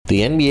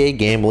The NBA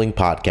Gambling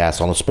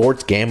Podcast on the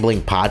Sports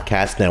Gambling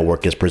Podcast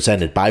Network is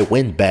presented by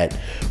WynnBET.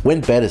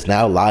 WynnBET is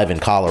now live in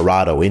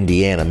Colorado,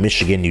 Indiana,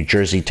 Michigan, New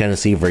Jersey,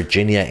 Tennessee,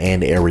 Virginia,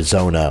 and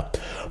Arizona.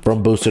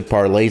 From boosted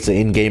parlays to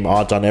in-game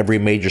odds on every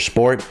major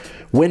sport,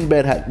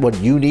 WynnBET has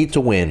what you need to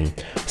win.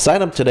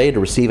 Sign up today to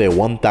receive a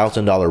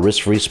 $1,000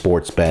 risk-free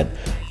sports bet.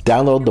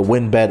 Download the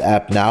WynnBET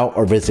app now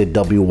or visit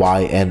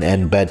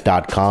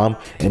wynnbet.com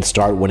and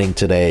start winning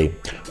today.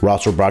 We're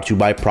also brought to you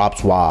by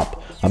PropSwap,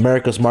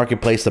 America's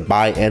marketplace to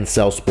buy and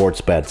sell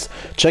sports bets.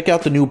 Check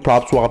out the new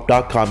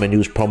PropSwap.com and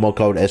use promo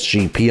code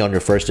SGP on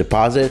your first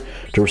deposit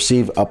to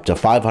receive up to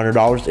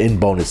 $500 in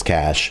bonus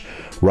cash.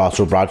 We're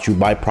also brought to you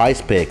by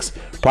PrizePicks.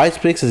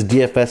 PrizePicks is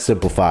DFS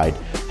simplified.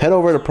 Head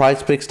over to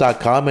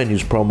PrizePicks.com and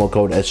use promo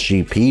code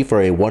SGP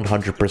for a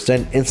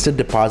 100% instant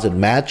deposit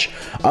match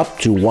up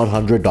to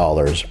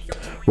 $100.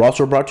 We're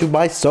also brought to you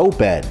by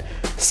SoBet.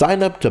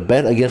 Sign up to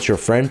bet against your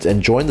friends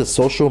and join the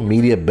social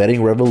media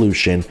betting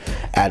revolution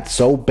at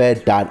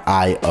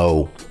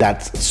SoBet.io.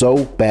 That's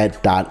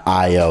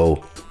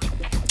SoBet.io.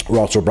 We're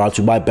also brought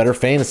to you by Better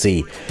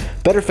Fantasy.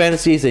 Better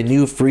Fantasy is a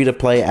new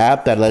free-to-play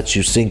app that lets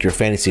you sync your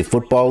fantasy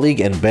football league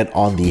and bet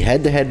on the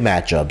head-to-head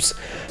matchups.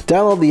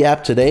 Download the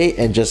app today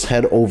and just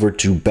head over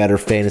to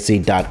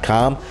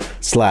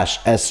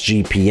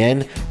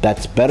betterfantasy.com/SGPN.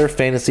 That's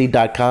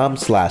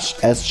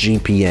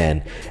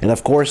betterfantasy.com/SGPN. And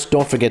of course,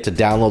 don't forget to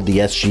download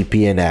the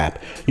SGPN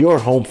app, your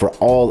home for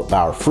all of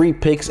our free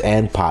picks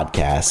and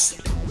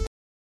podcasts.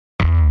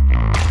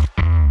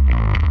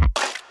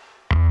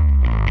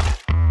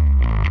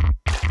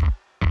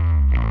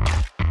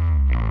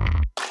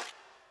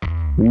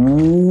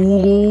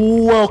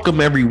 Welcome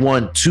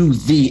everyone to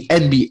the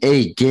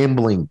NBA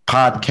Gambling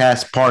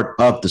Podcast, part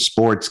of the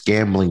Sports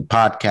Gambling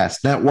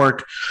Podcast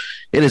Network.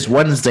 It is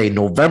Wednesday,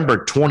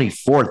 November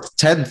 24th,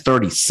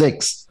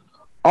 10:36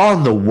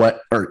 on the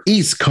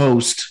East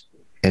Coast.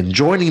 And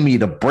joining me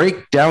to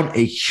break down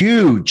a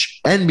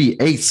huge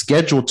NBA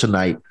schedule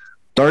tonight,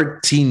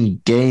 13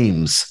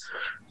 games.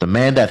 The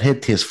man that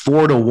hit his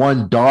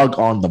 4-1 dog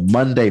on the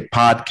Monday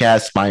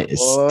podcast, my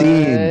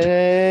esteemed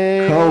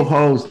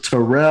co-host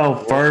Terrell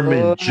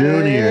Furman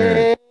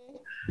Jr.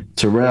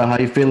 Terrell, how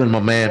you feeling,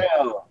 my man?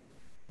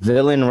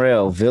 Villain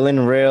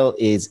Rail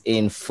is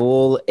in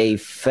full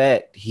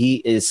effect. He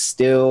is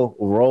still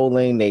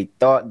rolling. They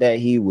thought that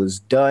he was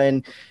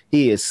done.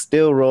 He is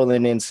still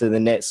rolling into the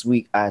next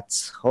week. I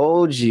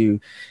told you.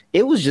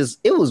 It was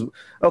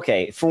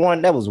okay. For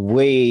one, that was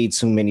way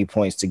too many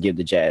points to give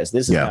the Jazz.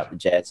 This is not the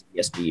Jazz of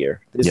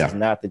yesteryear. This is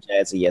not the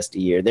Jazz of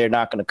yesteryear. They're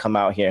not going to come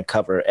out here and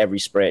cover every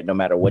spread no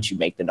matter what you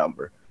make the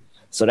number.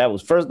 So that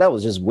was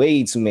just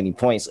way too many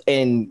points.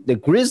 And the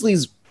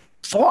Grizzlies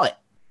fought.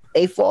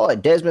 They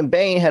fought. Desmond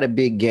Bane had a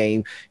big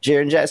game.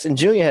 Jaren Jackson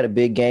Jr. had a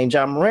big game.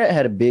 John Morant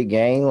had a big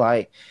game.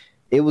 Like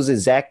it was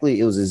exactly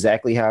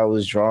how it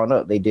was drawn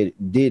up. They did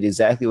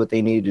exactly what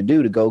they needed to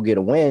do to go get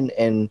a win.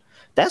 And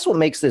that's what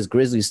makes this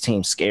Grizzlies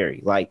team scary.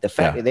 Like the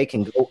fact that they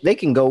can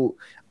go.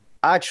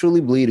 I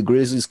truly believe the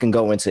Grizzlies can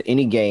go into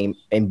any game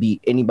and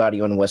beat anybody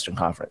on the Western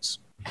Conference.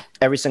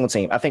 Every single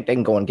team. I think they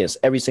can go against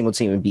every single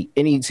team and beat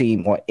any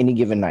team on any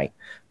given night.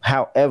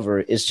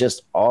 However, it's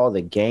just all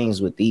the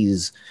games with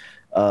these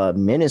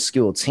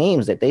minuscule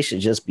teams that they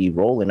should just be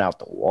rolling out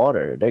the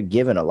water. They're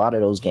giving a lot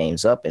of those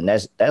games up, and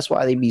that's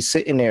why they be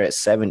sitting there at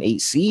 7-8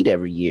 seed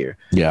every year.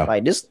 Yeah,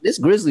 like this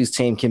Grizzlies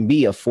team can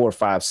be a 4 or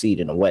 5 seed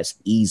in the West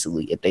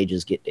easily if they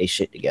just get their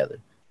shit together.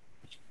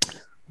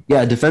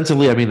 Yeah,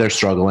 defensively, I mean they're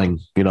struggling.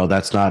 You know,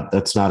 that's not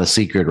a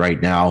secret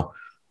right now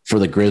for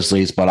the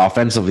Grizzlies, but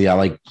offensively,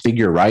 I think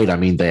you're right. I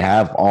mean, they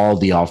have all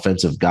the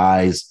offensive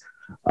guys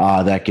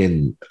that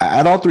can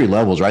at all three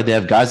levels, right? They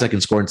have guys that can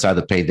score inside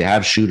the paint. They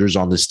have shooters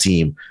on this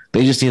team.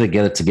 They just need to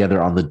get it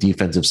together on the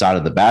defensive side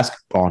of the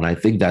basketball. And I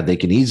think that they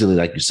can easily,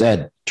 like you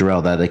said,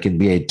 Terrell, that they can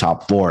be a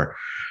top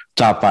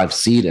 5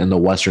 seed in the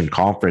Western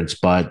Conference.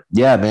 But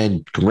yeah,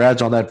 man,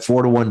 congrats on that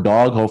 4-1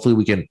 dog. Hopefully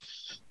we can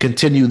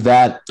continue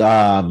that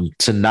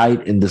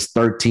tonight in this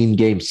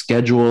 13-game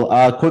schedule.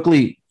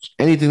 Quickly,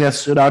 anything that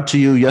stood out to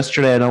you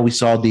yesterday? I know we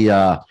saw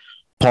the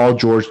Paul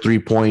George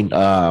three-point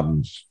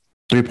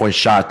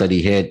shot that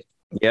he hit.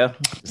 Yeah.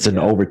 It's in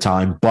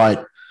overtime,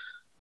 but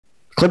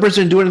Clippers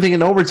didn't do anything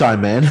in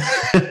overtime, man.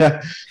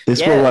 They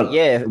scored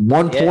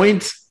 1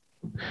 point.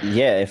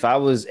 Yeah,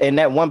 and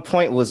that 1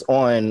 point was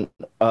on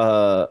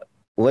it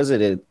was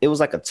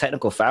like a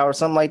technical foul or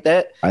something like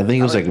that. I think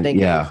it was I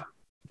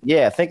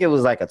think it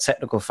was like a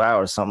technical foul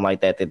or something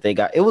like that they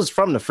got. It was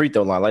from the free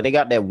throw line. Like they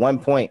got that 1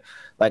 point,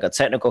 like a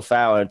technical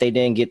foul. And if they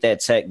didn't get that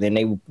tech,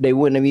 then they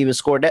wouldn't have even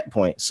scored that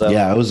point. So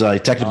yeah, it was a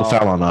technical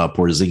foul on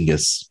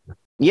Porzingis.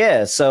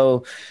 Yeah,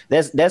 so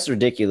that's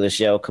ridiculous,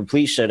 yo.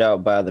 Complete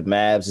shutout by the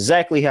Mavs.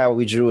 Exactly how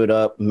we drew it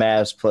up.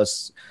 Mavs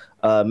plus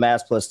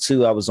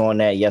 2. I was on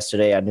that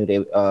yesterday. I knew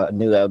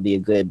that would be a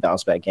good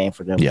bounce back game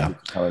for them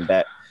coming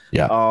back.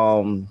 Yeah.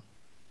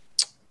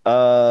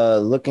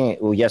 Looking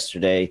at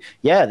yesterday,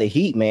 yeah, the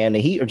Heat, man,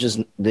 the Heat are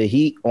just the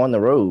Heat on the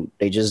road.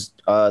 They just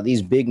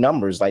these big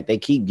numbers, like they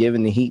keep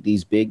giving the Heat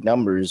these big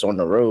numbers on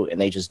the road, and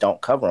they just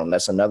don't cover them.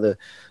 That's another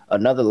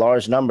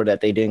large number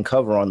that they didn't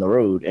cover on the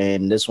road.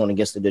 And this one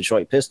against the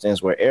Detroit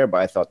Pistons, where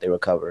everybody thought they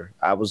would cover.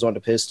 I was on the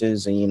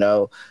Pistons, and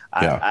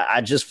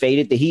I just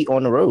faded the Heat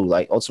on the road.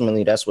 Like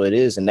ultimately, that's what it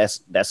is, and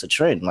that's a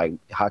trend. Like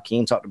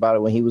Hakeem talked about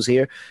it when he was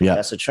here. Yeah,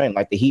 that's a trend.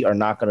 Like the Heat are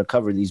not going to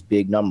cover these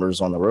big numbers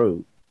on the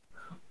road.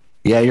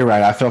 Yeah, you're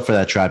right. I fell for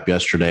that trap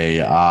yesterday.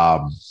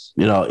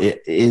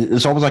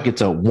 It's almost like it's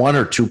a 1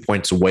 or 2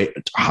 points away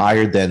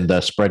higher than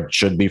the spread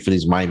should be for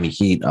these Miami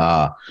Heat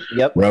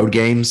road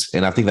games.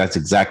 And I think that's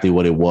exactly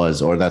what it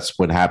was, or that's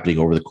what happening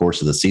over the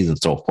course of the season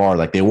so far.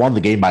 Like they won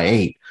the game by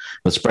 8,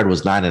 the spread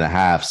was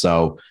 9.5.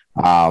 So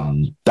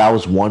that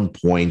was 1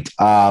 point.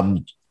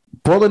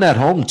 Portland at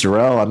home,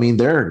 Terrell. I mean,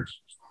 it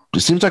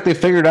seems like they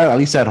figured out, at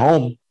least at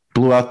home,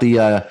 blew out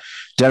the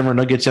Denver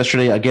Nuggets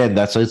yesterday. Again,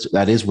 that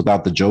is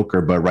without the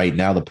Joker, but right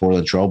now the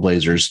Portland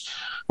Trailblazers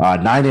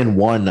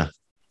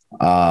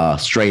 9-1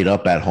 straight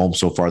up at home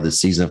so far this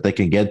season. If they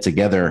can get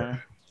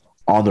together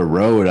on the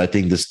road, I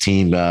think this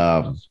team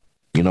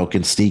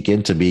can sneak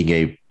into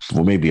being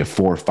maybe a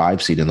 4 or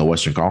 5 seed in the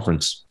Western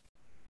Conference.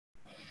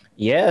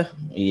 Yeah,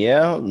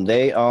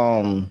 they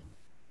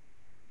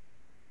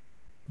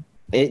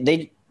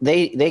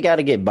got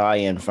to get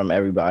buy-in from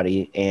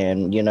everybody.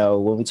 And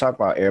when we talk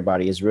about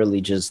everybody, it's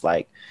really just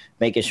like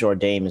making sure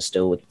Dame is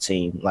still with the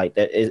team. Like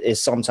that, it's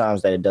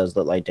sometimes that it does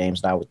look like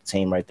Dame's not with the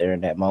team right there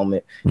in that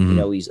moment.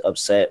 Mm-hmm. He's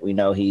upset. We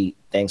know he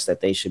thinks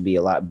that they should be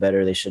a lot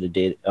better. They should have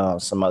did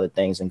some other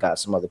things and got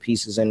some other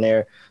pieces in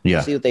there. Yeah.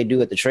 We'll see what they do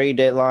at the trade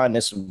deadline.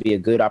 This would be a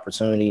good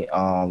opportunity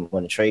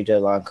when the trade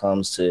deadline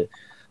comes to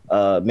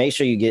make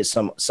sure you get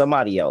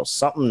somebody else,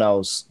 something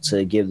else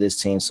to give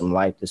this team some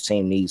life. This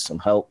team needs some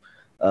help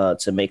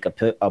to make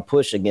a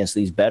push against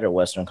these better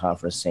Western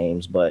Conference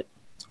teams. But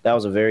that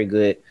was a very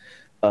good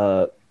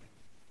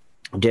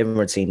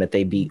Denver team that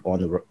they beat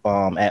on the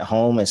at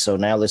home, and so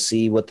now let's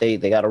see what they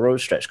got a road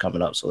stretch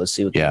coming up. So let's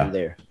see what they do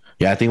there.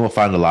 Yeah, I think we'll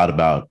find out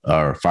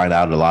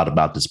a lot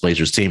about this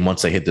Blazers team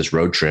once they hit this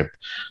road trip.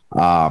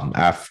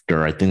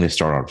 After I think they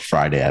start on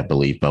Friday, I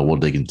believe, but we'll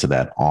dig into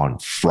that on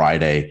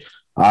Friday.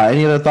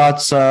 Any other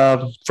thoughts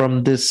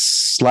from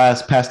this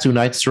past 2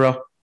 nights,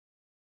 Terrell?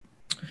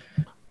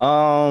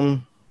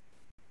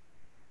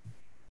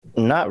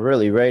 Not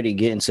really ready to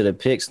get into the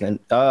picks. Then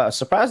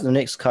surprised the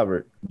Knicks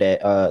covered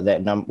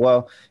that number.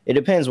 Well, it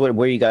depends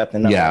where you got the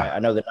number. Yeah. I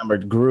know the number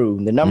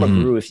grew. The number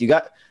grew.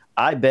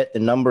 I bet the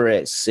number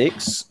at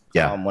 6.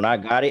 Yeah. When I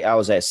got it, I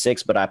was at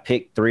 6, but I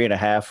picked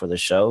 3.5 for the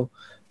show.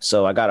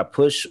 So I got a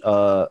push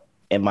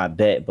in my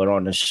bet, but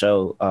on the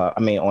show,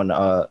 on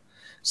the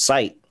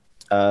site,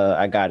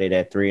 I got it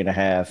at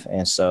 3.5,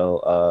 and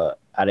so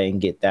I didn't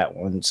get that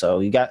one. So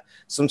you got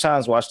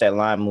sometimes watch that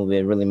line move.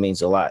 It really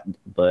means a lot.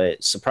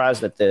 But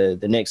surprised that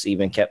the Knicks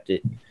even kept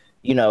it,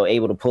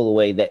 able to pull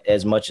away that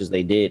as much as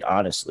they did.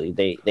 Honestly,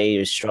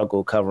 they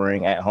struggle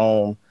covering at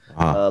home,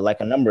 like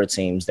a number of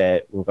teams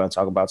that we're going to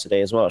talk about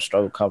today as well.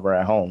 Struggle cover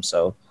at home.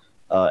 So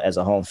as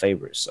a home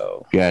favorite.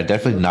 So yeah,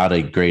 definitely not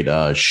a great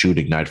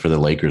shooting night for the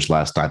Lakers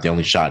last night. They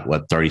only shot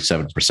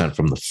 37%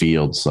 from the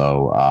field.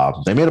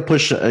 So they made a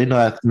push, in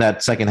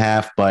that second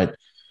half, but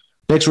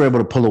Knicks were able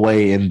to pull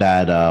away in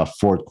that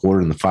fourth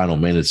quarter in the final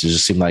minutes. It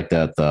just seemed like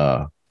that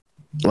the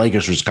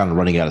Lakers were just kind of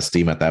running out of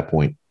steam at that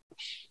point.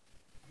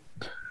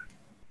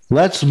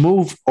 Let's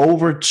move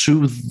over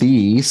to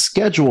the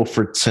schedule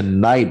for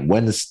tonight,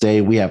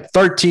 Wednesday. We have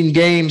 13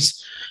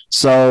 games,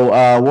 so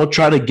we'll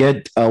try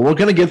to we're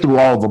going to get through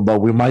all of them, but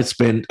we might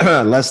spend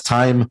less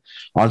time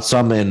on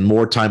some and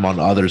more time on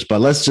others. But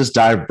let's just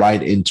dive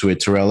right into it,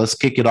 Terrell. Let's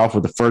kick it off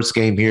with the first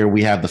game here.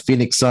 We have the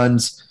Phoenix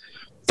Suns,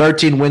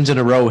 13 wins in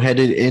a row,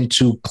 headed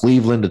into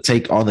Cleveland to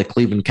take on the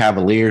Cleveland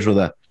Cavaliers, where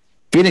the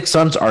Phoenix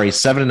Suns are a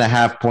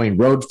 7.5-point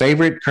road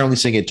favorite, currently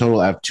sitting a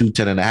total of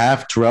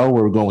 210.5. Terrell,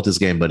 where are we going with this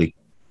game, buddy?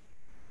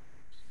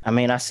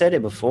 I said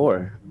it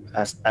before.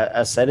 I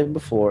said it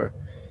before.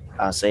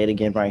 I'll say it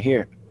again right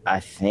here. I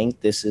think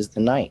this is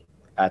the night.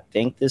 And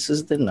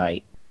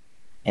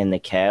the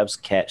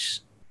Cavs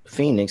catch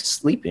Phoenix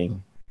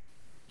sleeping.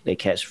 They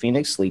catch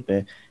Phoenix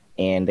sleeping,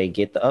 and they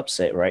get the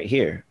upset right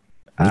here.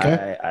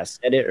 Okay. I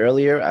said it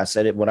earlier. I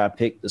said it when I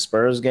picked the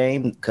Spurs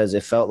game because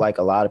it felt like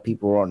a lot of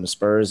people were on the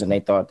Spurs, and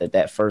they thought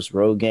that first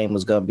road game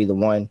was going to be the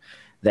one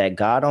that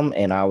got them.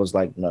 And I was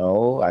like,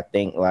 no, I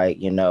think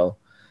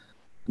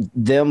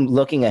them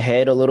looking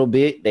ahead a little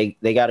bit, they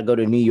got to go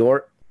to New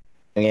York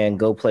and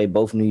go play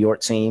both New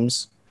York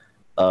teams,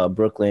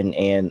 Brooklyn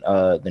and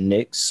the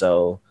Knicks.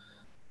 So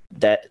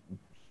that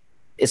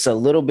it's a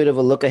little bit of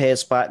a look ahead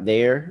spot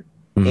there.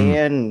 Mm-hmm.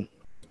 And,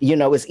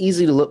 it's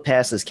easy to look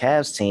past this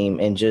Cavs team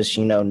and just,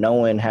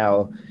 knowing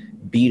how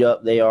beat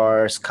up they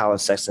are. Colin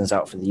Sexton's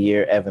out for the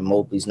year. Evan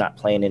Mobley's not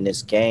playing in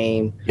this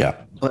game. Yeah.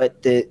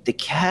 But the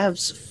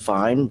Cavs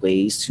find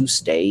ways to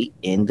stay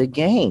in the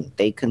game.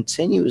 They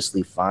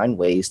continuously find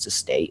ways to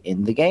stay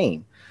in the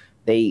game.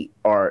 they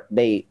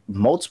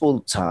multiple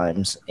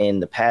times in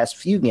the past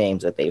few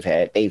games that they've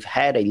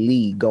had a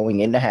lead going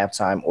into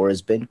halftime, or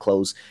it's been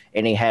close,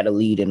 and they had a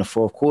lead in the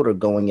fourth quarter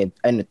going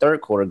in the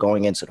third quarter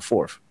going into the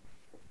fourth.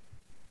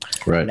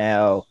 Right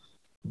now,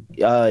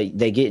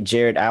 they get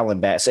Jared Allen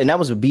back, and that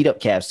was a beat up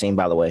Cavs team,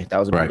 by the way. That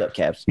was a beat up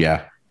Cavs.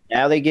 Yeah.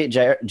 Now they get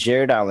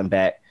Jared Allen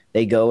back.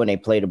 They go and they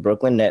play the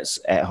Brooklyn Nets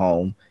at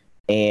home,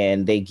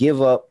 and they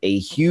give up a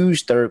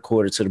huge third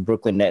quarter to the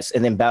Brooklyn Nets,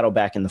 and then battle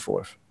back in the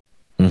fourth.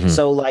 Mm-hmm.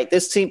 So like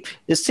this team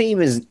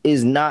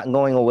is not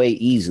going away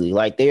easily.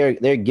 Like they're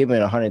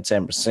giving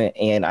 110%.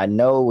 And I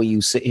know when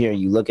you sit here and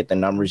you look at the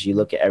numbers, you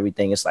look at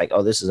everything, it's like,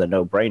 oh, this is a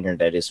no-brainer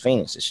that is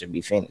Phoenix. It should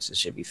be Phoenix. It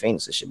should be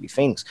Phoenix. It should be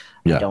Phoenix.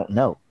 Yeah. I don't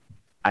know.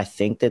 I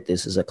think that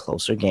this is a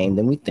closer game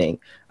than we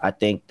think. I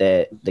think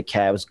that the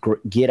Cavs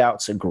get out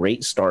to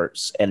great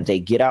starts, and if they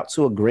get out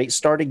to a great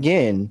start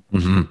again,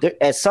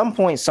 at some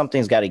point,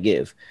 something's got to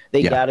give.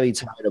 They got to be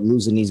tired of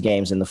losing these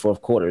games in the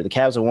fourth quarter. The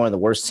Cavs are one of the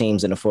worst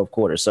teams in the fourth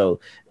quarter. So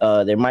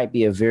there might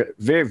be a very,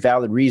 very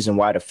valid reason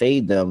why to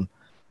fade them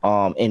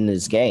in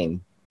this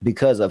game,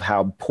 because of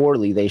how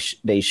poorly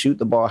they shoot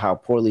the ball, how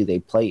poorly they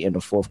play in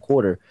the fourth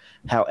quarter.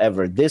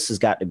 However, this has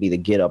got to be the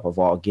get up of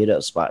all get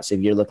up spots.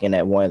 If you're looking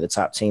at one of the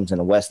top teams in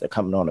the West, they're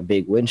coming on a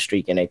big win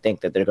streak, and they think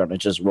that they're going to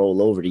just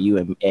roll over to you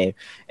and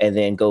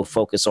then go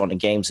focus on the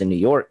games in New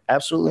York.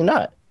 Absolutely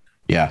not.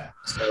 Yeah.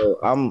 So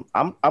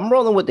I'm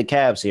rolling with the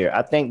Cavs here.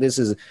 I think this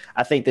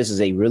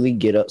is a really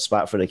get up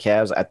spot for the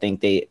Cavs. I think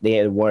they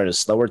had one of the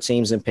slower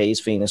teams in pace.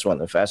 Phoenix one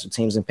of the faster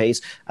teams in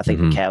pace. I think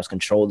the Cavs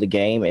control the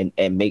game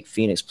and make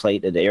Phoenix play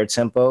to their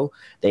tempo.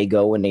 They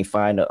go and they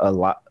find a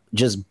lot,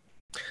 just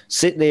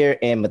sit there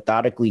and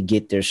methodically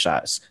get their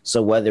shots.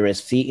 So whether it's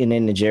feeding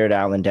in the Jared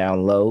Allen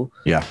down low,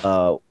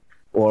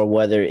 or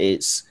whether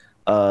it's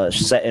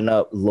setting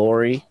up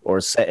Laurie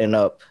or setting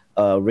up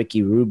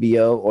Ricky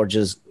Rubio, or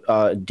just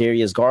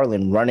Darius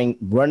Garland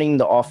running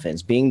the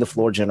offense, being the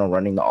floor general,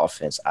 running the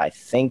offense. I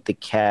think the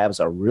Cavs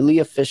are really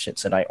efficient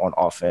tonight on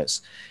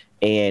offense,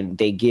 and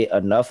they get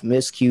enough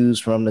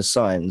miscues from the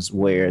Suns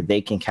where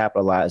they can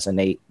capitalize, and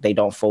they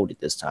don't fold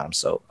it this time.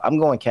 So I'm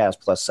going Cavs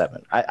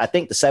 +7. I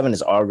think the 7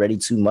 is already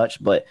too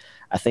much, but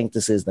I think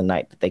this is the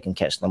night that they can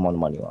catch them on the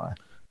money line.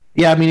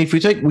 Yeah, I mean, if we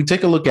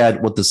take a look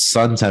at what the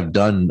Suns have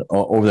done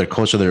over the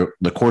course of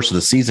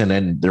the season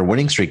and their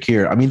winning streak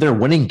here, I mean, they're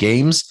winning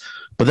games,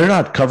 but they're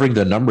not covering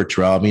the number,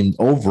 Terrell. I mean,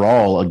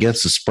 overall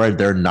against the spread,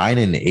 they're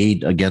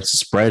 9-8 against the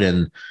spread,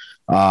 and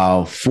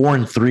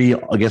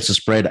 4-3 against the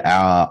spread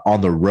on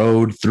the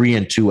road,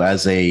 3-2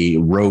 as a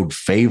road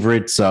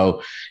favorite.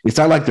 So it's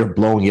not like they're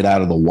blowing it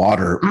out of the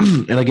water.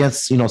 And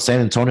against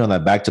San Antonio in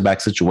that back-to-back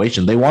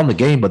situation, they won the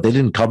game, but they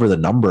didn't cover the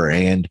number.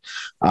 And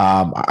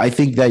I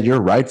think that you're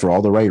right for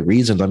all the right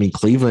reasons. I mean,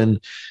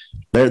 Cleveland,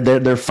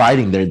 they're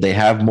fighting. They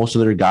have most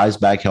of their guys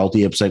back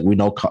healthy. It's like we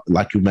know,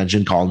 like you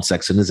mentioned, Colin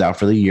Sexton is out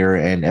for the year,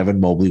 and Evan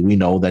Mobley, we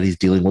know that he's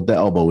dealing with the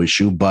elbow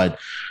issue, but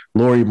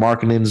Lauri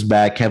Markkanen's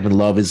back. Kevin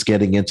Love is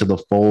getting into the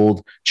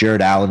fold.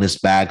 Jared Allen is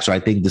back. So I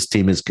think this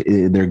team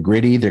they're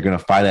gritty. They're going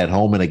to fight at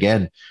home. And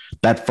again,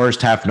 that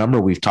first half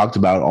number we've talked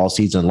about all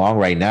season long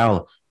right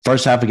now,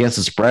 first half against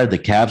the spread, the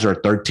Cavs are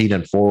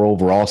 13-4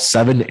 overall,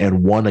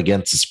 7-1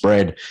 against the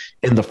spread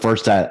in the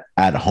first at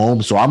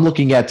home. So I'm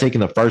looking at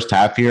taking the first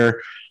half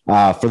here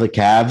for the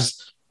Cavs.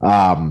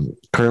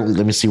 Currently,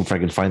 let me see if I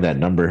can find that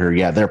number here.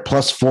 Yeah, they're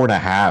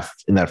 +4.5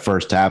 in that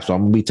first half. So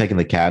I'm going to be taking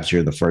the Cavs here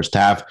in the first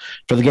half.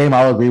 For the game,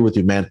 I'll agree with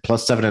you, man.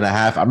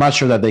 +7.5. I'm not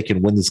sure that they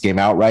can win this game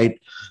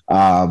outright,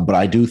 but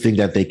I do think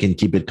that they can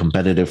keep it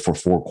competitive for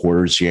 4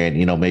 quarters here.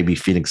 And, maybe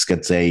Phoenix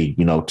gets a,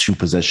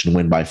 2-possession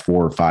win by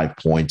 4 or 5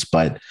 points,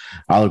 but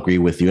I'll agree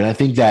with you. And I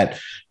think that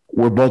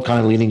we're both kind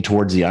of leaning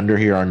towards the under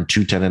here on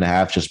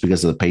 210.5 just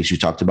because of the pace you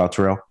talked about,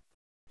 Terrell.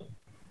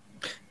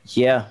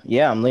 Yeah,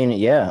 I'm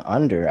leaning,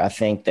 under. I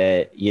think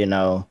that,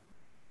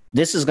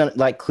 this is going to,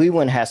 like,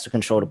 Cleveland has to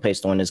control the pace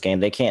to win this game.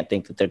 They can't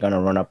think that they're going to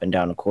run up and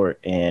down the court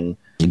and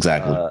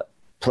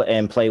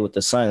play with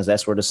the Suns.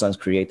 That's where the Suns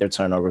create their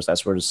turnovers.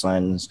 That's where the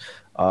Suns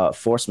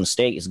force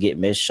mistakes, get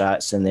missed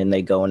shots, and then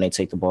they go and they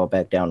take the ball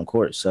back down the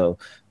court. So,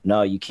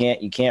 no, you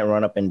can't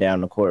run up and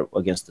down the court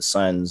against the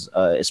Suns,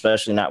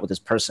 especially not with this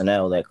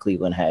personnel that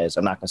Cleveland has.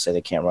 I'm not going to say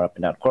they can't run up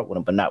and down the court with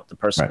them, but not with the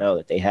personnel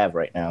that they have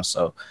right now.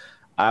 So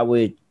I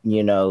would,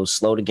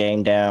 slow the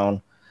game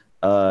down,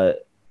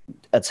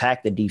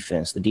 attack the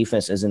defense. The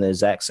defense isn't the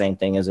exact same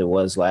thing as it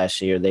was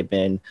last year. They've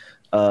gotten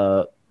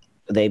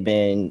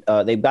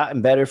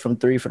better from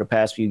 3 for the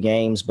past few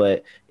games,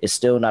 but it's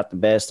still not the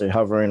best. They're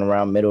hovering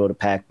around middle of the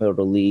pack, middle of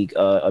the league,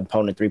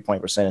 opponent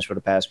 3-point percentage for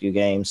the past few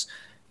games.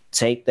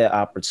 Take the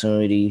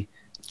opportunity,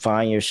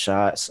 find your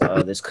shots.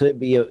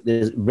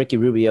 Ricky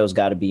Rubio's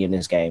got to be in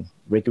this game.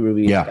 Ricky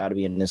Rubio's got to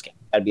be in this game.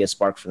 Got to be a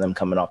spark for them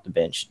coming off the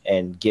bench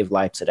and give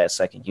life to that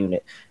second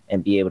unit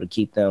and be able to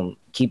keep them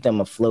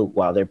afloat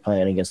while they're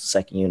playing against the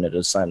second unit of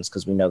the Suns,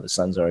 because we know the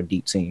Suns are a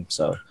deep team.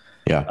 So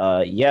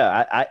I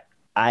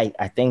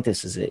think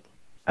this is it.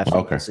 I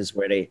think this is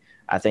where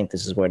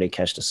they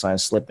catch the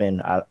Suns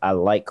slipping. I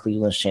like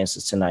Cleveland's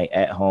chances tonight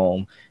at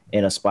home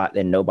in a spot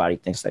that nobody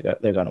thinks they're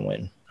going to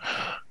win.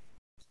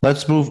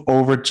 Let's move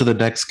over to the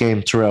next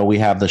game, Terrell. We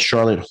have the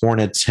Charlotte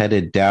Hornets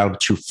headed down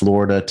to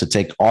Florida to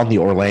take on the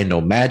Orlando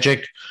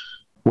Magic,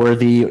 where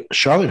the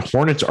Charlotte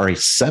Hornets are a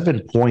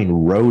 7-point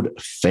road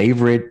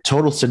favorite.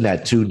 Total sitting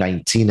at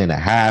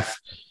 219.5.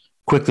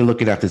 Quickly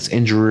looking at this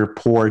injury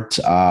report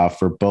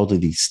for both of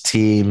these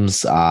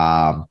teams.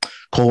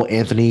 Cole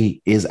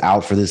Anthony is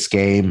out for this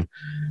game.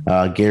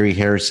 Gary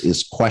Harris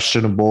is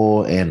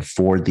questionable. And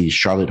for the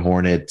Charlotte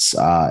Hornets,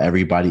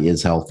 everybody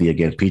is healthy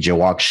again. PJ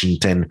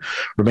Washington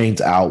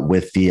remains out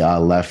with the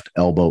left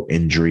elbow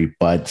injury,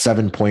 but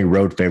 7-point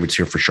road favorites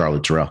here for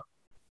Charlotte. Terrell.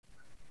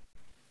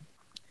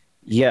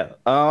 Yeah.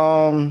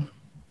 I'll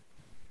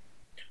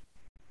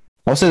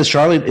say the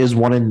Charlotte is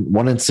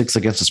 1-6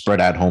 against the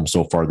spread at home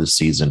so far this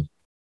season.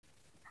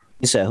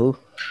 You said who?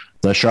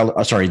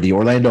 The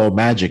Orlando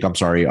Magic, are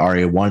a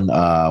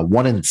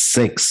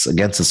 1-6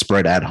 against the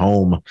spread at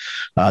home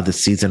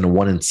this season,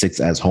 1-6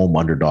 as home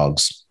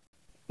underdogs.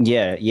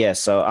 Yeah.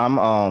 So I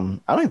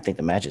don't even think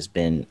the Magic's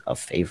been a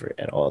favorite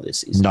at all this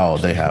season. No,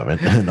 they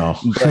haven't. No.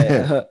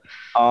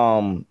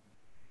 But,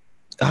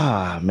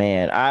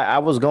 man, I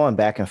was going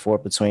back and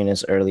forth between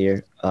this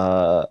earlier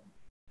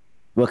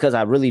because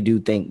I really do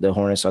think the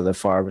Hornets are the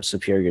far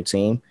superior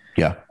team.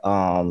 Yeah.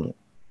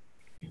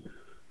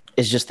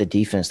 It's just the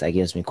defense that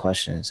gives me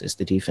questions.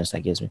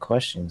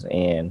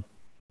 And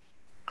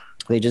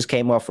they just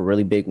came off a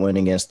really big win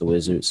against the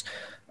Wizards.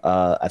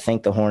 I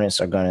think the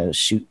Hornets are gonna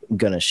shoot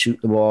the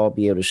ball,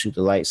 be able to shoot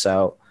the lights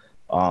out.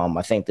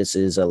 I think this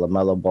is a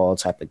LaMelo Ball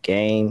type of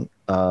game.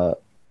 Well,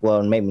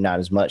 maybe not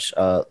as much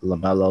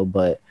LaMelo,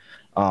 but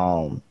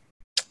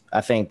I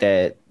think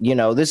that,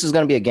 this is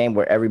going to be a game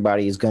where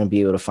everybody is going to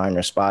be able to find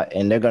their spot,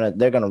 and they're going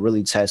to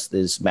really test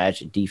this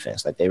Magic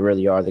defense. Like they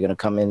really are. They're going to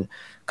come in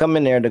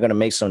there. They're going to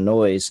make some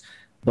noise,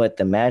 but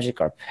the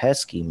Magic are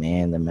pesky,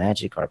 man. The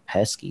Magic are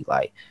pesky.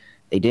 Like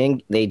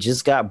they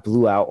just got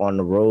blew out on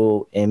the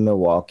road in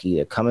Milwaukee.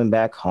 They're coming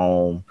back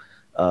home.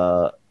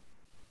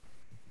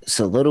 It's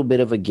a little bit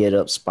of a get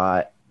up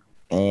spot,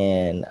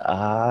 and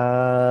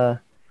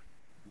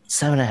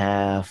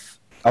 7.5.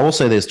 I will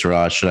say this,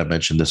 Taraj, should I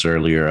mention this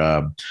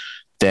earlier?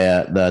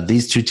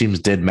 These two teams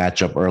did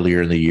match up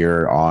earlier in the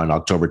year on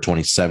October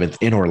 27th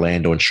in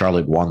Orlando, and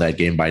Charlotte won that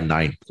game by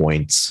 9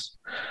 points.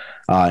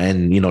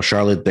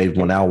 Charlotte, they've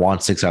now won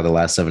 6 out of the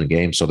last 7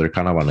 games, so they're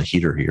kind of on a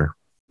heater here.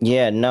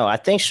 Yeah, no, I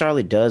think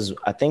Charlotte does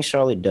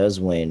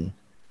win.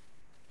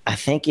 I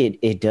think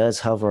it does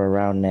hover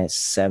around that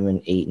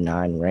 7, 8,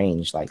 9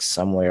 range, like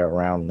somewhere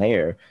around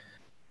there.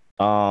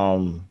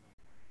 I'm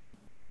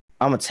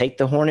gonna take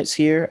the Hornets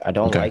here. I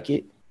don't like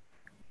it.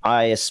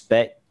 I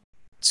expect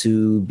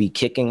to be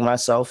kicking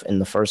myself in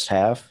the first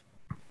half.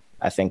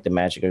 I think the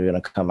Magic are gonna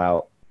come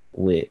out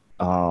with it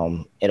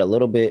a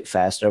little bit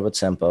faster of a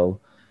tempo,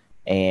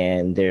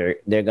 and they're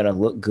gonna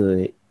look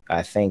good.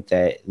 I think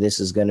that this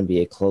is gonna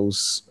be a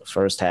close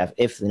first half.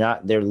 If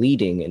not, they're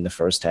leading in the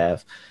first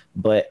half.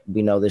 But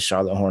we know the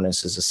Charlotte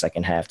Hornets is a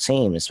second half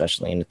team,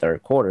 especially in the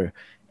third quarter.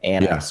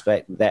 And I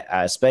expect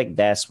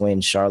that's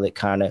when Charlotte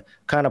kind of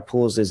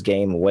pulls this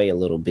game away a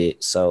little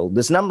bit. So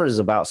this number is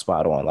about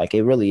spot on. Like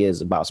it really is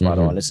about spot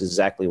on. This is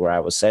exactly where I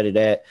would set it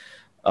at.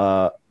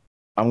 I'm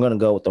going to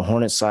go with the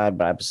Hornets side,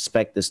 but I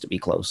expect this to be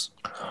close.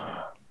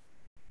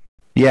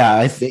 Yeah,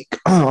 I think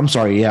I'm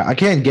sorry. Yeah, I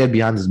can't get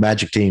behind this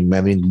Magic team.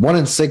 I mean,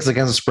 1-6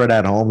 against the spread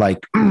at home.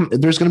 Like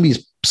there's going to be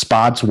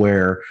spots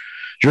where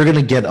you're going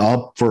to get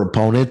up for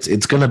opponents.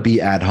 It's going to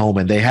be at home,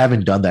 and they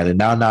haven't done that. And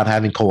now not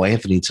having Cole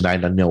Anthony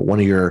tonight, I know one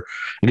of your,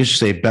 I guess you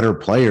say, better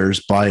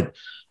players, but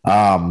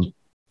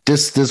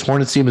this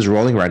Hornets team is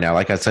rolling right now.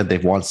 Like I said,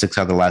 they've won 6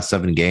 out of the last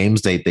 7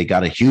 games. They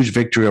got a huge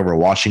victory over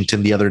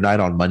Washington the other night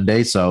on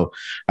Monday, so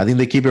I think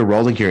they keep it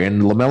rolling here.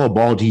 And LaMelo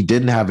Ball, he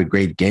didn't have a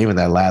great game in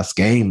that last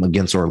game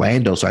against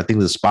Orlando, so I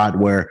think the spot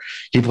where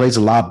he plays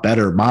a lot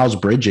better, Miles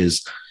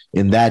Bridges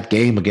in that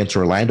game against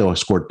Orlando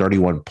scored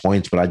 31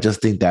 points, but I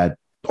just think that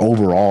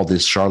overall,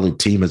 this Charlotte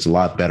team is a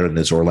lot better than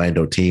this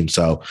Orlando team.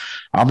 So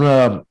I'm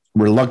going to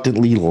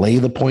reluctantly lay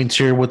the points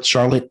here with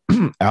Charlotte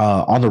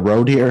on the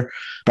road here.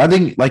 But I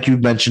think, like you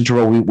mentioned,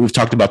 Terrell, we've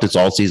talked about this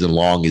all season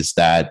long, is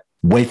that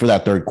wait for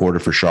that third quarter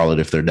for Charlotte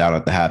if they're down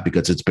at the half,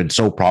 because it's been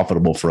so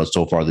profitable for us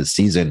so far this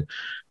season,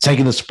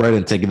 taking the spread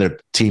and taking their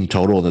team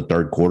total in the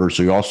third quarter.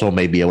 So you also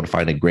may be able to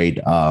find a great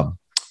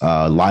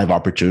live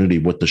opportunity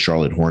with the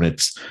Charlotte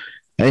Hornets.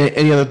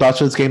 Any other thoughts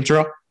for this game,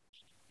 Terrell?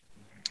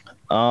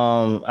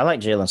 I like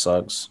Jalen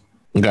Suggs.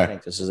 Okay. I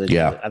think this is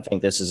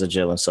a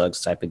Jalen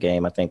Suggs type of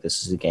game. I think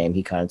this is a game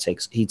he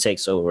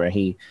takes over, and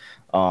he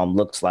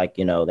looks like,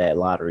 that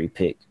lottery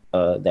pick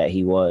that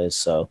he was.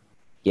 So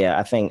yeah,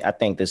 I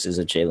think this is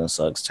a Jalen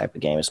Suggs type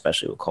of game,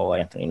 especially with Cole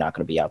Anthony not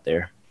going to be out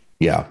there.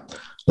 Yeah.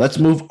 Let's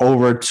move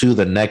over to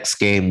the next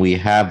game. We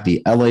have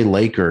the LA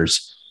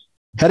Lakers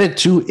headed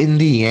to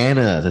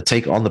Indiana to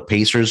take on the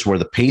Pacers, where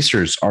the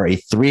Pacers are a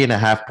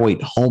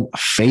 3.5-point home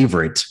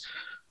favorite.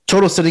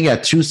 Total sitting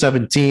at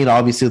 217.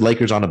 Obviously, the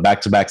Lakers on a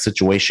back-to-back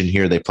situation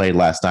here. They played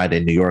last night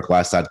in New York,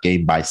 last night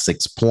game by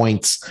 6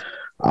 points.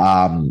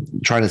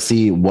 Trying to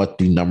see what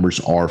the numbers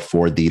are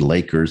for the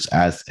Lakers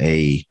as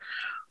a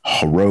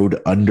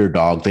road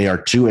underdog. They are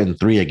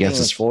 2-3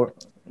 against the 4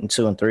 and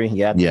 2-3.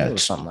 Yeah, I think it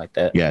was something like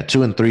that. Yeah,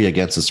 2-3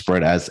 against the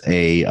spread as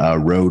a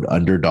road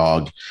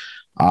underdog.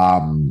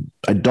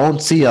 I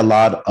don't see a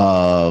lot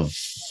of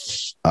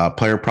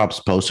player props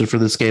posted for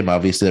this game.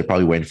 Obviously, they're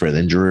probably waiting for an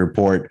injury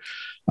report.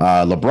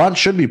 LeBron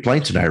should be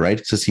playing tonight,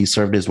 right? Since he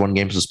served his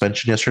 1-game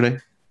suspension yesterday.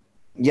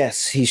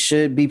 Yes, he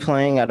should be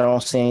playing. I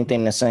don't see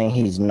anything that's saying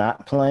he's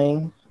not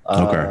playing.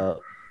 Okay.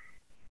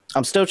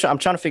 I'm trying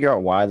to figure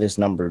out why this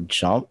number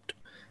jumped.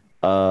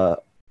 I'm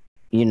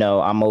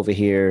over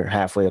here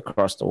halfway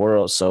across the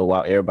world, so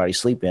while everybody's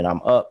sleeping,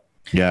 I'm up.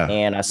 Yeah.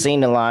 And I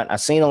seen the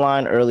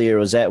line earlier. It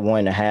was at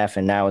 1.5,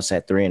 and now it's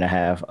at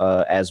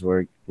 3.5. As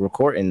we're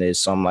recording this,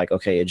 so I'm like,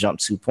 okay, it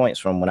jumped 2 points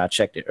from when I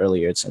checked it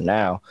earlier to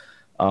now.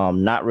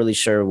 Not really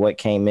sure what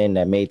came in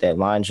that made that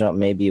line jump.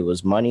 Maybe it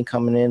was money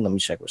coming in. Let me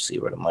check or see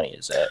where the money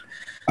is at.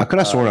 I could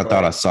have sworn I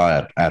thought I saw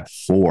it at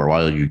 4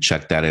 while you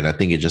checked that in. I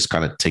think it just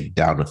kind of ticked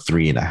down to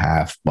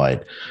 3.5,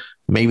 but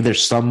maybe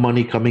there's some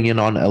money coming in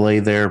on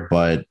LA there.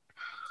 But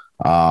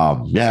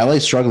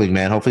LA's struggling,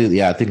 man.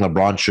 Hopefully, I think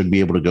LeBron should be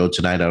able to go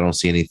tonight. I don't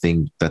see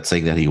anything that's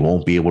saying that he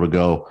won't be able to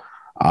go.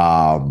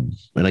 And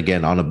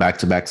again, on a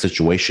back-to-back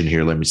situation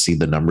here, let me see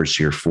the numbers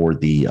here for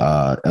the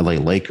LA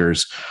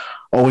Lakers.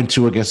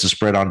 0-2 against the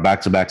spread on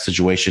back-to-back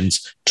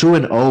situations,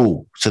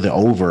 2-0 to the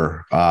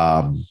over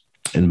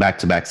in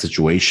back-to-back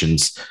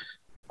situations.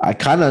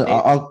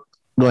 I'll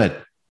go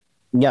ahead.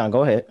 Yeah,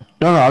 go ahead.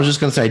 No, I was just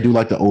going to say I do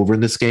like the over in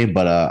this game,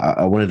 but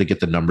I wanted to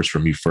get the numbers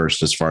from you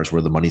first as far as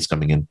where the money's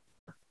coming in.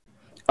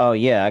 Oh,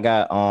 yeah, I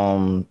got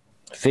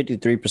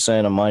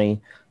 53% of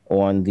money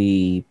on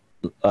the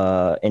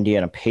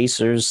Indiana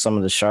Pacers. Some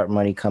of the sharp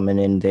money coming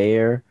in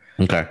there.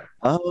 Okay.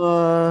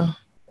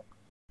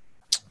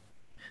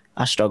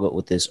 I struggled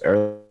with this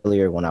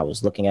earlier when I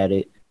was looking at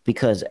it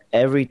because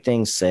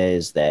everything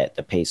says that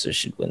the Pacers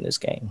should win this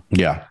game.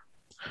 Yeah.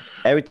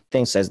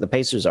 Everything says the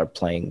Pacers are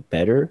playing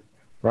better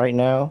right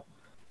now.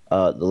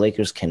 The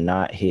Lakers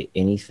cannot hit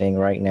anything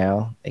right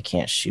now. They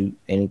can't shoot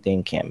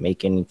anything, can't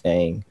make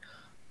anything.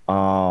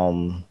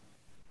 The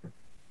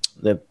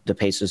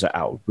Pacers are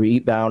out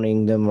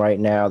rebounding them right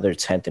now. They're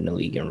 10th in the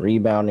league in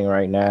rebounding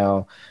right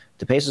now.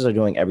 The Pacers are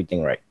doing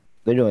everything right.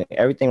 They're doing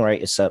everything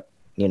right except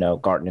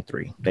guarding a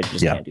 3. They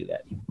just can't do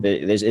that.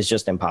 It's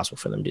just impossible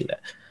for them to do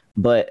that.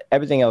 But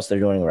everything else they're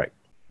doing right.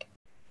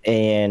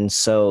 And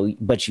so,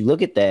 but you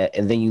look at that,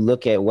 and then you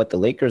look at what the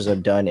Lakers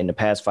have done in the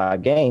past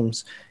 5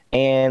 games,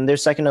 and they're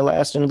second to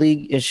last in the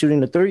league in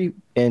shooting the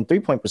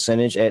 3-point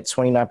percentage at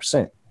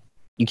 29%.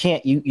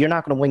 You're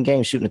not going to win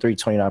games shooting the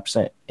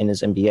 29% in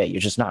this NBA.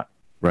 You're just not.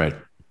 Right.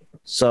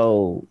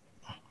 So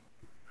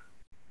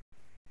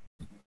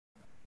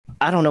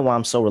I don't know why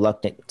I'm so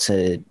reluctant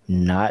to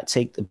not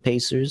take the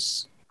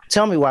Pacers.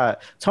 Tell me why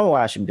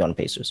I should be on the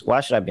Pacers. Why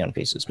should I be on the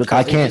Pacers?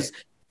 Because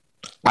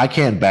I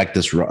can't back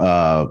this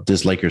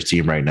Lakers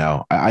team right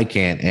now. I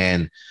can't,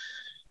 and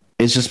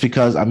it's just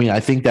because I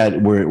think that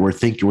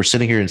we're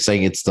sitting here and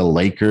saying it's the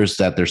Lakers,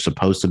 that they're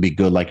supposed to be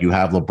good. Like, you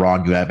have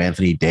LeBron, you have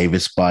Anthony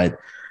Davis, but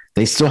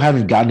they still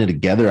haven't gotten it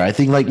together. I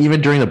think, like, even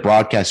during the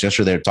broadcast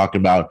yesterday,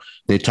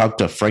 they talked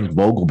to Frank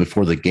Vogel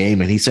before the game,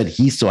 and he said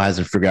he still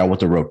hasn't figured out what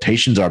the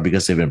rotations are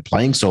because they've been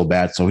playing so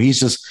bad. So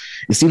it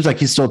seems like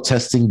he's still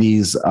testing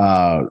these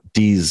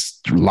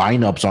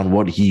lineups on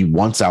what he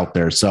wants out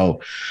there. So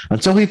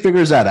until he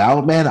figures that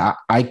out, man,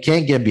 I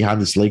can't get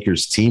behind this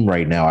Lakers team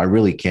right now. I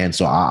really can't.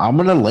 So I'm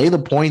going to lay the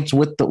points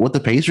with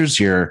the Pacers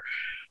here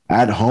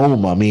at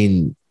home. I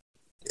mean,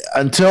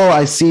 until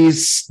I see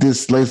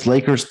this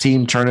Lakers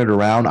team turn it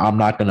around, I'm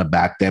not going to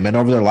back them. And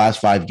over their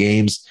last 5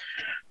 games,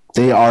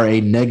 they are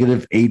a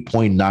negative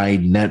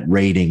 8.9 net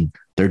rating.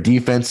 Their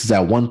defense is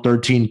at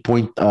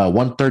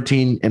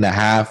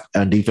 113.5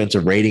 on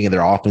defensive rating, and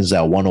their offense is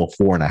at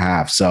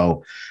 104.5.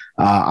 So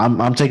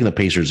I'm taking the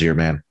Pacers here,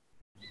 man.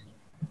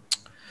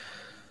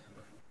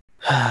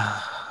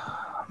 Man.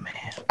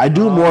 I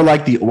do more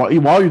like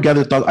while you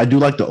gather thoughts, I do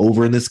like the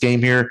over in this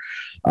game here.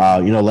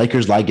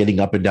 Lakers like getting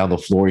up and down the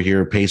floor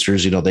here.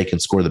 Pacers, they can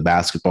score the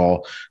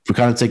basketball. If we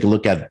kind of take a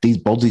look at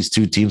both these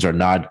two teams are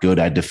not good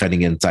at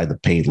defending inside the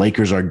paint.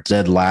 Lakers are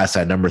dead last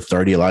at number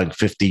 30, allowing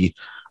 50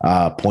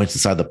 points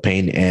inside the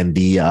paint, and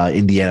the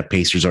Indiana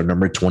Pacers are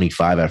number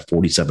 25 at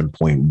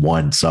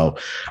 47.1. So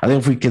I think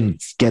if we can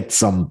get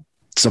some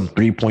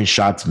 3-point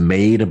shots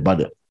made,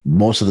 but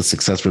most of the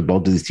success for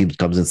both of these teams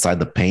comes inside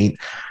the paint,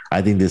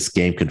 I think this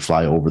game could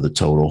fly over the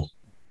total.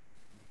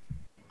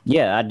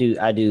 Yeah, I do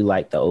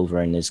like the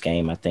over in this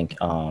game. I think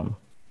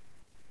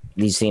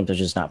these teams are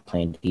just not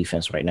playing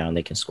defense right now, and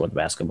they can score the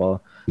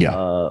basketball. Yeah.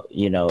 A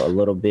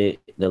little bit.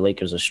 The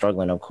Lakers are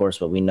struggling, of course,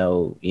 but we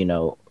know,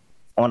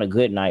 on a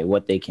good night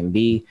what they can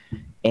be.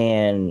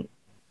 And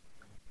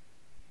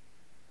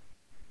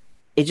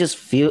it just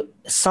feels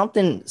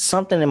something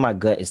in my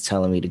gut is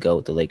telling me to go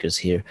with the Lakers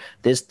here.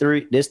 This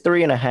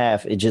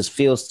 3.5, it just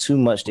feels too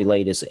much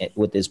delayed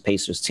with this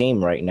Pacers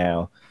team right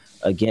now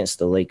against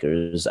the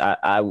Lakers.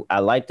 I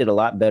liked it a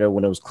lot better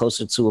when it was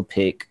closer to a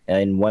pick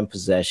in one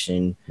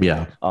possession.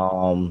 Yeah.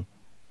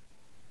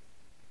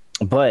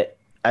 But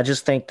I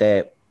just think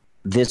that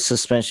this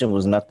suspension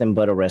was nothing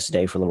but a rest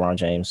day for LeBron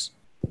James.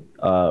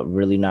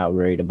 Really not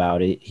worried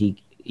about it.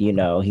 He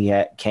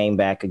came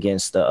back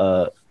against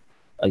the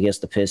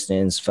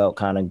Pistons, felt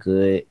kind of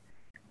good.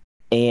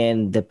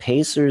 And the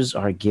Pacers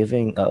are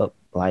giving up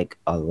like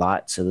a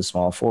lot to the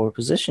small forward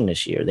position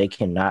this year. They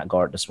cannot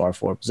guard the small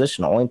forward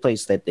position. The only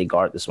place that they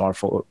guard the small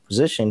forward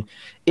position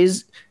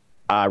is,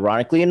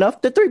 ironically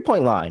enough, the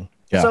 3-point line.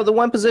 Yeah. So the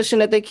one position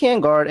that they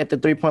can guard at the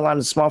 3-point line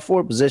is the small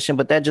forward position,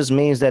 but that just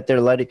means that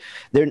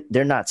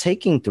they're not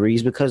taking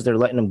threes because they're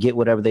letting them get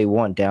whatever they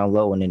want down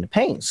low and in the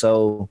paint.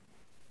 So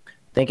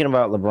thinking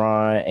about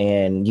LeBron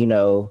and,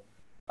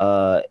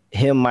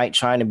 him might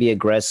trying to be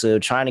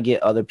aggressive, trying to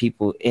get other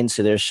people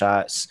into their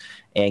shots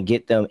and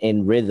get them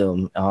in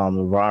rhythm.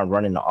 LeBron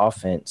running the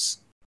offense.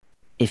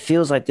 It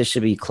feels like this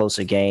should be a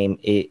closer game.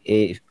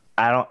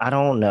 I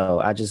don't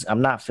know.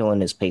 I'm not feeling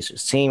this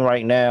Pacers team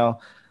right now.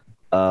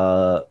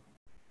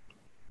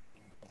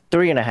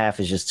 3.5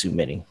 is just too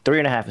many.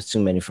 3.5 is too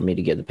many for me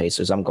to give the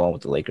Pacers. I'm going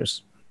with the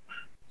Lakers.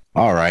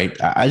 All right.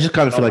 I just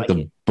kind of feel like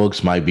the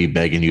books might be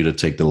begging you to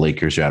take the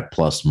Lakers at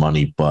plus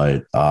money,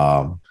 but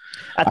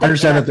I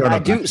understand that they're I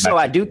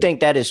do think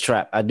that is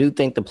trap. I do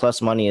think the plus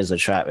money is a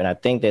trap, and I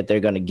think that they're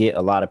going to get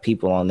a lot of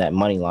people on that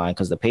money line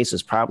because the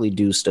Pacers probably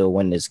do still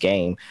win this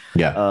game.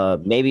 Yeah.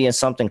 Maybe in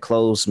something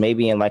close,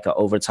 maybe in like an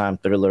overtime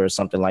thriller or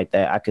something like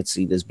that. I could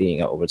see this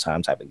being an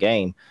overtime type of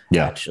game.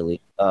 Yeah.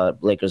 Actually,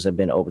 Lakers have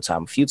been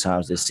overtime a few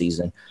times this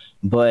season,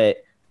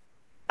 but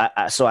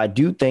I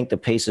do think the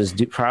Pacers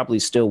do probably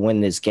still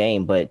win this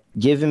game. But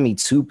giving me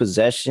 2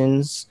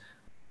 possessions,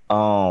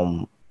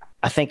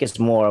 I think it's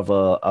more of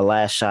a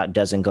last shot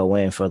doesn't go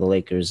in for the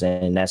Lakers,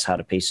 and that's how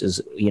the Pacers,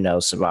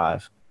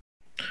 survive.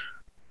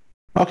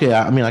 Okay,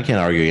 I mean, I can't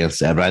argue against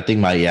that, but I think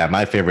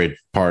my favorite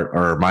part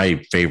or my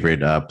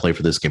favorite play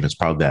for this game is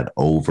probably that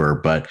over.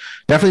 But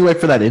definitely wait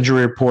for that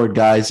injury report,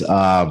 guys.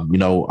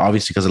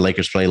 Obviously because the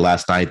Lakers played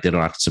last night, they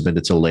don't have to submit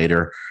it till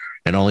later.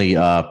 And only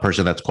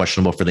person that's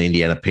questionable for the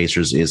Indiana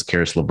Pacers is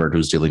Caris LeVert,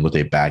 who's dealing with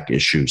a back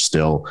issue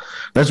still.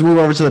 Let's move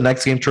over to the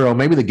next game, Terrell.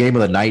 Maybe the game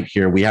of the night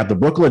here. We have the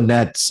Brooklyn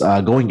Nets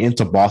going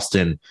into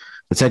Boston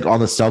to take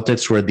on the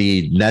Celtics, where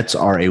the Nets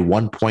are a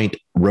 1-point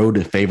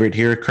road favorite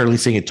here, currently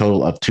seeing a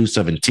total of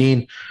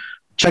 217.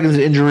 Checking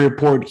the injury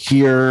report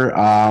here,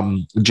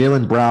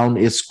 Jaylen Brown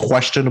is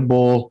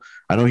questionable.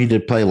 I know he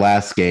did play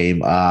last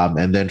game.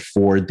 And then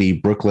for the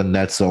Brooklyn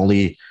Nets, the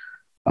only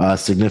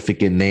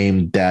significant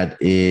name that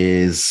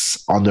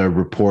is on the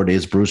report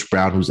is Bruce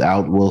Brown, who's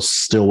out,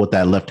 still with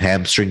that left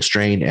hamstring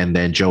strain, and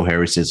then Joe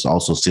Harris is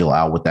also still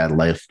out with that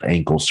left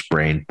ankle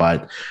sprain.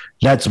 But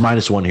that's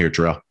 -1 here,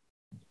 Terrell.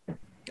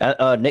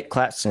 Nick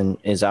Claxton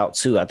is out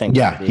too. I think.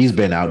 Yeah, he's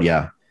been out.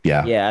 Yeah.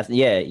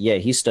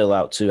 He's still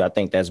out too. I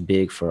think that's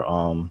big for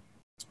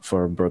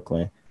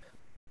Brooklyn.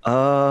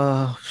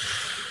 Man,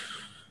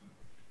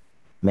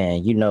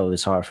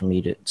 it's hard for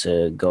me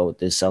to go with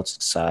this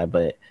Celtics side,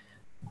 but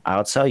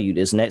I'll tell you,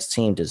 this Nets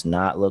team does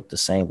not look the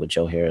same with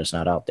Joe Harris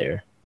not out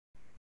there.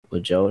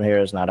 With Joe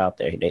Harris not out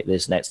there,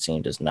 this Nets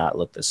team does not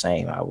look the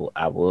same. I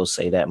will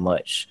say that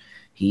much.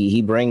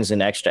 He brings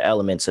an extra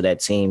element to that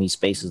team. He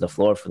spaces the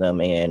floor for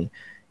them, and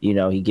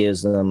he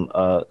gives them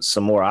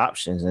some more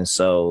options. And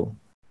so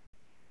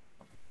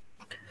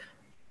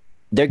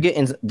they're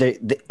getting.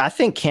 I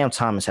think Cam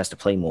Thomas has to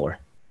play more.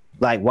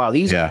 Like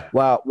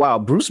while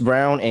Bruce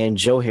Brown and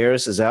Joe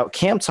Harris is out,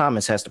 Cam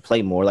Thomas has to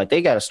play more. Like they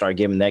got to start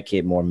giving that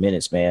kid more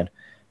minutes, man.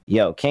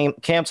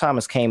 Cam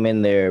Thomas came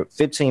in there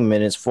 15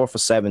 minutes, 4 for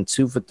 7,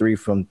 2 for 3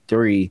 from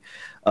 3,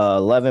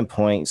 11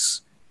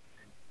 points.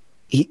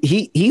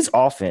 He's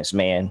offense,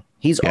 man.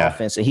 He's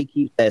offense, and he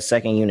keeps that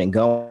second unit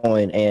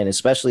going. And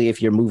especially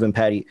if you're moving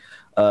Patty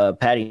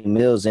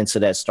Mills into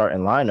that starting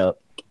lineup,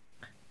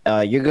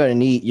 you're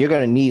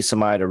gonna need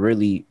somebody to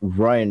really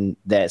run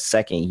that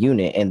second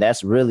unit, and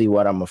that's really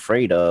what I'm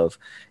afraid of.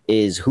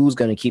 Is who's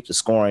going to keep the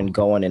scoring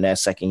going in that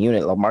second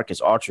unit?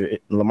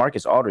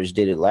 LaMarcus Aldridge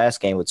did it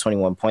last game with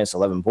 21 points,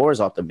 11 boards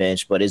off the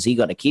bench, but is he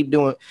going to keep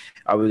doing?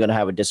 Are we going to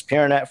have a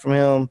disappearing act from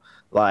him?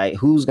 Like,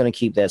 who's going to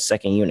keep that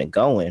second unit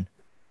going?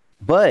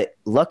 But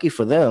lucky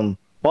for them,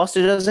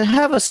 Boston doesn't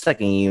have a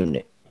second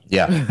unit.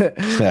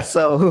 Yeah.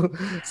 So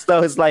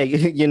it's like,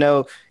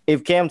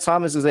 if Cam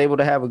Thomas is able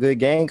to have a good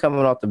game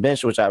coming off the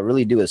bench, which I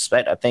really do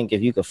expect, I think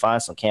if you could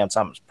find some Cam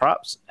Thomas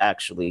props,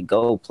 actually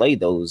go play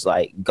those,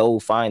 go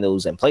find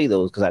those and play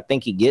those, because I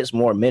think he gets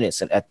more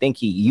minutes, and I think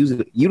he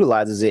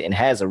utilizes it and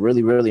has a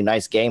really, really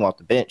nice game off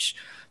the bench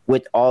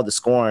with all the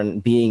scoring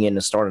being in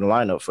the starting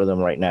lineup for them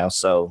right now.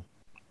 So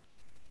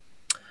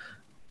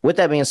with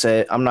that being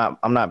said, I'm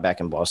not back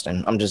in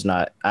Boston. I'm just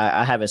not.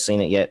 I haven't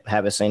seen it yet.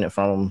 Haven't seen it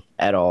from them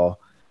at all.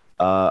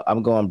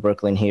 I'm going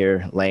Brooklyn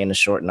here, laying a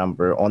short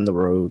number on the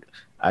road.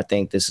 I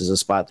think this is a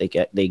spot they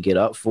get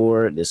up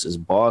for. This is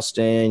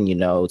Boston,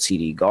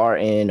 TD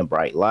Garden, the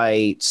bright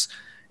lights,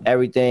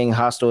 everything,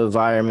 hostile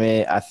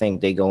environment. I think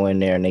they go in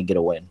there and they get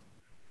a win.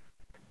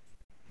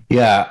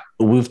 Yeah,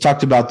 we've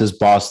talked about this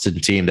Boston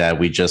team that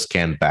we just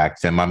can't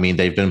back them. I mean,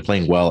 they've been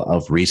playing well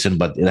of recent,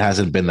 but it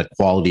hasn't been the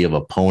quality of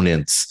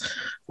opponents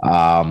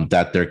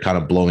that they're kind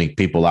of blowing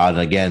people out.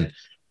 And again,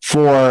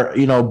 for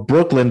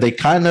Brooklyn, they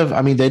kind of,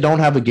 I mean, they don't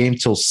have a game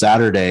till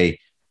Saturday,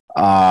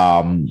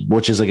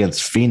 which is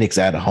against Phoenix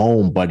at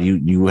home, but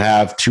you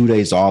have 2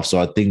 days off, so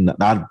I think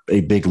not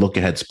a big look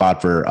ahead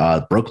spot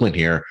for Brooklyn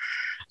here.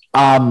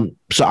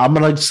 So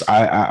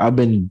I've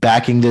been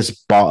backing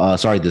this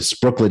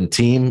Brooklyn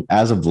team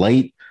as of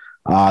late.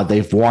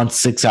 They've won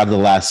 6 out of the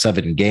last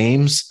 7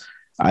 games.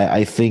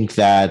 I think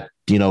that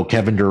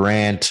Kevin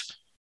Durant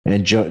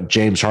and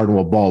James Harden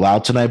will ball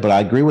out tonight. But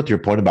I agree with your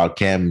point about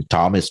Cam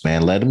Thomas,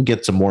 man. Let him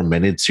get some more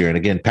minutes here. And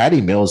again,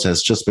 Patty Mills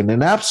has just been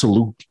an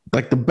absolute,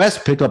 like, the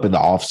best pickup in the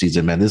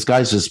offseason, man. This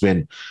guy's just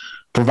been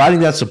providing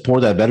that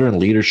support, that veteran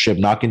leadership,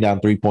 knocking down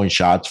 3-point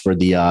shots for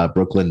the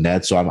Brooklyn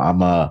Nets. So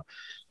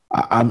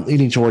I'm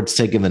leaning towards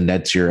taking the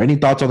Nets here. Any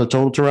thoughts on the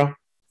total, Terrell?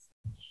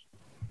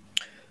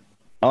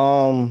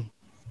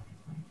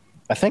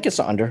 I think it's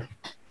under.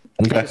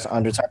 I think it's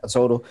under type of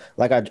total.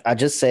 Like I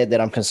just said that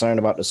I'm concerned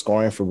about the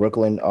scoring for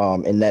Brooklyn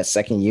in that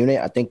second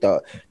unit. I think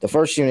the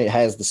first unit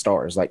has the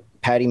stars. Like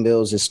Patty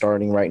Mills is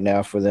starting right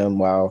now for them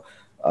while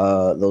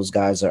those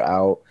guys are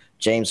out.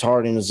 James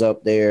Harden is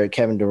up there.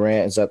 Kevin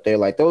Durant is up there.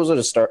 Like those are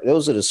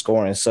the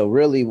scoring. So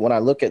really, when I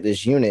look at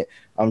this unit,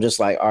 I'm just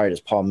like, all right,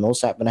 is Paul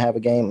Millsap going to have a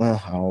game? I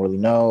don't really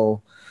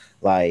know.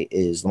 Like,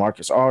 is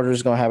LaMarcus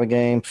Aldridge going to have a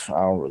game?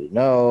 I don't really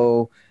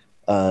know.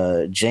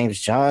 James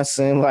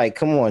Johnson, like,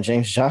 come on,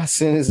 James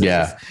Johnson is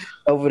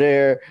over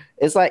there.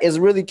 It's like, it's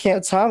really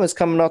Cam Thomas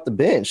coming off the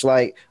bench.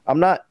 Like,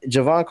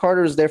 Javon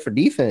Carter is there for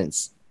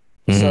defense.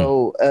 Mm-hmm.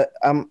 So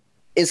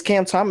it's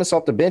Cam Thomas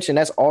off the bench, and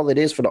that's all it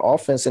is for the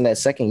offense in that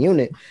second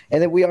unit.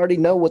 And then we already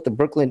know what the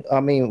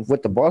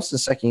Boston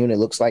second unit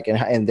looks like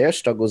and their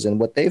struggles and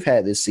what they've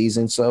had this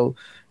season. So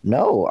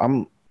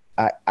no,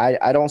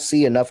 I don't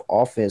see enough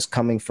offense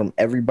coming from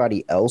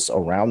everybody else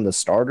around the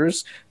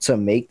starters to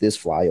make this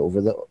fly over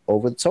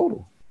the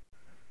total.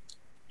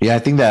 Yeah, I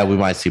think that we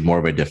might see more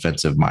of a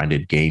defensive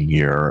minded game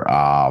here.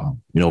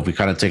 If we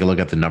kind of take a look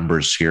at the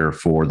numbers here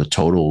for the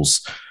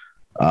totals,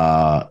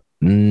 I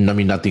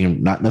mean,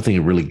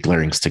 nothing really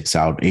glaring sticks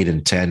out.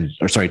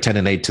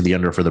 10-8 to the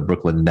under for the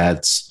Brooklyn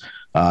Nets,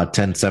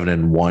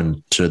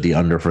 10-7-1 to the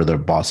under for the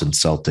Boston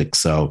Celtics.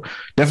 So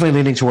definitely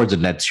leaning towards the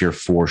Nets here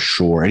for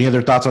sure. Any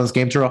other thoughts on this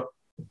game, Terrell?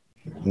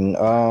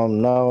 No,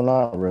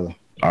 not really.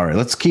 All right,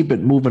 let's keep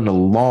it moving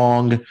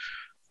along.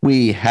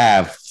 We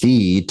have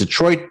the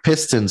Detroit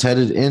Pistons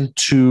headed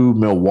into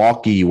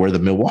Milwaukee, where the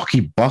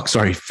Milwaukee Bucks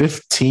are a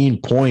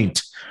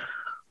 15-point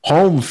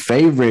home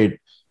favorite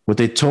with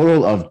a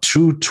total of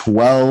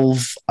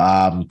 212.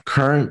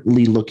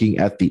 Currently looking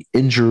at the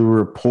injury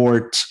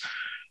report,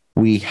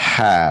 we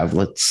have,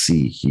 let's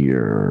see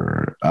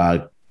here,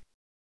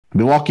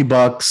 Milwaukee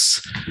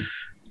Bucks,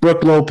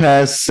 Brook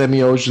Lopez, Semi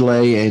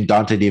Ojeleye, and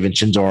Dante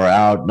DiVincenzo are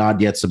out. Not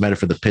yet submitted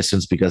for the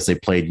Pistons because they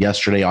played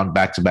yesterday on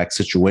back-to-back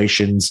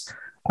situations.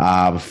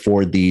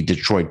 For the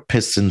Detroit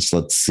Pistons,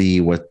 let's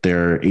see what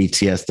their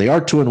ATS. They are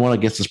 2-1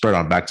 against the spread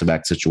on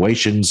back-to-back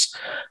situations.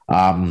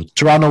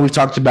 Toronto, we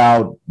talked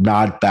about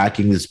not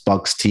backing this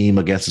Bucks team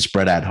against the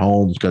spread at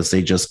home because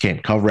they just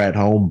can't cover at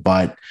home.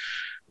 But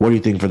what do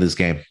you think for this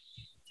game?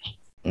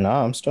 No,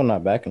 I'm still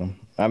not backing them.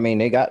 I mean,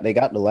 they got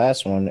the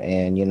last one,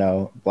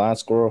 and blind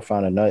squirrel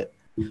found a nut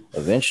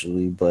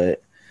eventually.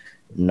 But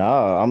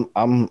no,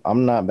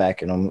 I'm not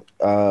backing them.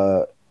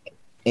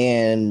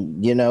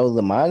 And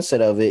the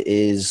mindset of it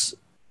is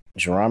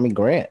Jerami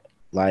Grant.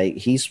 Like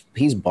he's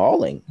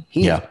balling.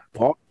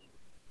 Balling.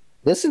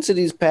 Listen to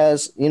these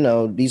past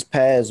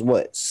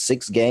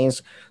 6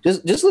 games.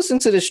 Just listen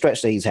to this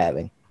stretch that he's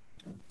having.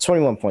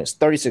 21 points,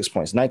 36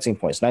 points, 19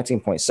 points,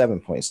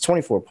 19.7 points,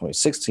 24 points,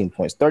 16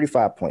 points,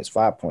 35 points,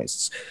 5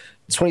 points,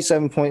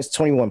 27 points,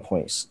 21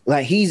 points.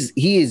 Like he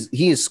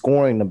is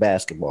scoring the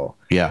basketball.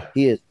 Yeah.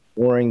 He is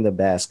scoring the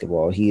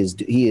basketball. He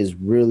is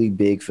really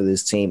big for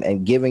this team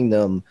and giving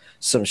them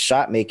some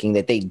shot making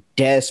that they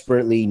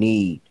desperately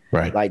need.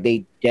 Right. Like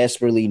they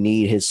desperately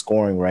need his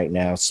scoring right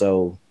now.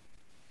 So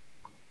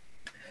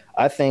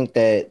I think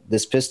that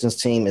this Pistons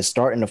team is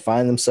starting to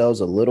find themselves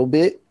a little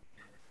bit.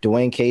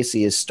 Dwayne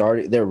Casey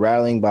they're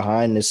rallying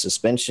behind this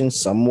suspension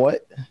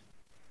somewhat.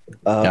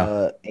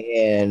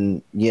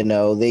 And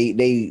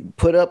they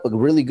put up a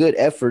really good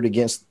effort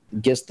against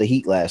the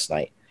Heat last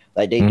night.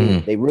 Like they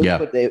did. They really it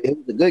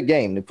was a good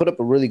game. They put up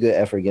a really good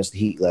effort against the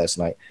Heat last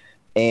night.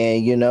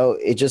 And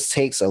it just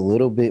takes a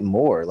little bit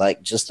more,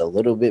 like just a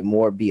little bit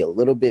more, be a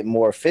little bit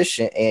more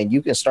efficient, and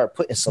you can start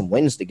putting some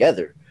wins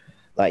together.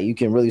 Like you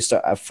can really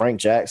start. Frank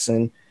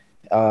Jackson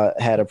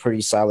had a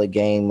pretty solid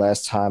game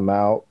last time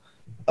out.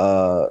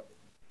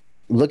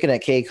 Looking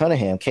at Cade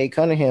Cunningham, Cade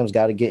Cunningham's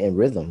got to get in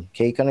rhythm.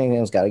 Cade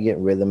Cunningham's got to get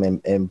in rhythm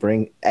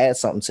and add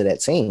something to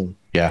that team.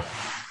 Yeah,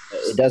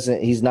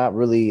 he's not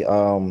really.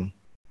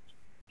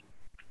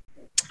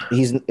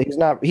 He's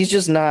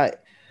just not.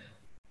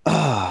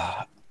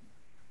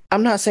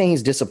 I'm not saying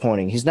he's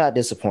disappointing. He's not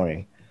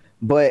disappointing,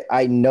 but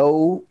I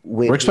know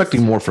we're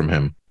expecting more from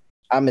him.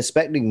 I'm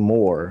expecting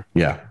more.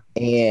 Yeah.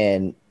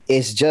 And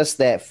it's just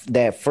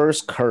that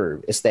first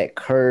curve. It's that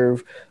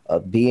curve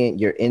of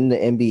you're in the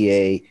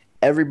NBA.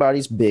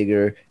 Everybody's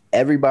bigger.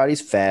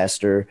 Everybody's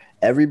faster.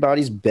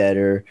 Everybody's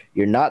better.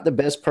 You're not the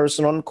best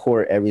person on the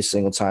court every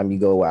single time you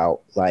go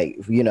out. Like,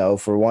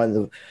 for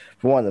one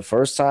of the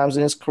first times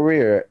in his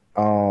career,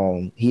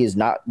 he is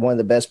not one of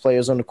the best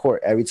players on the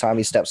court every time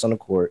he steps on the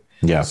court.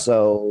 Yeah.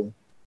 So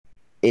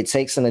it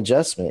takes an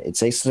adjustment.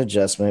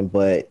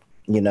 But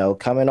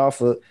coming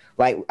off of,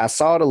 like, I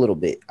saw it a little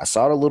bit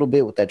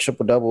with that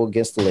triple-double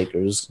against the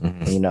Lakers.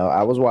 Mm-hmm.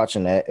 I was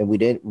watching that, and we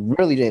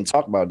didn't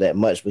talk about that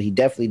much, but he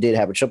definitely did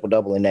have a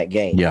triple-double in that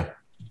game. Yeah.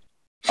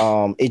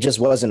 It just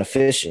wasn't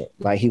efficient.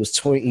 Like, he was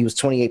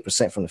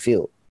 28% from the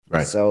field.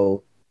 Right.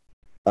 So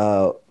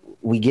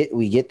we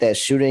get that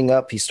shooting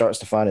up. He starts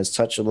to find his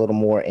touch a little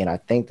more, and I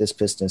think this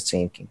Pistons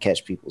team can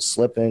catch people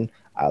slipping.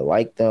 I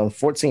like them.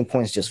 14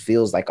 points just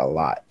feels like a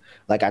lot.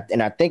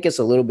 I think it's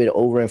a little bit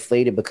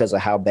overinflated because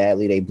of how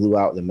badly they blew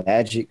out the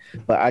Magic,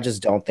 but I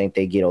just don't think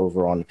they get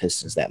over on the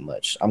Pistons that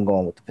much. I'm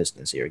going with the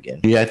Pistons here again.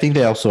 Yeah, I think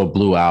they also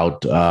blew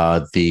out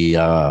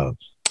the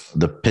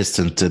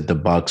Pistons did the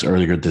Bucks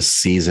earlier this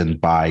season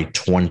by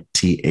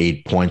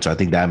 28 points. I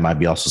think that might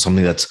be also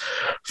something that's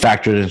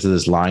factored into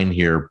this line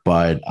here.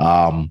 But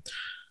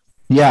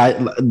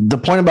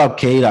the point about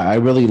Cade, I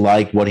really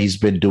like what he's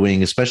been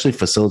doing, especially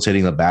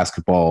facilitating the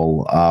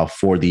basketball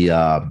for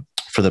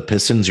the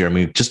Pistons here. I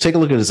mean, just take a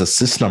look at his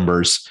assist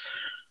numbers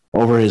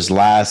over his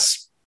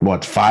last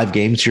 5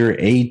 games here: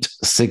 8,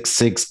 6,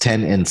 6,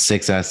 10, and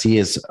 6. I see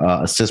his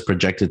assist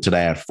projected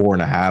today at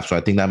 4.5. So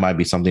I think that might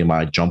be something I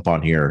might jump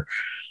on here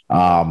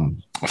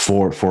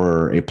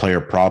for a player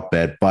prop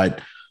bet.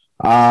 But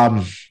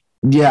I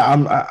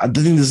think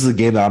this is a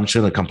game that I'm just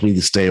going to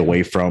completely stay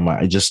away from.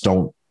 I just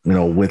don't,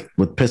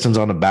 with Pistons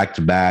on the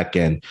back-to-back,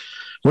 and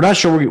we're not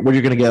sure what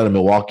you're going to get out of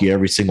Milwaukee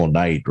every single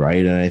night,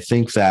 right? And I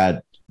think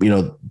that,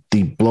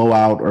 the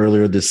blowout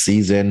earlier this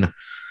season,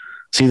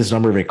 see this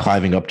number of it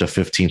climbing up to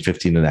 15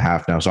 and a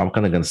half now. So I'm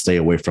kind of going to stay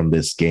away from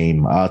this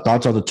game.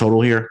 Thoughts on the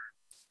total here?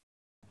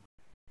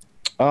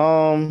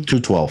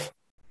 212.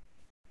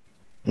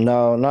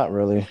 No, not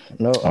really.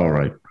 No. All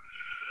right.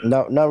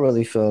 No, not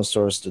really feeling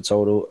towards the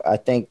total. I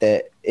think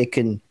that it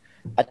can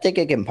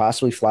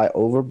possibly fly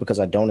over because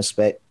I don't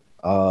expect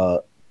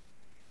the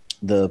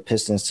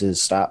Pistons to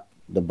stop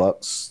the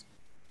Bucks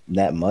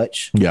that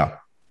much. Yeah.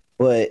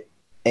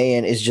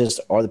 And it's just,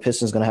 are the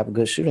Pistons going to have a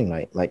good shooting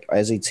night? Like,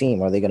 as a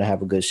team, are they going to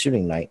have a good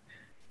shooting night?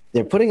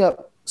 They're putting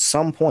up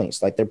some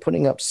points. Like, they're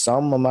putting up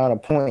some amount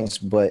of points,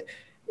 but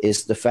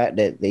it's the fact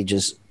that they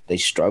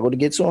struggle to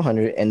get to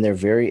 100, and they're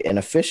very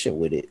inefficient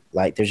with it.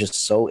 Like, they're just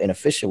so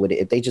inefficient with it.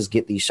 If they just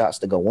get these shots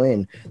to go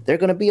in, they're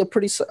going to be a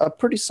pretty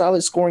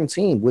solid scoring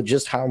team with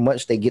just how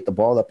much they get the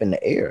ball up in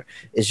the air.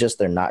 It's just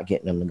they're not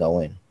getting them to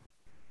go in.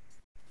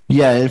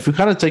 Yeah, if we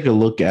kind of take a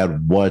look at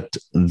what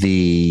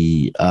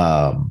the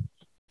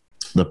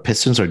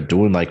Pistons are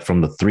doing, like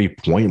from the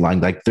 3-point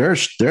line, like they're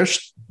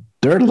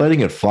letting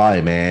it fly,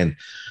 man.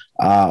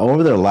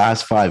 Over their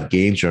last 5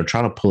 games, trying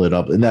to pull it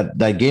up. In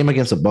that game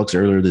against the Bucks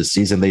earlier this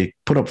season, they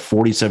put up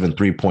 47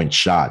 3-point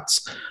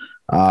shots.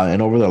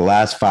 And over their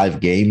last 5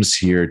 games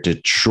here,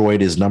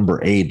 Detroit is number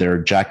 8.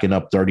 They're jacking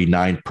up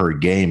 39 per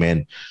game.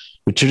 And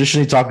we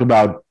traditionally talk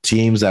about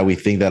teams that we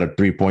think that are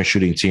 3-point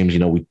shooting teams.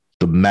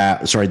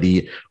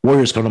 The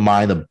Warriors come to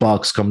mind, the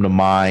Bucks come to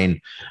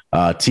mind,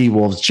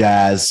 T-Wolves,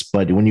 Jazz.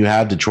 But when you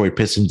have Detroit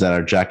Pistons that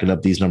are jacking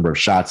up these number of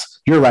shots,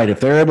 you're right. If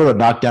they're able to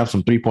knock down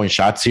some 3-point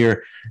shots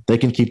here, they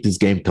can keep this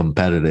game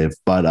competitive.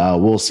 But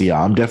we'll see.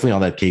 I'm definitely on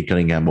that Cade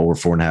Cunningham over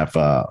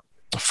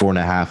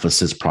 4.5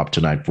 assist prop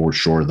tonight for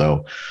sure,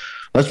 though.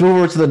 Let's move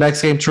over to the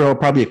next game, Terrell.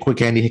 Probably a quick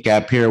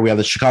handicap here. We have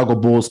the Chicago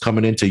Bulls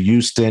coming into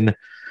Houston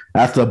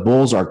after the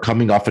Bulls are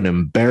coming off an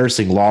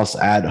embarrassing loss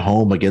at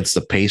home against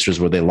the Pacers,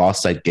 where they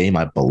lost that game,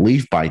 I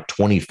believe, by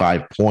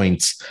 25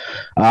 points.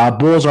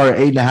 Bulls are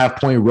an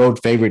 8.5-point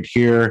road favorite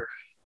here.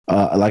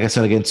 Like I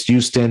said, against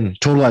Houston,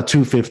 total at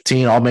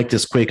 215. I'll make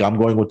this quick. I'm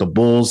going with the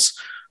Bulls.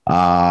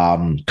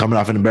 Coming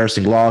off an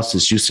embarrassing loss,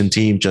 this Houston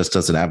team just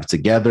doesn't have it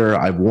together.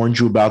 I've warned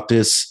you about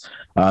this.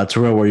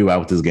 Terrell, where are you at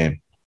with this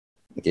game?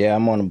 Yeah,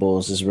 I'm on the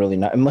Bulls. There's really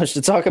not much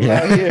to talk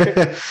about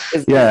here.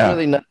 There's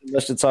really not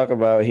much to talk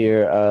about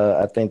here.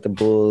 I think the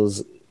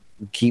Bulls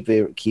keep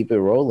it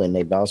rolling.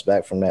 They bounce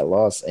back from that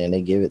loss, and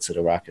they give it to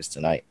the Rockets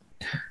tonight.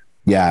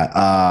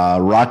 Yeah,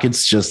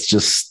 Rockets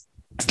just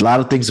a lot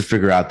of things to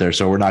figure out there,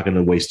 so we're not going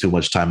to waste too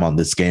much time on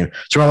this game.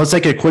 So let's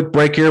take a quick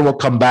break here. We'll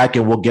come back,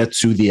 and we'll get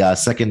to the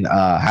second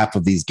half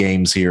of these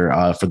games here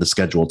for the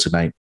schedule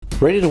tonight.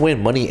 Ready to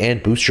win money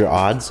and boost your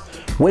odds?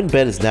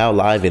 WynnBET is now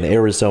live in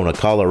Arizona,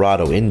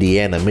 Colorado,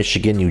 Indiana,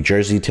 Michigan, New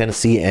Jersey,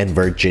 Tennessee, and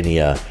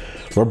Virginia.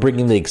 We're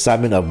bringing the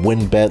excitement of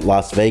WynnBET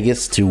Las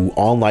Vegas to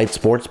online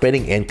sports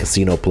betting and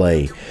casino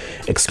play.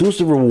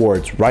 Exclusive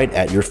rewards right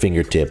at your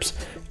fingertips.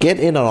 Get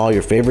in on all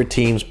your favorite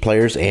teams,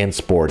 players, and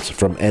sports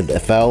from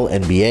NFL,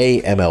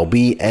 NBA,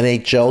 MLB,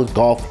 NHL,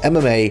 golf,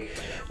 MMA,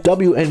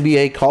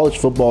 WNBA, college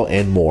football,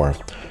 and more.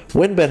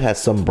 WynnBET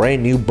has some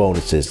brand new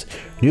bonuses.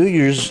 New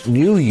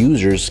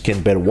users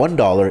can bet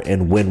 $1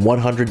 and win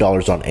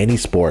 $100 on any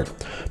sport.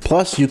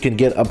 Plus, you can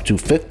get up to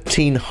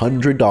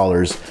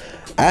 $1,500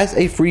 as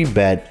a free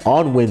bet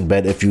on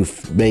WynnBET if you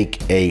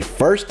make a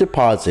first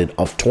deposit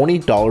of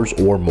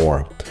 $20 or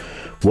more.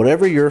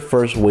 Whatever your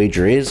first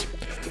wager is,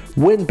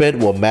 WynnBET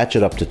will match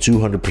it up to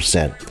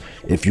 200%.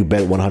 If you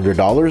bet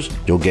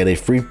 $100, you'll get a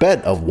free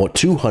bet of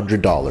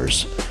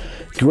 $200.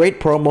 Great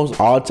promos,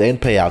 odds, and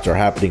payouts are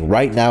happening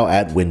right now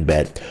at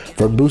WynnBET.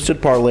 From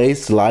boosted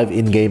parlays to live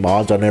in-game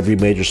odds on every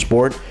major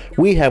sport,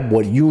 we have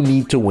what you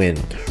need to win.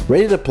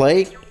 Ready to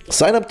play?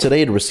 Sign up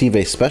today to receive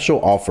a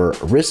special offer,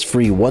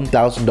 risk-free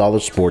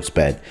 $1,000 sports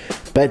bet.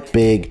 Bet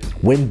big,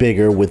 win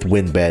bigger with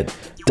WynnBET.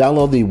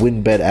 Download the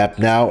WynnBET app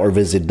now or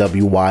visit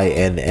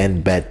wynnbet.com.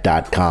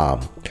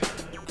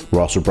 We're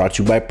also brought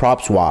to you by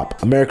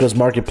PropSwap, America's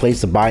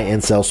marketplace to buy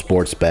and sell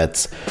sports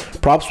bets.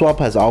 PropSwap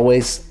has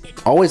always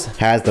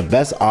has the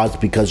best odds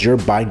because you're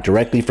buying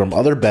directly from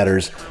other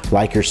bettors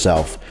like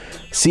yourself.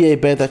 See a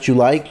bet that you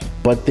like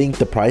but think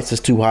the price is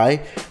too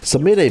high?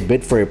 Submit a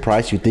bid for a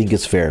price you think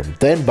is fair,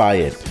 then buy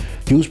it.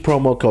 Use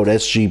promo code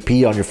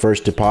SGP on your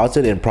first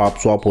deposit and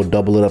PropSwap will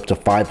double it up to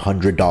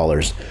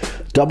 $500.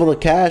 Double the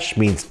cash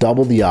means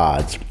double the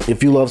odds.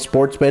 If you love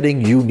sports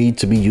betting, you need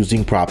to be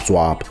using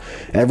PropSwap.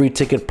 Every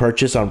ticket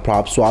purchased on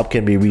PropSwap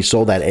can be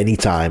resold at any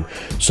time,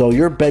 so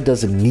your bet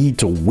doesn't need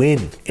to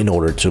win in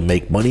order to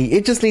make money.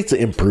 It just needs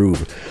to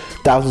improve.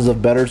 Thousands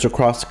of bettors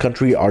across the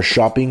country are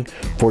shopping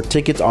for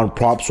tickets on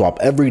PropSwap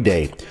every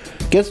day.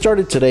 Get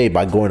started today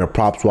by going to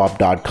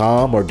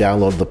PropSwap.com or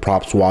download the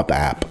PropSwap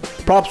app.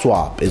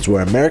 PropSwap is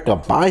where America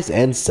buys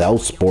and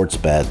sells sports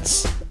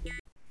bets.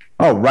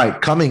 All right,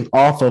 coming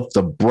off of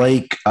the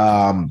break,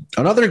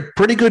 another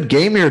pretty good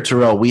game here,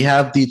 Terrell. We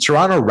have the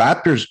Toronto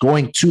Raptors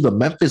going to the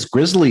Memphis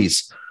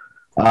Grizzlies,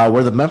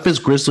 where the Memphis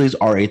Grizzlies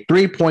are a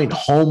 3-point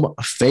home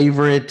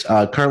favorite,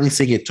 currently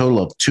seeing a total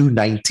of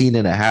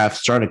 219.5,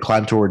 starting to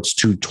climb towards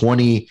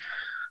 220.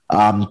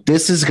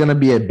 This is going to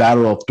be a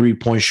battle of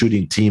 3-point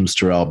shooting teams,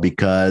 Terrell,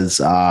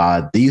 because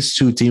these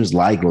two teams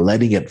like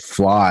letting it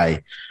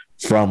fly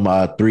from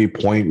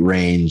 3-point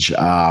range.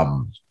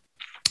 But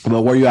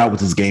where are you at with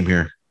this game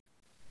here?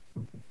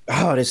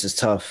 Oh, this is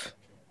tough.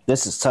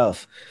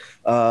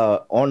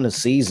 On the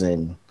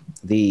season,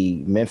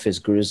 the Memphis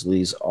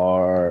Grizzlies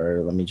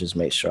are, let me just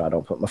make sure I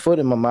don't put my foot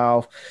in my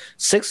mouth,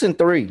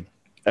 6-3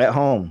 at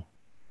home.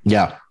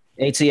 Yeah.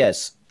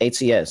 ATS.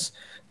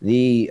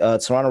 The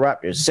Toronto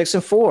Raptors,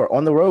 6-4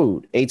 on the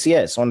road,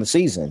 ATS on the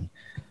season.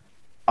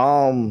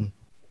 Dog,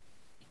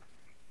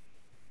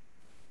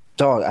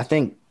 I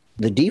think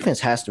the defense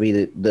has to be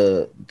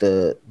the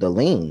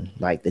lean.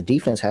 Like, the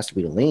defense has to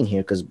be the lean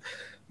here because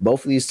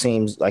both of these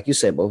teams, like you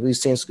said, both of these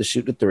teams could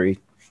shoot the three.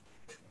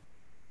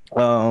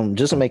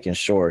 Just making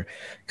sure,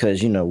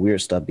 because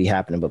weird stuff be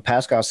happening. But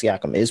Pascal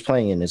Siakam is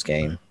playing in this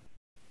game.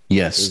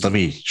 Yes, let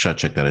me check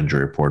that injury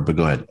report. But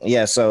go ahead.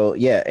 Yeah, so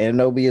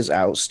Anunoby is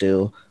out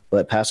still,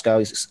 but Pascal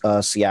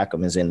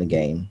Siakam is in the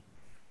game.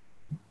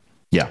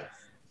 Yeah.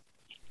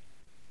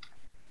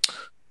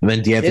 And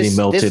then DeAnthony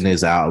Milton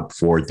is out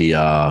for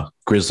the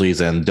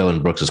Grizzlies, and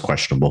Dylan Brooks is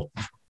questionable.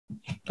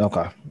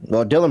 Okay.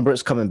 Well, Dylan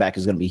Brooks coming back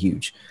is going to be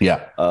huge.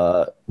 Yeah.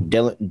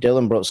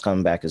 Dylan Brooks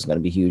coming back is going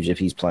to be huge if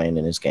he's playing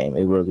in this game.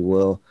 It really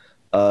will.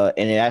 And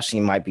it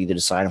actually might be the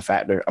deciding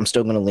factor. I'm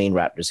still going to lean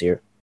Raptors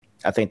here.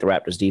 I think the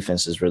Raptors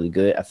defense is really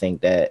good. I think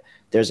that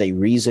there's a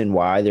reason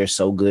why they're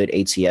so good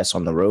ATS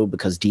on the road,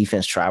 because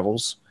defense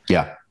travels.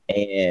 Yeah.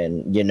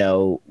 And,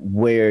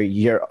 where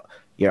your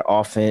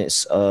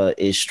offense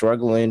is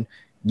struggling,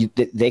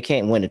 they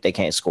can't win if they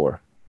can't score.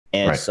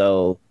 And right.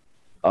 So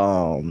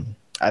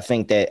I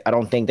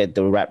don't think that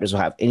the Raptors will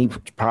have any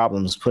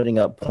problems putting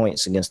up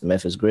points against the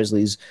Memphis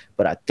Grizzlies,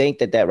 but I think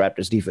that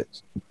Raptors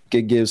defense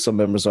could give some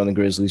members on the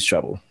Grizzlies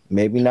trouble.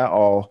 Maybe not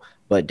all,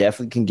 but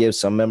definitely can give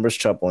some members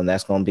trouble, and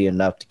that's going to be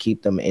enough to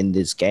keep them in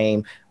this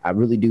game. I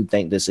really do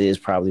think this is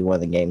probably one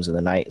of the games of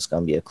the night. It's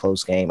going to be a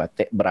close game,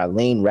 but I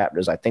lean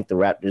Raptors. I think the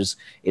Raptors,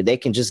 if they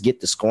can just get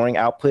the scoring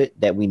output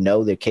that we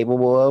know they're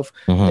capable of,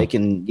 they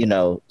can,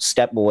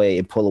 step away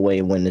and pull away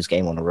and win this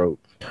game on the road.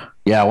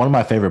 Yeah, one of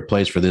my favorite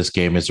plays for this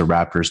game is the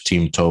Raptors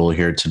team total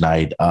here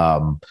tonight.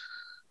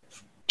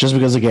 Just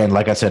because, again,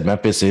 like I said,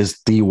 Memphis is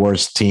the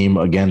worst team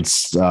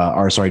against,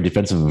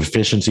 defensive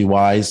efficiency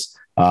wise.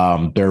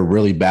 They're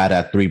really bad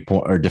at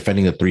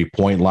defending the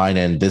 3-point line,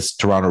 and this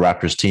Toronto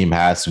Raptors team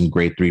has some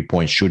great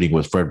 3-point shooting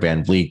with Fred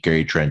VanVleet,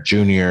 Gary Trent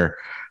Jr.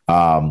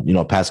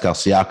 Pascal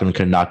Siakam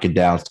can knock it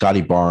down.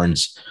 Scotty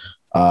Barnes.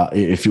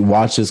 If you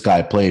watch this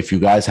guy play, if you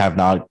guys have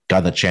not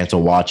gotten the chance to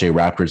watch a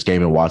Raptors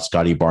game and watch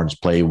Scotty Barnes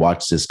play,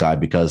 watch this guy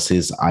because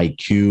his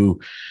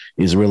IQ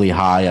is really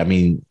high. I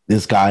mean,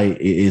 this guy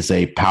is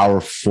a power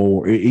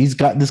forward.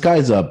 This guy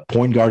is a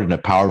point guard in a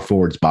power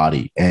forward's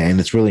body, and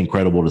it's really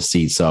incredible to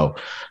see. So,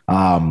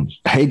 I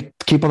hate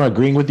keep on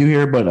agreeing with you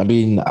here, but I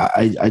mean,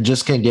 I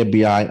just can't get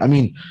behind. I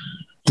mean,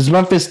 this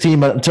Memphis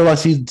team, until I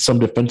see some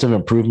defensive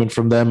improvement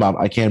from them,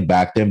 I can't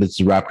back them. It's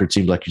the Raptor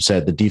team, like you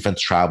said, the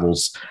defense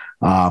travels.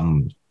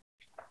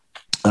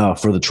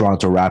 for the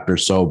Toronto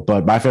Raptors. So,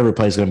 but my favorite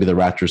play is going to be the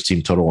Raptors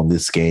team total in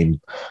this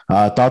game.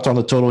 Thoughts on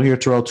the total here,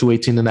 Terrell?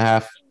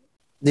 218.5.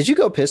 Did you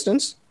go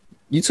Pistons?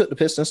 You took the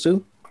Pistons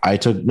too? I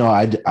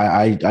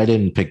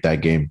didn't pick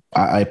that game.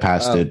 I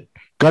passed it.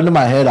 Gun to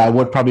my head, I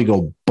would probably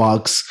go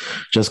Bucks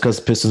just because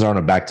Pistons are on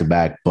a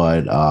back-to-back.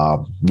 But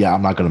yeah,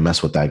 I'm not going to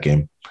mess with that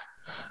game.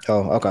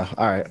 Oh, okay.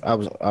 All right. I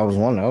was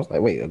wondering. I was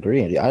like, wait,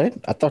 agreeing. I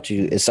thought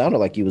you. It sounded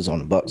like you was on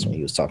the Bucks when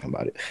you was talking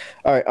about it.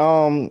 All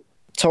right.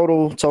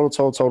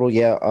 Total.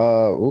 Yeah.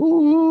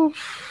 Ooh.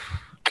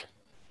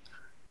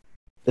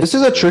 This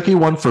is a tricky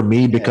one for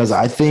me because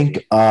I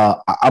think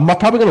I'm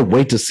probably going to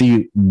wait to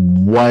see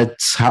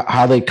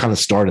how they kind of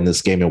start in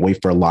this game and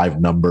wait for a live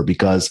number,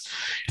 because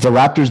if the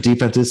Raptors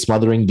defense is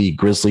smothering the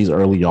Grizzlies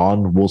early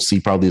on, we'll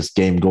see probably this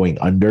game going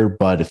under.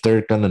 But if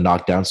they're going to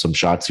knock down some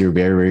shots here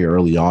very, very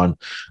early on,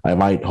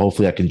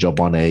 hopefully I can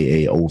jump on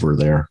a over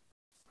there.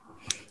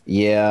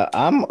 Yeah,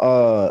 I'm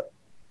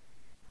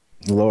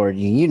Lord,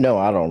 you know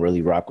I don't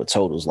really rock with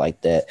totals like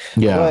that.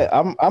 Yeah. But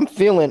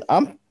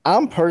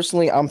I'm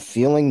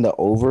feeling the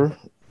over.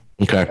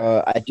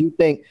 Okay.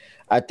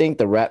 I think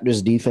the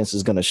Raptors defense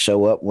is going to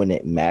show up when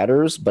it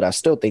matters, but I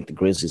still think the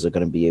Grizzlies are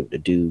going to be able to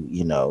do,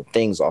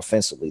 things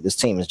offensively. This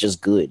team is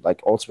just good. Like,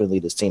 ultimately,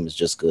 this team is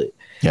just good.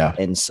 Yeah.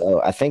 And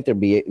so I think they're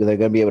going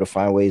to be able to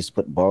find ways to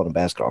put the ball in the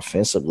basket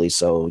offensively.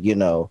 So,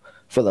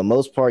 for the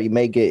most part, you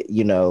may get,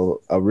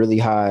 a really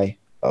high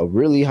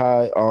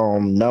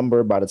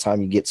number by the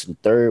time you get to the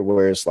third,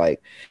 where it's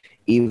like,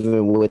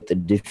 even with the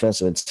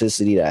defensive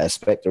intensity that I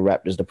expect the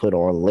Raptors to put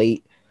on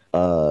late,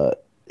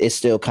 it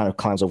still kind of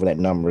climbs over that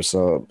number.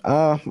 So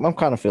I'm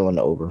kind of feeling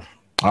the over.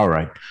 All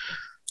right.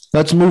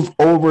 Let's move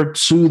over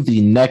to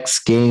the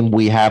next game.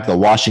 We have the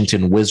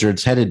Washington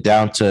Wizards headed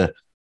down to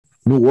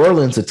New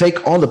Orleans to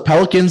take on the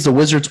Pelicans. The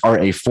Wizards are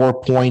a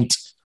 4-point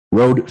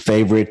road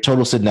favorite.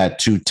 Total sitting at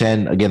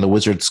 210. Again, the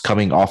Wizards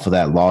coming off of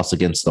that loss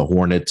against the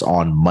Hornets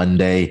on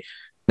Monday.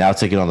 Now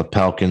taking on the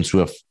Pelicans, who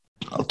have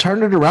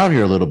turned it around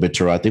here a little bit,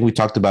 Turo. I think we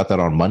talked about that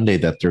on Monday,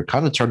 that they're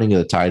kind of turning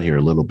the tide here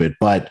a little bit.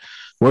 But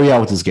where are you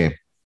at with this game?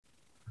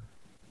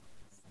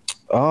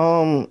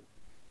 Don't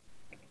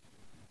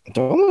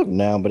look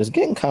now, but it's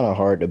getting kind of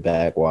hard to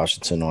back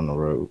Washington on the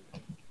road.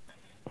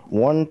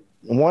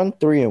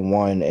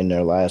 1-3-1 in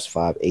their last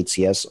 5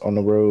 ATS on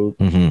the road.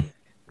 Mm-hmm.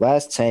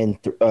 Last 10,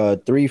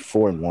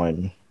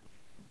 3-4-1.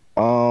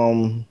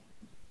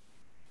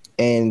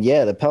 And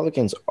yeah, the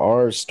Pelicans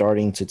are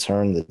starting to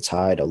turn the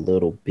tide a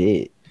little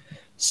bit.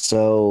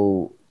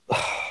 So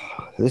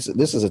this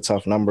is a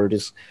tough number.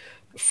 This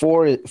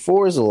four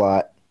is a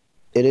lot.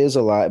 It is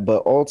a lot,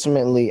 but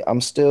ultimately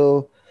I'm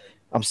still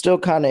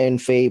kind of in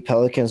fade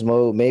Pelicans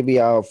mode. Maybe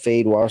I'll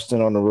fade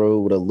Washington on the road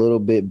with a little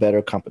bit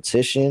better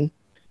competition.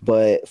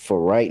 But for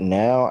right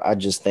now, I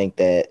just think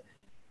that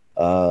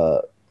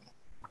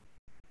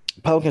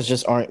Pelicans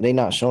just they're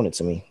not showing it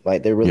to me.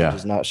 Like, they're really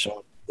just not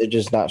showing. They're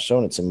just not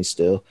showing it to me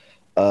still.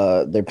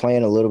 They're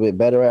playing a little bit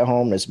better at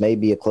home. This may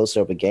be a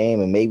closer of a game,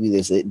 and maybe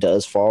it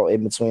does fall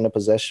in between a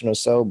possession or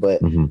so,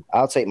 but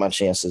I'll take my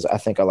chances. I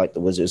think I like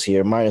the Wizards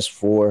here.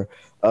 -4.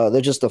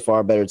 They're just a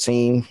far better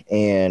team,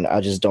 and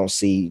I just don't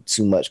see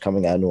too much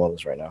coming out of New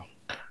Orleans right now.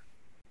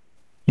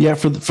 Yeah,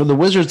 for the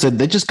Wizards,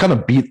 they just kind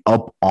of beat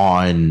up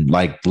on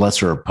like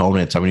lesser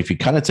opponents. I mean, if you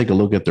kind of take a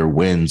look at their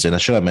wins, and I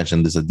should have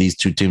mentioned this, that these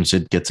two teams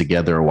did get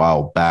together a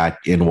while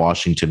back in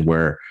Washington,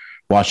 where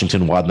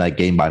Washington won that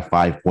game by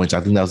 5 points.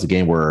 I think that was the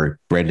game where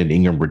Brandon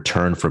Ingram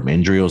returned from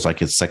injury. It was like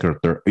his second or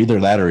third,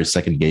 either that or his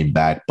second game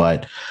back.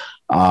 But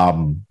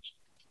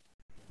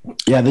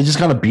yeah, they just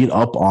kind of beat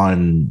up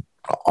on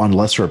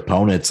lesser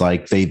opponents.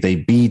 Like they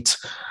beat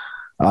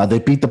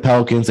the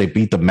Pelicans, they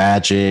beat the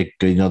Magic,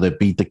 they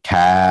beat the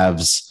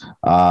Cavs,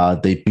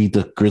 they beat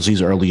the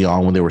Grizzlies early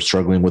on when they were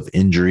struggling with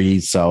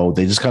injuries. So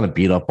they just kind of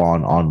beat up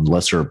on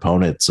lesser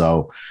opponents.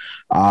 So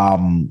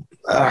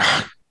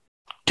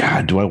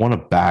God, do I want to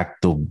back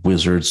the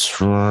Wizards?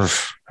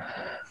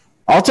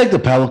 I'll take the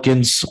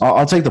Pelicans.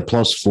 I'll take the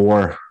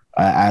 +4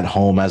 at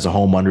home as a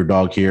home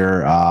underdog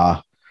here.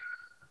 I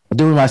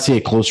think we might see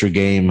a closer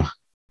game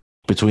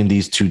between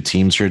these two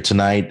teams here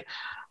tonight.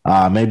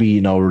 Maybe,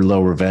 a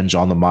little revenge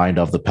on the mind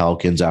of the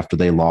Pelicans after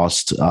they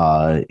lost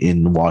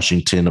in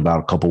Washington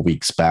about a couple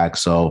weeks back.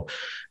 So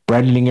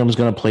Brandon Ingram is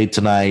going to play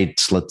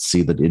tonight. Let's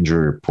see the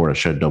injury report. I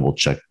should double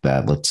check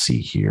that. Let's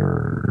see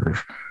here.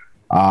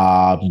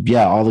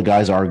 Yeah, all the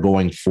guys are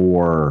going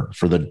for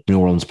the New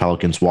Orleans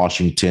Pelicans.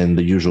 Washington,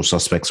 the usual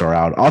suspects are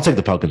out. I'll take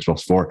the Pelicans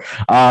 +4.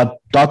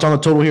 Thoughts on the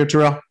total here,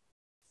 Terrell?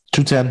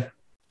 210.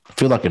 I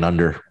feel like an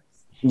under.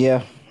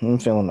 Yeah, I'm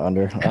feeling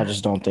under. I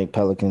just don't think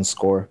Pelicans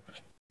score.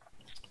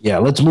 Yeah,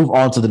 let's move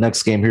on to the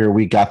next game here.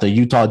 We got the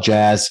Utah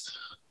Jazz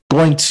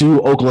going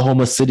to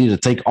Oklahoma City to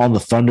take on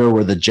the Thunder,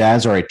 where the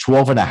Jazz are a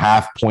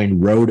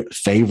 12.5-point road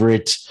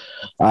favorite,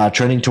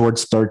 trending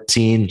towards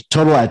 13.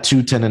 Total at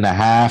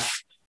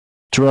 210.5.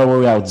 Terrell, where are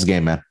we at with this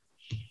game, man?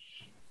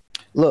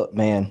 Look,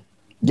 man,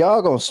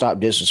 Y'all gonna stop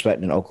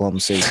disrespecting Oklahoma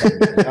City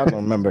Thunder. Y'all gonna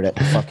remember that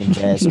the fucking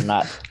Jazz are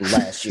not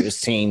last year's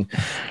team.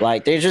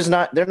 Like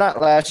they're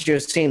not last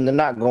year's team. They're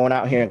not going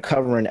out here and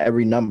covering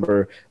every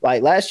number.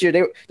 Like last year,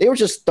 they were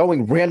just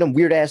throwing random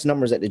weird ass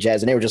numbers at the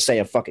Jazz, and they were just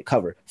saying fuck it,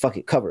 cover, fuck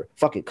it, cover,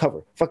 fuck it,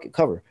 cover, fuck it,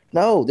 cover.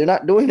 No, they're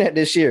not doing that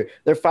this year.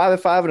 They're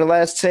 5-5 in the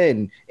last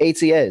 10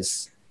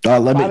 ATS.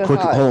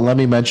 Let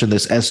me mention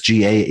this.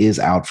 SGA is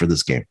out for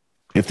this game.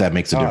 If that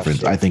makes a difference,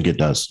 shit. I think it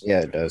does. Yeah,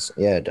 it does.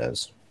 Yeah, it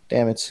does.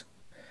 Damn it.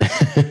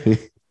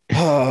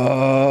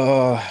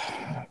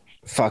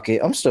 Fuck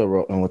it. I'm still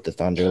rolling with the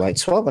Thunder. Like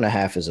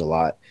 12.5 is a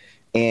lot.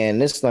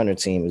 And this Thunder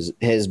team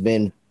has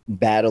been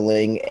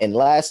battling in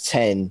last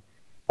 10,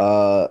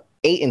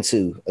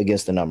 8-2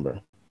 against the number,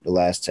 the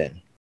last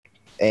 10.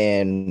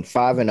 And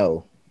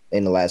 5-0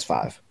 in the last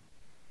 5.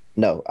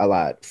 No, I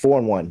lied.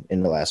 4-1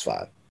 in the last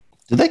 5.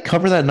 Did they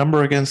cover that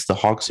number against the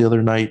Hawks the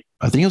other night?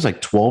 I think it was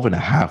like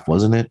 12.5,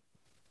 wasn't it?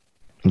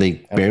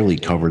 They barely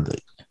covered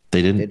it.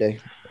 They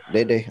didn't.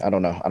 Did they? I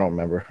don't know. I don't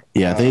remember.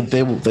 Yeah,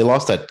 they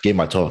lost that game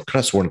by 12. I could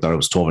have sworn I thought it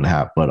was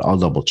 12.5, but I'll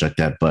double check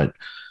that. But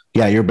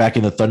yeah, you're back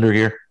in the Thunder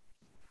here.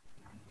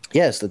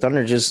 Yes, the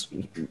Thunder just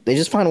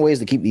find ways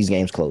to keep these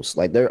games close.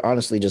 Like they're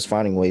honestly just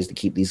finding ways to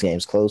keep these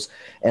games close.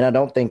 And I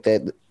don't think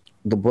that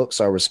the books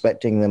are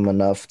respecting them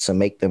enough to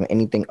make them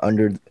anything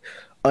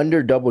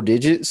under double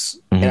digits.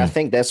 Mm-hmm. And I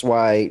think that's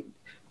why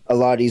a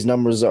lot of these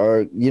numbers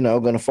are,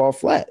 going to fall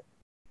flat.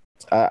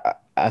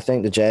 I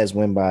think the Jazz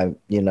win by,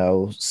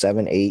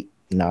 7, 8,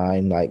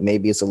 9. Like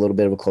maybe it's a little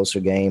bit of a closer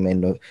game,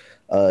 and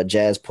the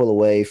Jazz pull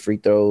away, free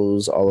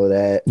throws, all of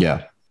that.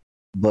 Yeah.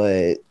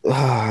 But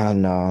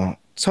no,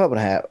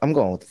 12.5. I'm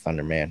going with the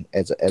Thunder, man.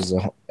 As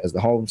the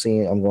home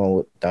team, I'm going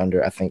with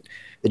Thunder. I think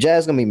the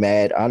Jazz gonna be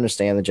mad. I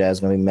understand the Jazz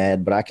gonna be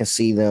mad, but I can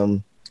see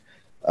them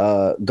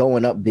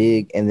going up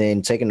big and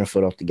then taking their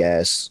foot off the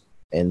gas.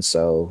 And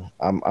so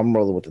I'm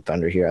rolling with the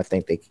Thunder here. I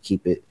think they could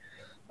keep it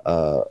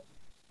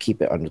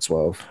under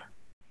 12.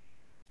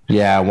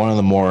 Yeah, one of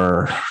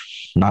the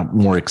not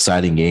more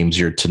exciting games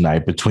here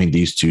tonight between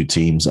these two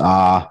teams.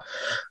 I've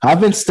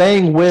been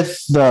staying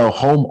with the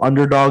home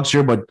underdogs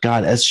here, but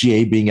God,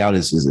 SGA being out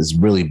is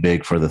really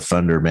big for the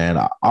Thunder, man.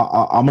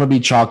 I'm going to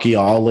be chalky.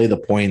 I'll lay the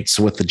points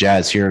with the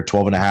Jazz here,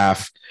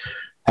 12.5.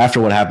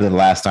 After what happened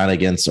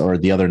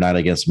the other night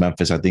against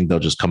Memphis, I think they'll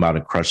just come out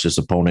and crush this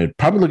opponent.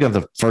 Probably look at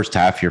the first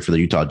half here for the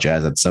Utah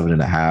Jazz at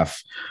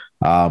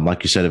 7.5.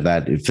 Like you said,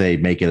 if they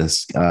make it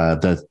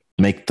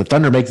the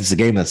Thunder makes this a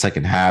game in the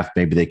second half,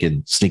 maybe they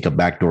can sneak a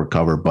backdoor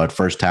cover. But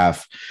first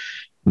half,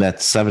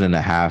 that's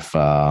 7.5.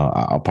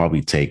 I'll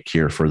probably take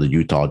here for the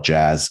Utah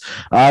Jazz.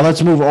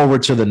 Let's move over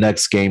to the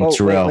next game,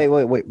 Terrell.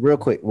 Wait, real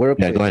quick. Go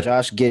ahead.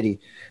 Josh Giddey.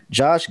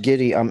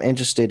 I'm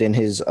interested in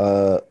his.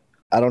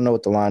 I don't know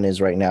what the line is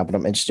right now, but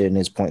I'm interested in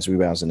his points,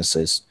 rebounds, and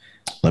assists.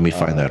 Let me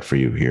find that for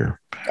you here.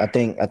 I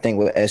think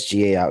with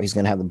SGA out, he's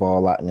going to have the ball a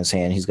lot in his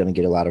hand. He's going to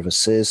get a lot of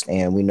assists,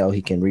 and we know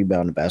he can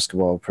rebound the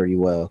basketball pretty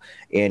well,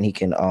 and he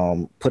can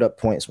put up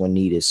points when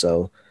needed.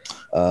 So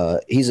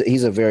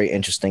he's a very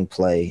interesting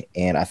play,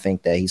 and I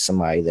think that he's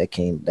somebody that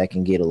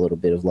can get a little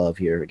bit of love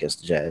here against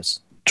the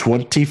Jazz.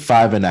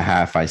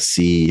 25.5. I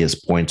see his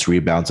points,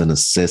 rebounds, and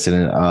assists,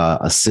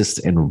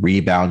 and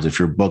rebounds. If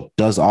your book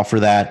does offer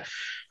that,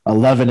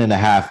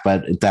 11.5,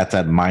 but that's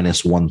at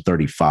minus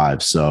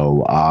 135.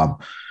 So, I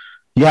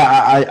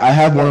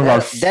have one of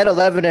our that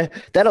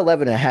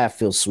 11.5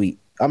 feels sweet.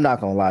 I'm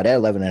not gonna lie, that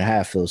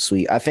 11.5 feels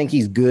sweet. I think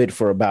he's good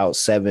for about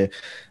seven,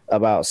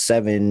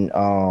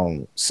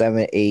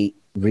 8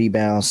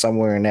 rebounds,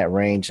 somewhere in that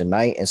range a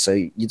night. And so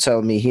you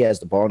telling me he has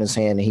the ball in his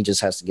hand and he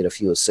just has to get a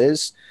few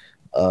assists?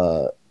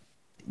 I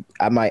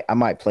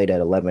might play that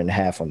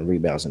 11.5 on the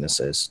rebounds and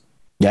assists.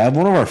 Yeah, I have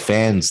one of our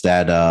fans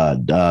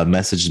that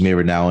messages me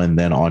every now and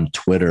then on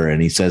Twitter,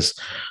 and he says,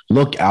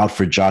 look out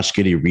for Josh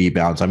Giddey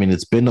rebounds. I mean,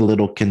 it's been a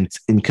little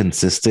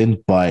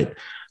inconsistent, but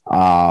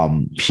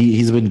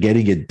he's been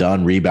getting it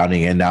done,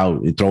 rebounding, and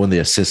now throwing the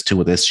assist too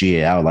with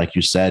SGA out, like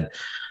you said.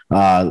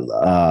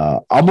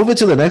 I'll move it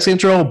to the next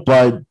intro,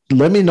 but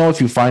let me know if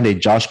you find a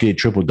Josh Giddey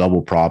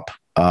triple-double prop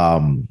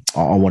on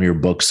one of your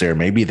books there.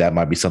 Maybe that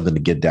might be something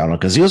to get down on,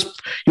 because he was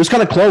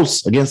kind of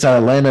close against that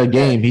Atlanta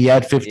game. He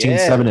had 15,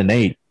 7, and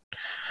 8.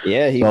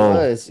 Yeah, he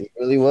was. He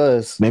really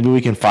was. Maybe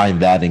we can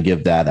find that and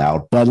give that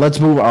out. But let's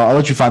move. I'll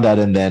let you find that,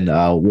 and then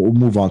we'll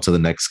move on to the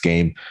next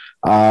game.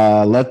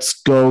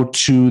 Let's go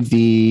to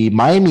the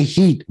Miami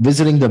Heat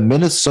visiting the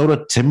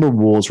Minnesota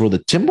Timberwolves, where the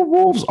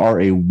Timberwolves are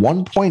a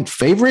 1-point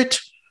favorite.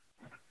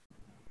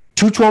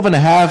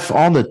 212.5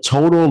 on the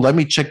total. Let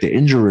me check the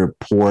injury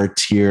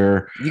report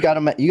here. You got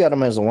him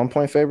as a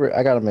 1-point favorite.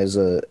 I got him as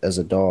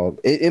a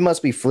dog. It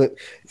must be flipped.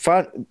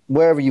 Find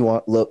wherever you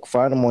want. Look,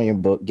 find them on your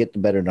book. Get the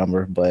better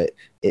number, but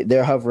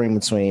they're hovering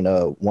between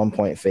a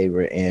 1-point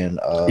favorite and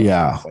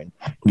yeah.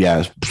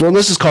 So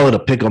let's just call it a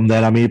pick 'em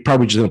then. I mean,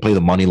 probably just gonna play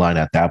the money line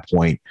at that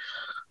point.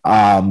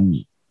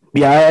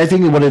 Yeah, I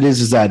think what it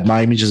is that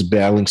Miami's just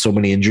battling so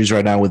many injuries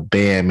right now with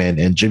Bam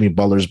and Jimmy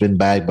Butler's been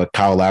back, but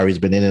Kyle Lowry's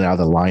been in and out of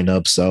the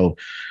lineup. So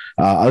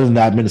Other than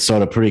that,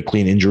 Minnesota, pretty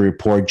clean injury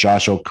report.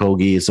 Josh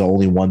Okogie is the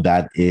only one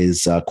that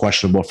is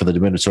questionable for the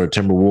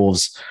Minnesota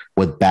Timberwolves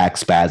with back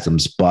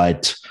spasms.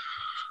 But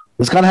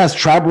this kind of has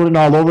Trav running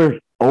all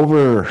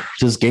over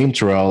this game,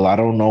 Terrell. I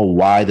don't know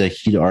why the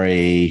Heat are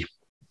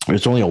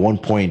it's only a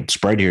 1-point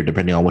spread here,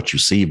 depending on what you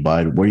see.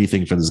 But what do you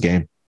think for this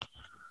game?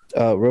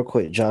 Real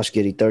quick, Josh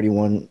Giddey,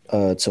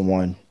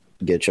 31-1.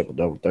 Get a triple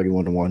double,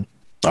 31-1.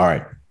 All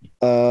right.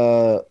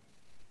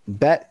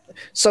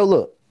 So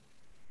look,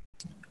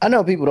 I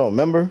know people don't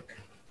remember,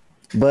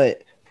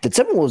 but the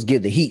Timberwolves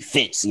give the Heat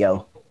fits,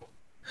 yo.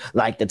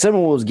 Like the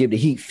Timberwolves give the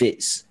Heat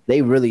fits.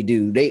 They really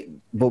do.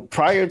 But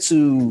prior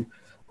to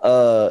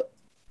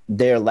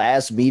their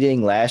last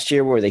meeting last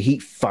year, where the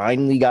Heat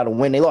finally got a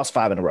win, they lost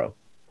 5 in a row.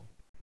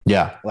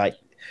 Yeah. Like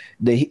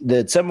the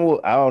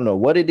Timberwolves, I don't know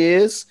what it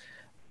is.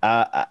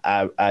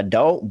 I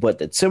don't, but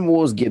the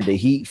Timberwolves give the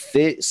Heat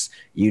fits.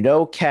 You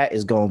know, Cat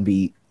is going to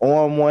be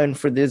on one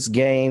for this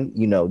game.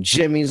 You know,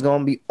 Jimmy's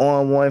going to be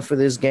on one for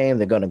this game.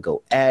 They're going to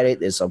go at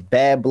it. There's some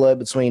bad blood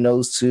between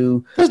those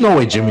two. There's no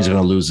way Jimmy's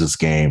going to lose this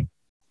game.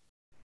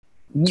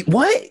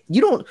 What?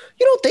 You don't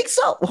think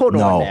so? Hold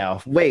on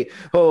now. Wait.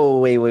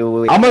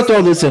 Wait. I'm going to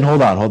throw this in.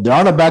 Hold on. They're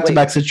on a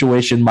back-to-back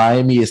situation.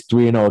 Miami is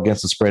 3-0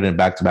 against the spread in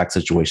back-to-back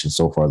situations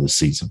so far this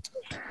season.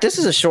 This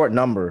is a short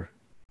number.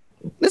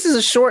 This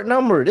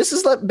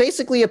is like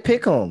basically a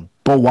pick 'em.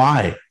 But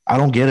why? I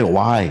don't get it.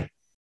 Why?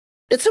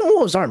 The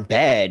Timberwolves aren't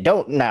bad.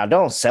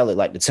 Don't sell it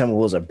like the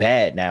Timberwolves are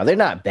bad now. They're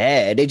not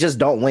bad. They just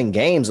don't win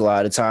games a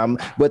lot of the time.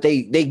 But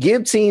they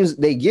give teams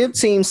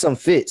some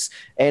fits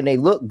and they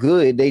look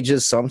good. They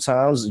just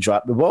sometimes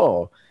drop the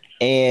ball.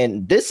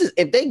 And this is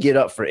if they get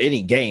up for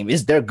any game,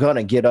 they're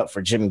gonna get up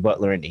for Jimmy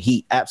Butler and the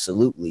Heat.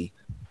 Absolutely.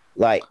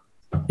 Like,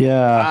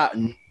 yeah.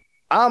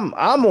 I'm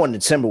on the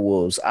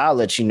Timberwolves. I'll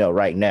let you know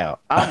right now.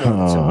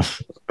 I'm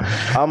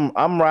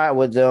right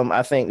with them.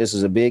 I think this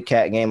is a big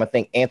Cat game. I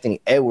think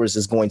Anthony Edwards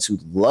is going to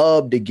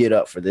love to get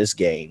up for this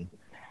game.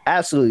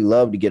 Absolutely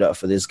love to get up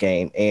for this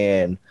game.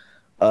 And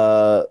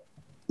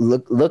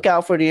look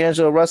out for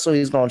D'Angelo Russell.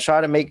 He's going to try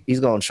to make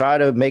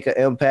an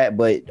impact.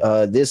 But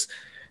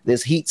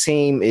this Heat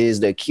team is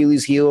the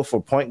Achilles heel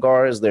for point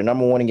guards. They're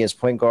number 1 against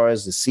point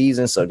guards this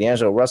season. So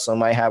D'Angelo Russell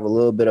might have a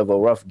little bit of a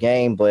rough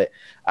game, but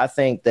I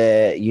think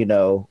that, you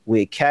know,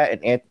 with Cat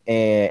and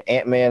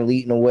Ant-Man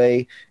leading the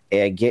way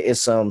and getting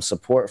some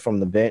support from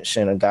the bench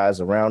and the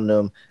guys around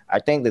them, I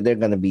think that they're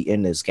going to be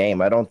in this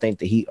game. I don't think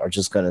the Heat are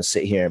just going to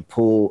sit here and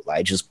pull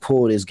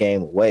this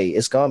game away.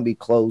 It's going to be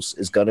close.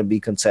 It's going to be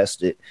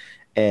contested.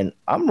 And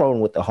I'm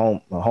rolling with the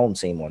home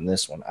team on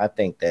this one. I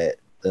think that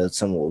the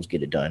Timberwolves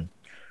get it done.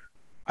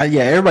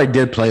 Yeah, everybody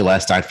did play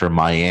last night for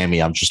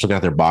Miami. I'm just looking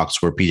at their box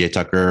score. PJ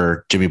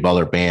Tucker, Jimmy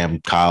Butler,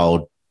 Bam,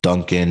 Kyle,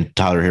 Duncan,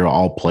 Tyler Hero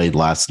all played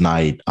last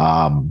night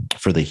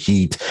for the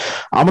Heat.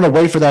 I'm going to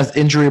wait for that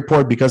injury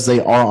report because they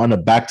are on a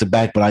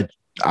back-to-back, but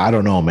I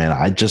don't know, man.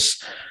 I don't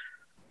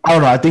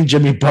know. I think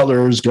Jimmy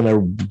Butler is going to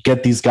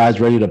get these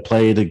guys ready to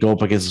play to go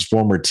up against his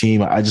former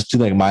team. I just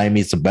feel like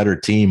Miami's a better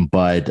team,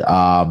 but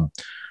I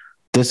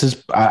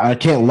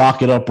can't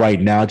lock it up right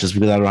now just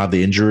because I don't have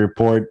the injury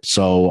report.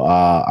 So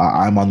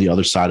I'm on the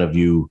other side of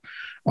you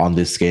on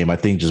this game. I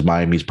think just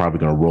Miami's probably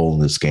going to roll in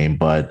this game,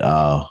 but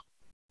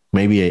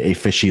maybe a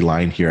fishy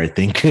line here, I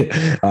think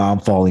I'm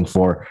falling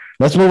for.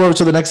 Let's move over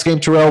to the next game,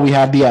 Terrell. We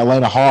have the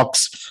Atlanta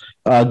Hawks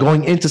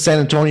going into San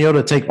Antonio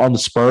to take on the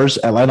Spurs.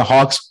 Atlanta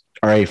Hawks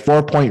are a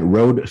 4-point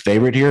road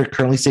favorite here,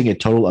 currently seeing a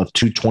total of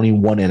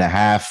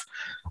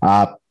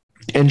 221.5.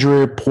 Injury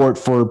report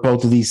for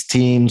both of these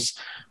teams.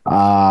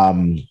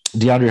 DeAndre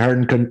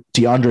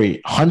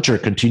Hunter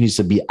continues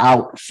to be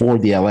out for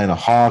the Atlanta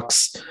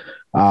Hawks.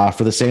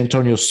 For the San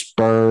Antonio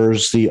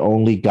Spurs, the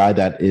only guy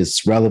that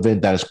is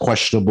relevant, that is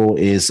questionable,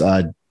 is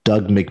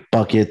Doug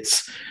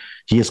McBuckets.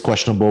 He is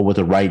questionable with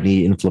a right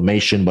knee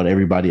inflammation, but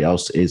everybody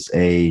else is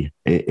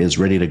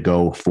ready to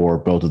go for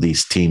both of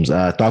these teams.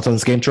 Thoughts on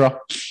this game, Terrell?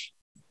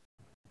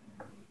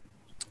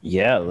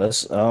 Yeah,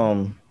 let's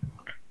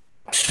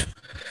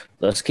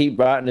keep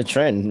riding the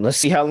trend. Let's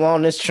see how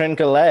long this trend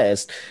can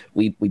last.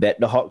 We bet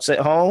the Hawks at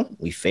home.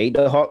 We fade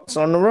the Hawks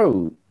on the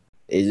road.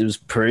 It was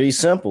pretty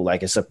simple.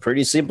 Like, it's a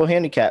pretty simple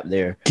handicap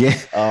there. Yeah.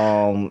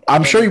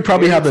 I'm sure you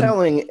probably have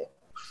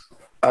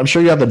I'm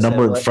sure you have the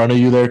number in front of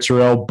you there,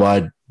 Terrell,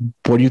 but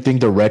what do you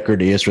think the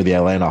record is for the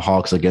Atlanta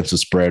Hawks against the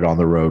spread on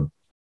the road?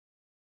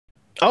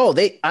 Oh,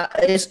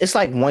 it's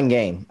like one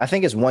game. I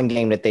think it's one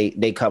game that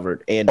they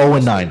covered. And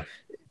 0-9.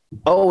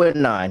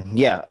 0-9.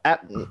 Yeah.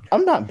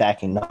 I'm not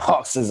backing the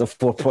Hawks as a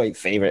 4-point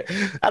favorite.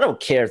 I don't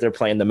care if they're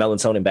playing the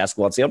melatonin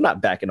basketball team. I'm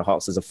not backing the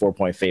Hawks as a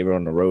 4-point favorite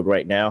on the road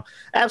right now.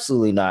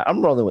 Absolutely not.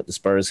 I'm rolling with the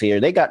Spurs here.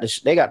 They got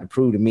to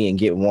prove to me and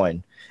get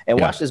one. And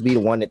watch this be the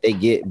one that they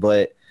get,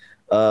 but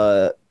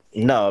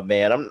no,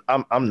 man,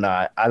 I'm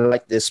not. I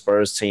like this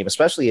Spurs team,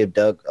 especially if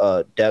Doug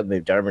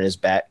McDermott is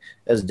back.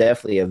 There's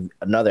definitely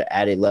another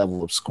added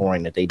level of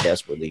scoring that they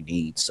desperately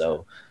need.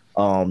 So,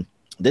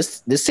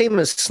 this team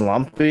is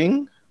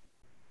slumping.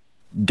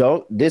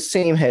 This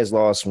team has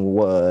lost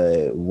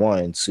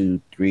 1,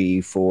 2,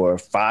 3, 4,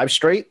 5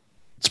 straight.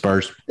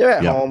 Spurs. They're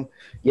at home.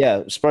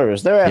 Yeah,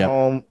 Spurs. They're at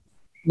home,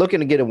 looking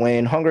to get a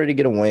win, hungry to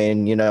get a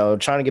win,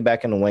 trying to get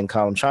back in the win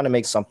column, trying to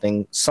make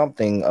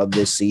something of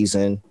this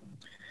season.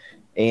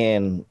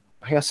 And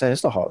like I said,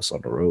 it's the Hawks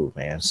on the road,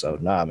 man. So,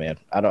 nah, man.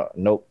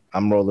 Nope.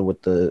 I'm rolling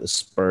with the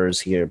Spurs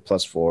here,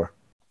 +4.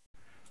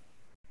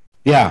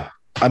 Yeah.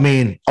 I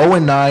mean,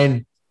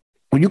 0-9.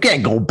 Well, you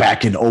can't go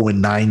back an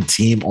 0-9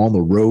 team on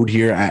the road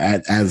here.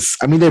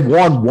 They've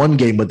won one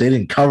game, but they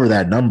didn't cover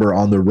that number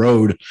on the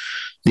road.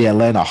 The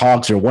Atlanta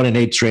Hawks are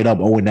 1-8 straight up,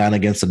 0-9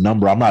 against the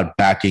number. I'm not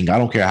backing. I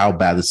don't care how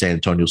bad the San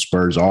Antonio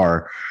Spurs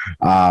are.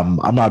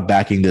 I'm not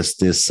backing this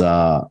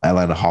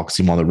Atlanta Hawks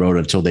team on the road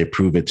until they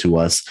prove it to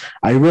us.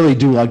 I really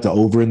do like the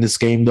over in this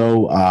game,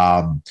 though.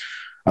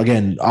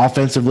 Again,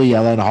 offensively,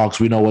 Atlanta Hawks,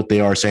 we know what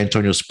they are. San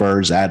Antonio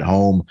Spurs at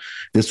home.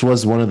 This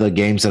was one of the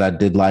games that I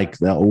did like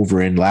the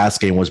over in. Last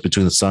game was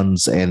between the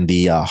Suns and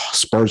the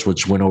Spurs,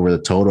 which went over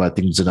the total. I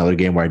think it's another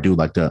game where I do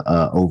like the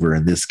over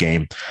in this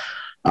game.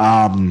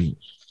 Any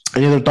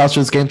other thoughts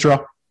for this game,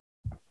 Terrell?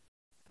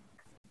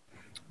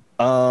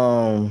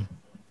 No,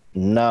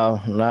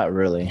 not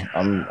really.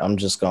 I'm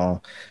just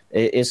going.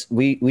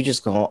 We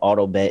just going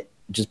auto bet.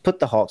 Just put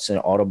the Hawks in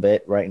auto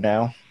bet right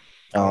now.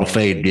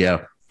 Fade,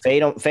 yeah.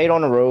 Fade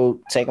on the road,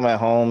 take them at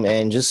home,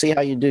 and just see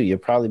how you do. You'll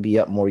probably be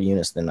up more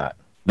units than not.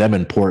 Them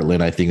and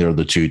Portland, I think, are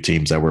the two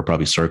teams that we're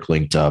probably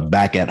circling to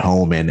back at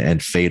home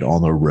and fade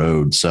on the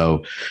road.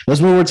 So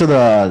let's move over to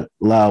the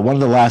one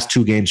of the last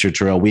two games here,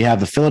 Terrell. We have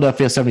the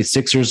Philadelphia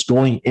 76ers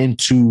going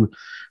into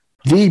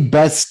the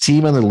best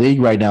team in the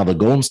league right now, the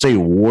Golden State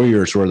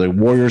Warriors, where the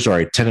Warriors are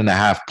a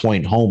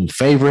 10.5-point home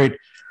favorite.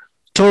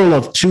 Total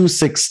of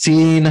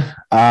 216.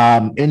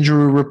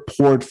 Injury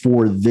report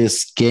for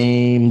this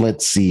game.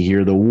 Let's see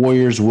here. The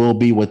Warriors will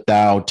be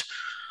without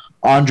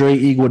Andre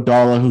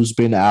Iguodala, who's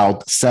been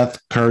out. Seth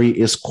Curry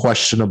is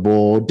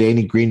questionable.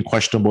 Danny Green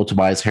questionable.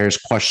 Tobias Harris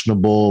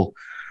questionable.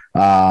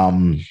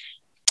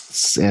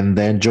 And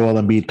then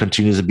Joel Embiid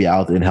continues to be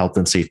out in health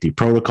and safety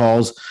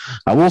protocols.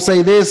 I will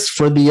say this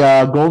for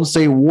the Golden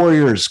State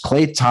Warriors,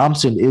 Klay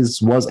Thompson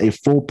was a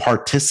full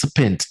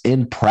participant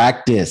in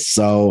practice.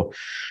 So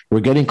we're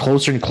getting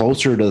closer and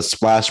closer to the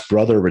Splash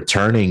Brother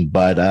returning.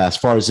 But as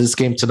far as this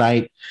game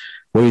tonight,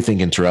 what are you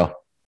thinking, Terrell?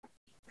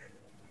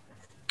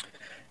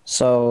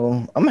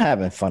 So I'm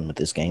having fun with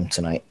this game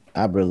tonight.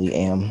 I really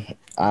am.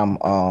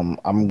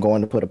 I'm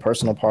going to put a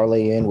personal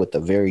parlay in with a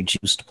very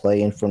juiced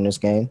play in from this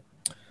game.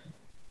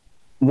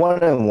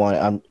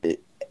 1-1.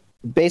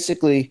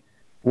 Basically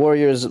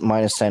Warriors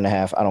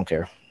 -10.5. I don't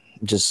care.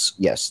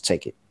 Just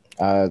take it.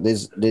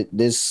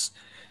 This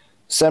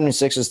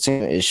 76ers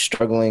team is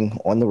struggling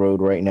on the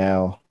road right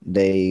now.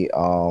 They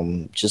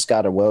just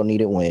got a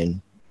well-needed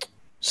win.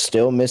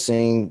 Still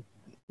missing,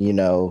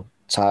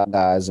 top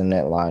guys in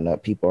that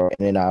lineup. People are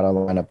in and out of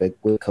the lineup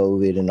with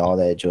COVID and all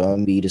that. Joel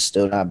Embiid is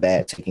still not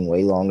bad, taking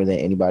way longer than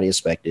anybody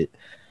expected.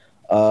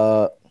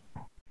 How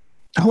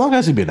long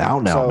has he been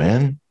out now,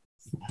 man?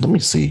 Let me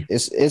see.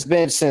 It's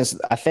been since,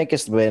 I think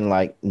it's been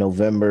like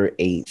November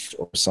 8th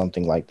or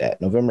something like that.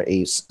 November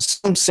 8th,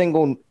 some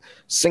single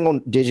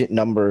digit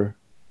number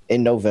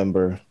in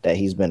November that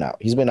he's been out.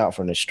 He's been out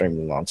for an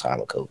extremely long time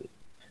with COVID.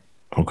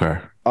 Okay.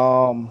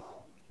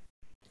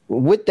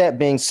 With that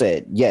being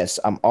said, yes,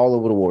 I'm all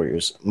over the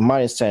Warriors.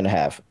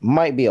 -10.5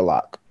 might be a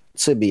lock,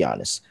 to be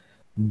honest.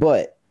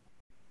 But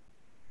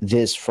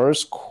this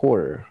first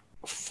quarter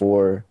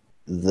for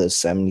the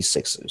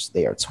 76ers,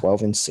 they are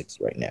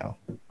 12-6 right now.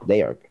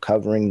 They are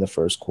covering the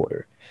first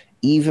quarter.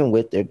 Even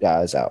with their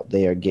guys out,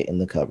 they are getting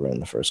the cover in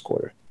the first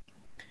quarter.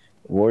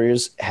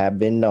 Warriors have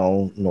been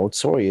known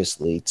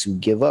notoriously to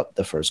give up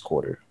the first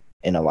quarter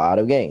in a lot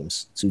of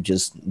games, to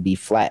just be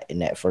flat in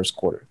that first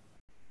quarter.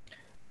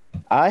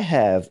 I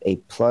have a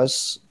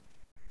plus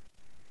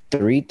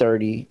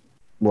 330.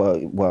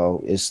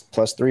 Well, it's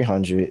plus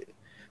 300.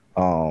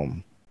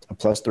 A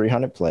plus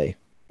 300 play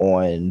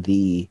on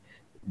the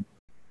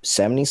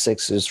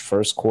 76ers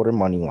first quarter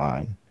money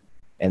line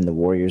and the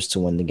Warriors to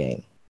win the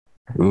game.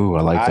 Ooh,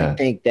 I like that. I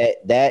think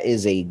that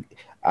is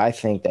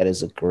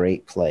a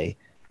great play.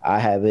 I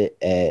have it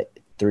at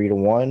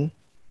 3-1.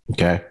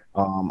 Okay.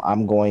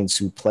 I'm going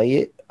to play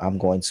it. I'm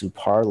going to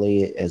parlay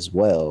it as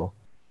well.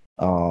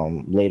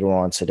 Later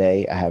on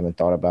today. I haven't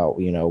thought about,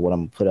 what I'm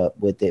gonna put up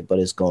with it, but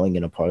it's going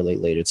in a parlay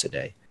later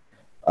today.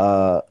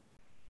 I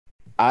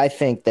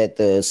think that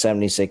the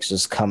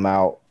 76ers come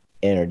out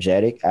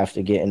energetic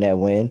after getting that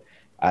win.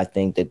 I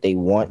think that they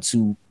want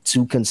to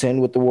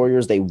contend with the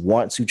Warriors. They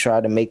want to try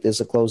to make this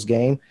a close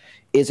game.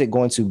 Is it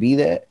going to be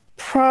that?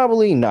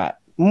 Probably not.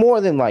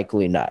 More than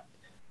likely not.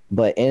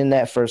 But in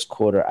that first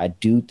quarter, I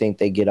do think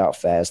they get out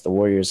fast. The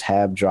Warriors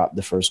have dropped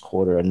the first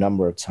quarter a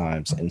number of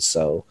times. And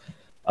so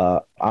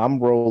I'm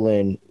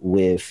rolling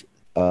with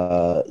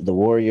the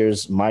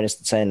Warriors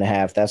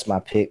 -10.5. That's my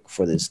pick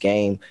for this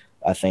game.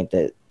 I think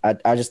that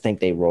I just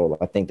think they roll.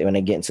 I think that when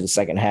they get into the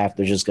second half,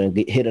 they're just going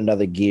to hit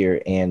another gear,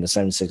 and the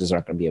 76ers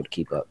aren't going to be able to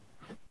keep up.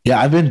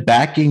 Yeah, I've been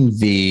backing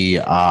the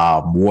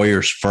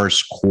Warriors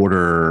first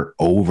quarter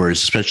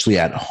overs, especially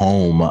at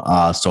home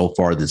so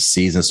far this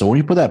season. So when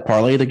you put that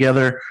parlay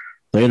together,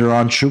 later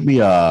on, shoot me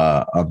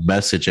a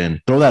message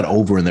and throw that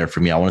over in there for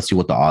me. I want to see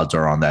what the odds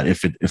are on that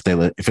if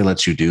it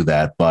lets you do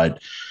that.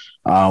 But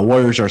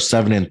Warriors are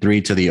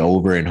 7-3 to the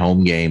over in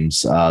home games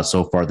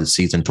so far this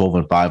season,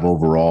 12-5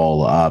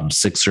 overall.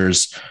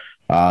 Sixers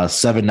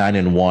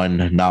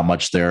 7-9-1, not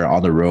much there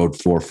on the road,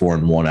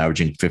 4-4-1,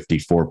 averaging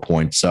 54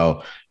 points.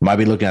 So might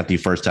be looking at the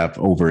first half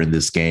over in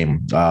this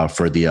game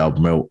for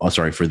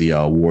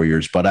the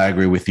Warriors. But I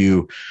agree with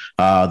you.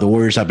 The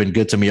Warriors have been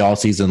good to me all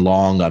season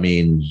long. I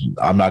mean,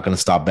 I'm not going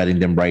to stop betting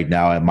them right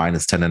now at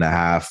minus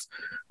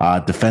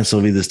 10.5.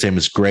 Defensively, this team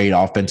is great.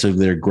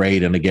 Offensively, they're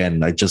great. And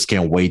again, I just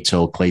can't wait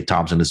till Klay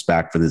Thompson is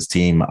back for this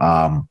team.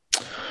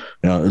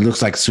 It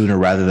looks like sooner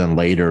rather than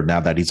later now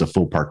that he's a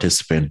full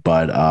participant.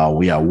 But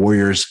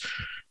Warriors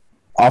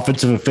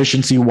offensive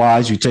efficiency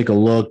wise, you take a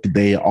look,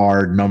 they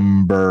are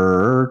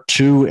number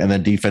 2, and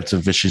then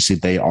defensive efficiency,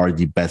 they are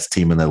the best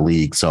team in the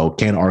league. So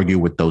can't argue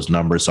with those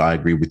numbers. So I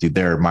agree with you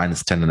there,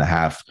 minus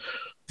 10.5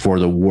 for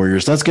the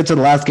Warriors. Let's get to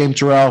the last game,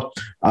 Terrell.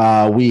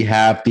 We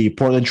have the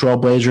Portland Trail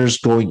Blazers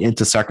going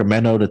into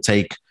Sacramento to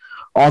take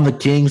on the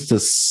Kings.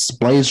 The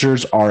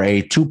Blazers are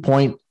a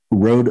 2-point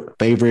road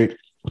favorite,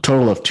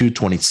 total of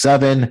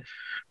 227.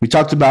 We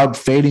talked about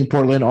fading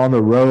Portland on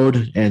the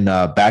road and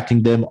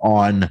backing them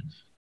on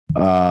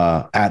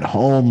at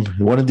home.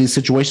 One of these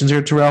situations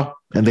here, Terrell,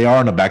 and they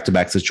are in a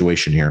back-to-back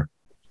situation here.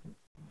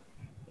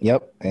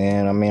 Yep,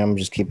 and I mean, I'm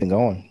just keeping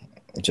going,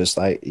 just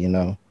like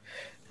the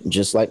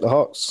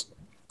Hawks.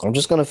 I'm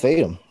just gonna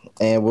fade them,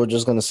 and we're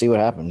just gonna see what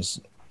happens.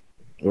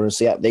 We're gonna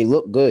see how they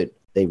look good.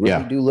 They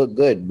really do look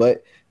good,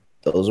 but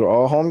those are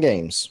all home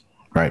games,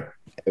 right?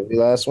 Every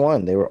last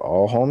one, they were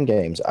all home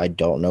games. I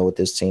don't know what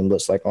this team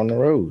looks like on the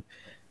road.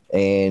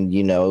 And,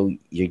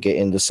 you're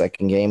getting the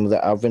second game of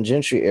the Alvin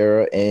Gentry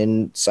era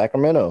in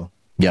Sacramento.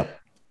 Yep.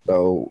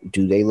 So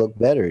do they look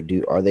better?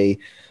 Did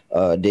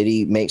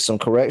he make some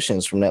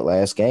corrections from that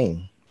last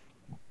game?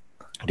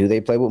 Do they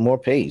play with more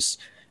pace?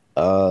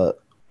 I'm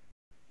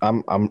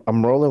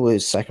rolling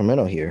with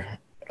Sacramento here.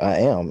 I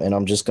am. And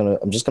I'm just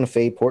gonna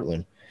fade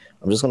Portland.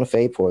 I'm just going to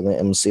fade Portland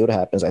and see what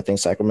happens. I think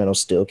Sacramento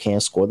still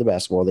can't score the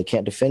basketball. They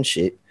can't defend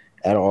shit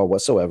at all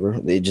whatsoever.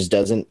 It just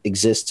doesn't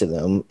exist to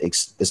them,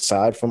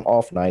 aside from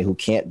Off Night, who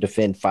can't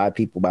defend 5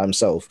 people by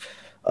himself.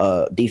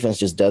 Defense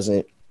just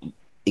doesn't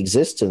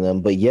exist to them,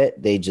 but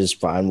yet they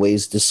just find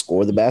ways to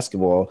score the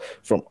basketball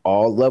from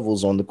all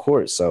levels on the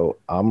court. So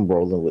I'm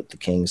rolling with the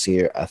Kings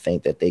here. I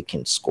think that they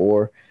can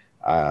score.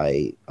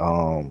 And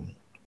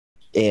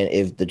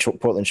if the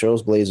Portland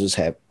Trail Blazers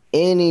have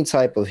any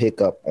type of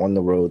hiccup on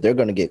the road, they're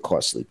going to get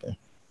caught sleeping.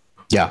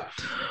 Yeah.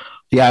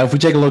 If we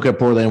take a look at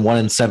Portland,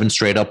 1-7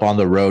 straight up on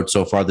the road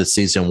so far this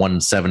season,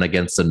 1-7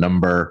 against the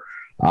number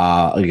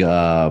are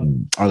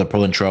the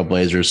Portland Trail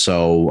Blazers.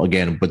 So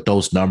again, with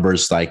those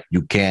numbers, like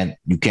you can't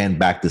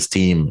back this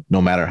team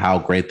no matter how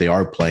great they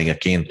are playing.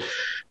 Again,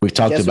 we've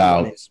talked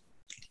about.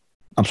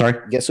 I'm sorry.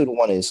 Guess who the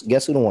one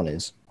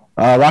is?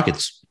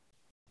 Rockets.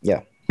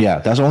 Yeah,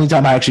 that's the only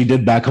time I actually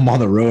did back them on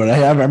the road.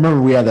 I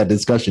remember we had that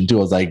discussion too. I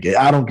was like,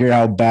 I don't care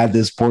how bad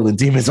this Portland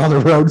team is on the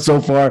road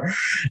so far.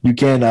 You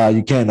can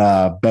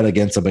bet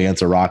against them against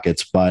the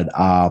Rockets. But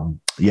I'll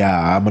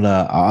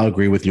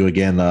agree with you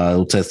again.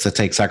 To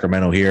take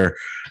Sacramento here.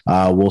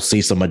 We'll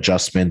see some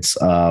adjustments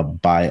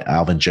by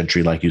Alvin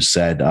Gentry, like you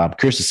said. I'm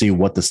curious to see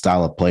what the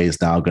style of play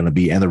is now going to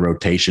be, and the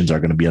rotations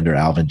are going to be under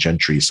Alvin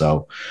Gentry.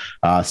 So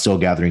still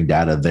gathering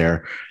data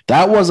there.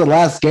 That was the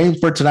last game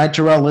for tonight,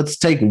 Terrell. Let's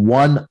take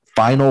one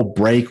final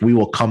break. We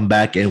will come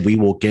back and we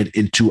will get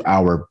into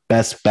our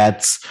best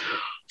bets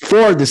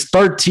for this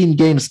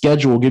 13-game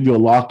schedule. We'll give you a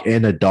lock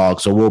and a dog.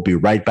 So we'll be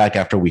right back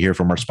after we hear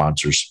from our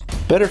sponsors.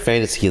 Better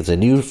Fantasy is a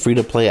new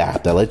free-to-play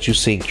app that lets you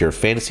sync your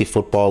fantasy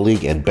football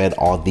league and bet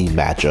on the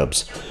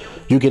matchups.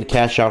 You can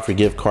cash out for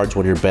gift cards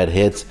when your bet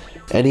hits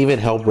and even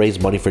help raise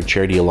money for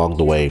charity along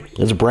the way.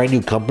 It's a brand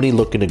new company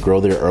looking to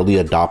grow their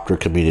early adopter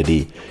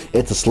community.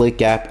 It's a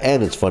slick app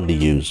and it's fun to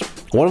use.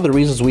 One of the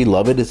reasons we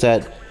love it is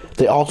that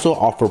they also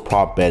offer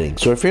prop betting.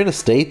 So if you're in a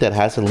state that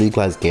hasn't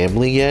legalized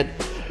gambling yet,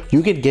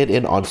 you can get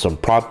in on some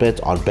prop bets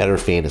on Better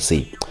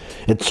Fantasy.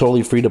 It's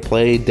totally free to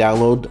play.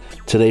 Download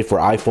today for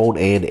iPhone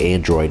and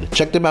Android.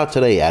 Check them out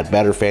today at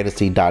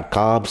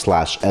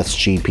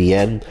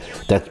betterfantasy.com/SGPN.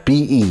 That's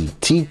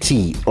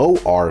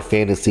BETTOR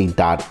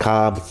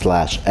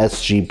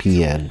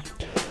fantasy.com/SGPN.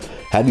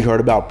 Have you heard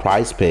about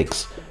Prize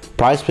Picks?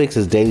 Prize Picks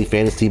is daily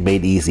fantasy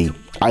made easy.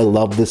 I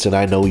love this and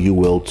I know you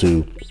will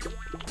too.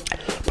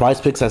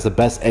 PrizePicks has the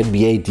best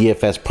NBA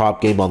DFS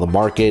prop game on the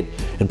market,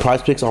 and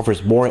PrizePicks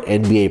offers more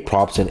NBA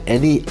props than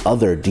any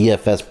other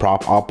DFS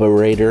prop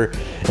operator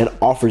and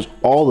offers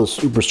all the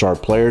superstar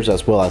players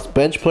as well as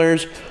bench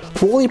players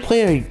who only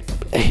play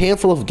a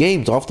handful of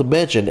games off the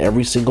bench in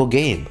every single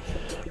game.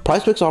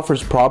 PrizePicks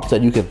offers props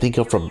that you can think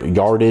of from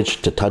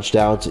yardage to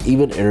touchdowns,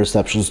 even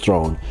interceptions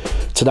thrown.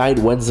 Tonight,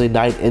 Wednesday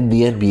night in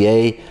the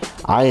NBA,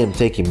 I am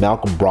taking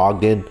Malcolm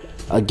Brogdon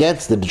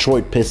against the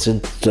Detroit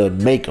Pistons to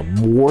make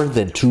more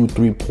than 2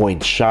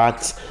 3-point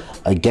shots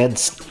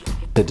against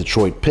the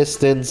Detroit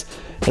Pistons.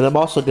 And I'm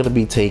also going to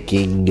be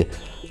taking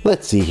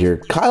Let's see here.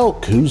 Kyle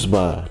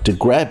Kuzma to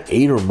grab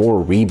 8 or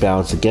more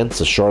rebounds against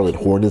the Charlotte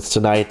Hornets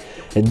tonight.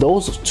 And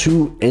those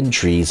 2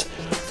 entries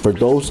for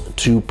those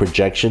 2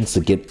 projections to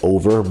get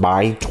over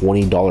my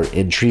 $20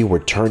 entry were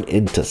turned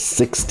into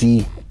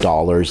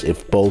 $60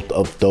 if both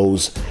of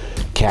those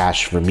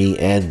cash for me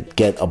and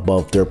get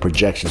above their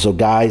projection. So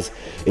guys,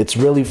 it's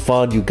really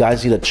fun. You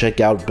guys need to check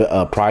out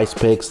Prize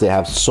Picks. They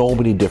have so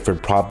many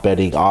different prop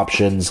betting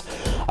options,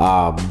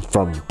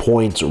 from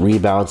points,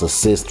 rebounds,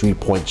 assists,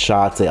 3-point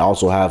shots. They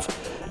also have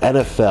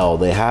NFL,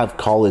 they have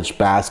college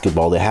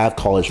basketball, they have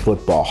college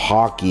football,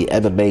 hockey,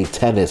 MMA,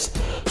 tennis.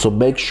 So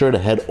make sure to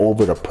head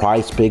over to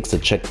Prize Picks to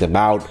check them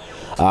out.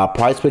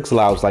 Prize Picks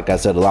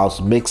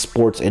allows mixed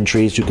sports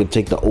entries. You can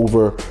take the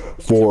over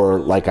for,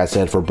 like I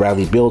said, for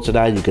Bradley Beal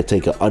tonight. You could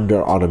take an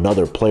under on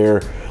another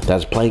player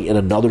that's playing in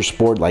another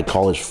sport like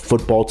college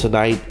football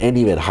tonight, and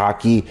even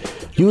hockey.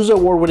 Use the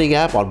award-winning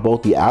app on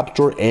both the App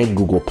Store and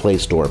Google Play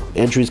Store.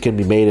 Entries can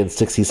be made in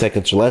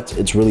 60-second lets.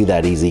 It's really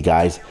that easy,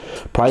 guys.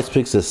 Prize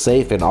Picks is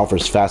safe and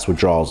offers fast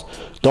withdrawals.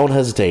 Don't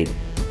hesitate.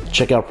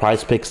 Check out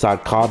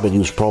prizepicks.com and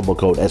use promo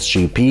code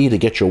SGP to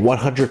get your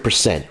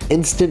 100%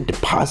 instant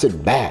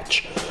deposit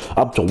match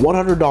up to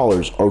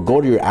 $100, or go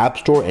to your app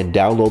store and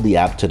download the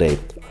app today.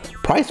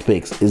 Prize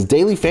Picks is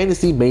daily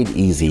fantasy made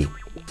easy.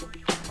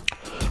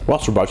 We're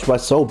also brought to you by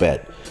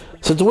SoBet.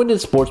 Since when did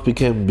sports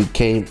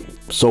became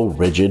so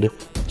rigid?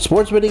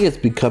 Sports betting is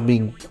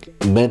becoming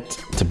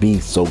meant to be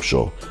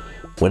social.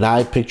 When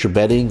I picture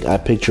betting, I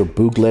picture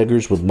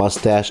bootleggers with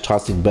mustache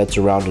tossing bets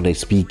around in a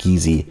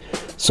speakeasy.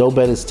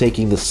 SoBet is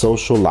taking the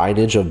social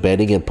lineage of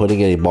betting and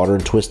putting a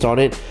modern twist on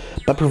it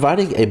by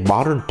providing a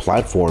modern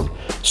platform.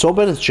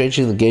 SoBet is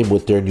changing the game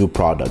with their new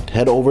product.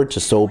 Head over to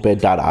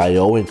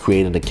SoBet.io and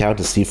create an account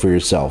to see for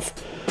yourself.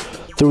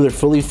 Through their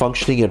fully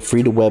functioning and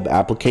free-to-web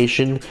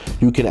application,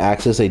 you can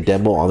access a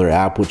demo on their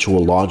app, which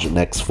will launch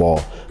next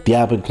fall. The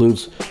app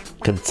includes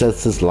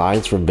consensus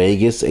lines from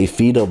Vegas, a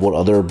feed of what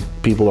other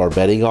people are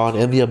betting on,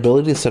 and the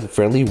ability to send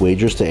friendly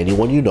wagers to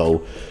anyone you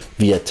know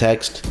via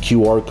text,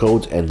 QR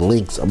codes, and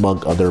links,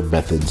 among other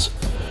methods.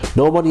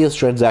 No money is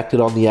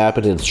transacted on the app,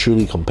 and it's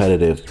truly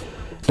competitive.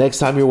 Next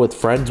time you're with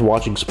friends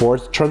watching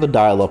sports, turn the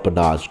dial up a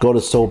notch. Go to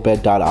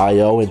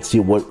SoBet.io and see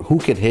who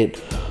can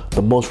hit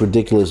the most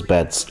ridiculous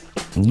bets.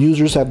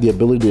 Users have the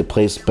ability to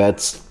place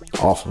bets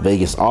off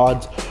Vegas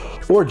odds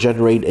or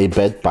generate a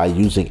bet by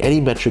using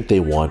any metric they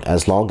want,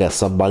 as long as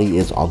somebody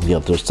is on the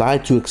other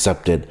side to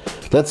accept it.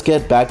 Let's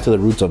get back to the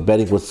roots of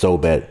betting with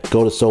SoBet.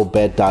 Go to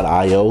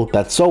SoBet.io,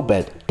 that's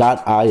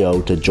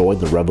SoBet.io, to join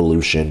the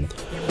revolution.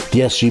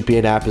 The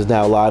SGPN app is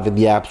now live in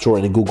the App Store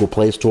and in Google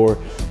Play Store.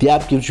 The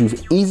app gives you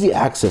easy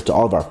access to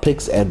all of our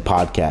picks and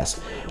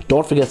podcasts.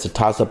 Don't forget to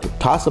toss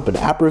up an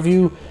app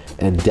review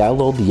and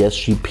download the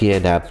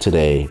SGPN app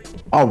today.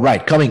 All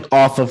right, coming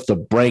off of the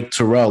break,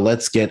 Terrell,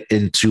 let's get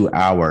into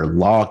our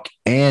lock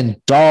and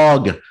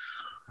dog.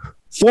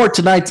 For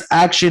tonight's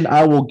action,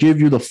 I will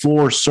give you the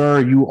floor,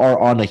 sir. You are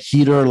on a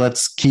heater.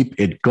 Let's keep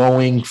it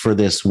going for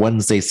this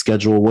Wednesday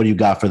schedule. What do you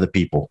got for the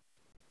people?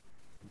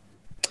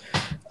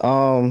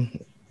 Feels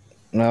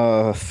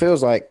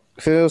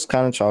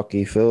kind of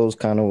chalky, feels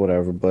kind of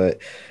whatever,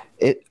 but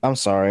I'm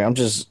sorry.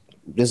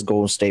 This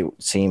Golden State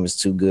team is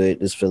too good.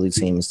 This Philly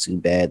team is too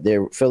bad.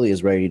 Philly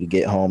is ready to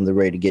get home. They're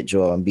ready to get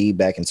Joel Embiid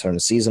back and turn the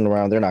season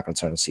around. They're not going to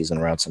turn the season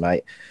around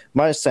tonight.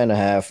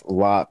 -10.5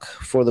 lock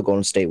for the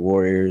Golden State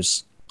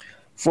Warriors.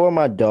 For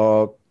my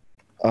dog,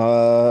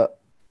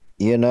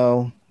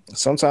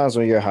 sometimes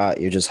when you're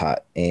hot, you're just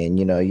hot. And,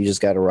 you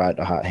just got to ride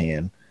the hot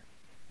hand.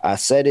 I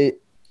said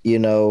it,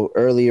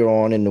 earlier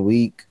on in the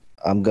week.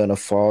 I'm going to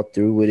fall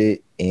through with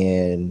it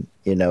and,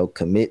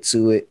 commit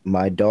to it.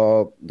 My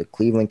dog, the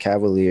Cleveland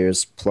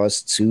Cavaliers,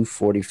 plus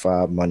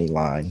 245 money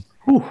line.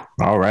 Whew,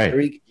 all right.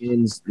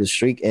 The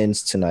streak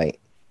ends tonight.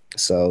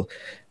 So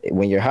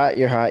when you're hot,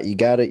 you're hot. You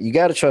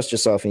gotta trust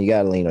yourself and you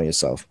gotta lean on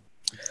yourself.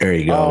 There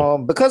you go.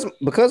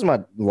 Because my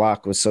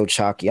lock was so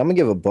chalky, I'm gonna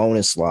give a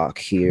bonus lock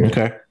here.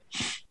 Okay.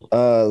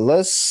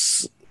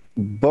 Let's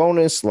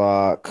bonus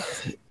lock.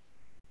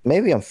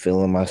 Maybe I'm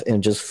feeling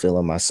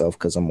myself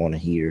because I'm on a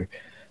heater.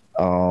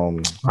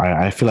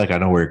 I feel like I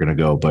know where you're gonna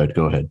go, but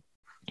go ahead.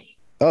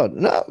 Oh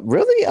no,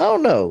 really? I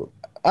don't know.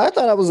 I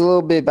thought I was a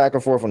little bit back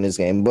and forth on this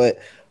game, but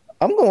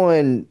I'm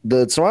going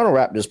the Toronto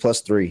Raptors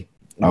 +3.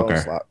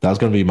 Okay, that was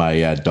gonna be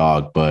my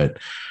dog, but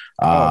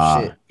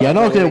shit. Yeah,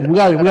 no, okay, we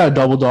got a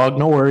double dog.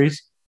 No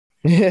worries.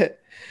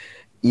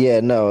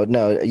 Yeah, no,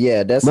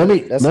 yeah.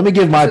 Let me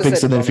give my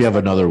picks, and then if you have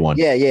another one,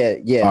 yeah. All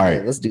right,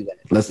 yeah, let's do that.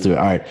 Let's do it.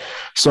 All right.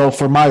 So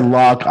for my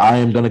lock, I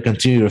am going to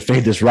continue to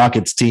fade this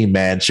Rockets team,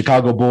 man.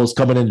 Chicago Bulls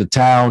coming into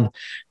town,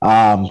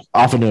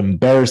 off an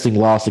embarrassing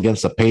loss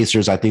against the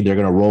Pacers. I think they're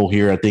going to roll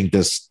here. I think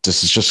this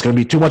is just going to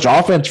be too much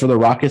offense for the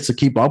Rockets to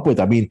keep up with.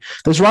 I mean,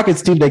 this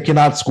Rockets team, they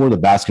cannot score the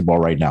basketball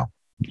right now.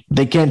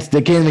 They can't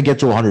even get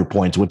to 100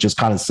 points, which is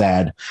kind of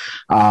sad.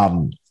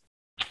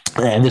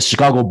 And this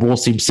Chicago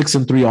Bulls team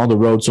 6-3 on the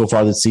road so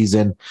far this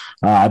season.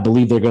 I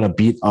believe they're going to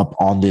beat up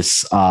on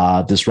this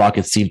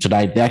Rockets team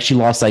tonight. They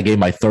actually lost that game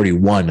by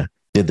 31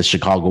 did the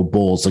Chicago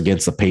Bulls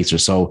against the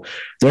Pacers. So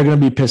they're going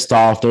to be pissed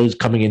off. They're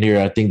coming in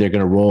here. I think they're going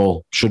to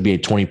roll. Should be a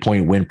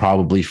 20-point win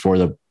probably for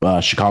the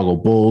Chicago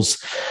Bulls.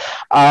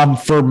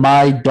 For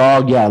my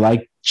dog, yeah,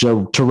 like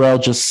Terrell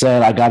just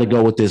said, I got to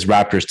go with this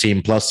Raptors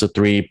team plus the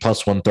 3,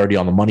 plus 130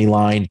 on the money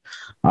line.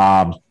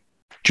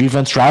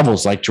 Defense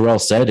travels, like Terrell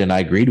said, and I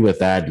agreed with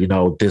that.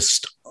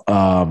 This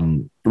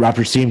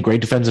Raptors team,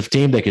 great defensive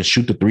team. They can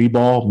shoot the 3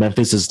 ball.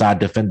 Memphis does not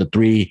defend the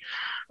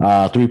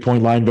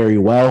 3-point line very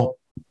well.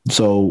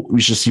 So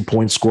we should see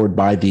points scored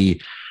by the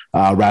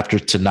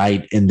Raptors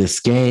tonight in this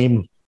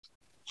game.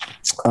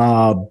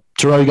 Terrell,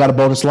 you got a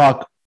bonus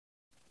lock?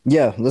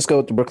 Yeah, let's go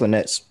with the Brooklyn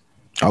Nets.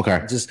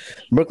 Okay. Just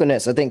Brooklyn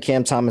Nets. I think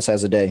Cam Thomas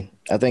has a day.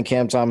 I think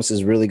Cam Thomas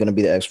is really going to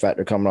be the X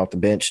factor coming off the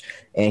bench,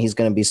 and he's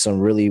going to be some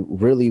really,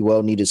 really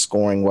well needed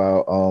scoring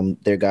while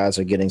their guys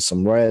are getting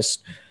some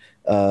rest,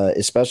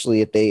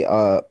 especially if they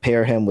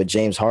pair him with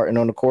James Harden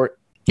on the court.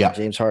 Yeah,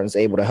 James Harden's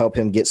able to help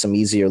him get some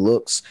easier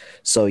looks.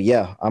 So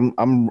yeah,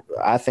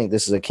 I think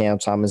this is a Cam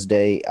Thomas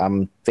day.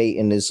 I'm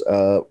fading this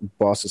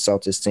Boston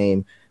Celtics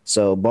team.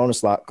 So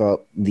bonus lock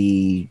up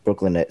the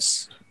Brooklyn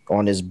Nets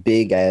on this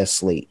big ass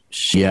slate.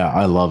 Yeah,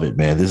 I love it,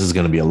 man. This is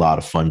going to be a lot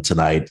of fun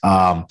tonight.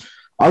 I'll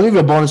give you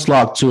a bonus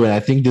lock too, and I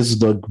think this is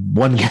the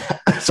one.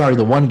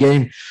 The one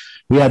game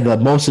we had the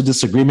most of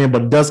disagreement,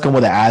 but it does come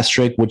with an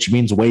asterisk, which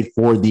means wait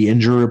for the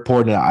injury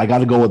report. And I got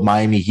to go with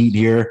Miami Heat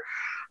here.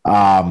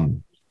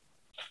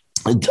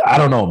 I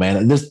don't know,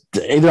 man.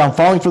 Either I'm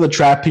falling for the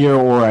trap here,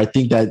 or I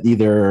think that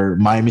either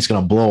Miami's going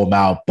to blow them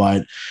out.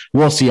 But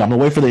we'll see. I'm going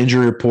to wait for the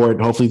injury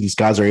report. Hopefully, these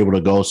guys are able to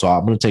go. So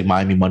I'm going to take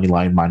Miami money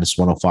line minus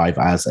 105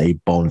 as a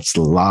bonus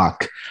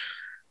lock.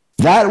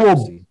 That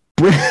will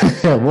bring.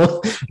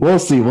 We'll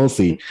see. We'll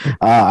see.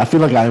 I feel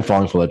like I am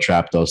falling for the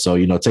trap, though. So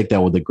take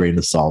that with a grain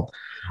of salt.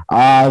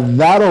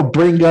 That'll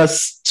bring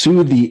us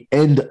to the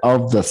end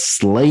of the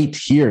slate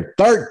here.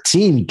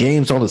 13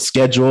 games on the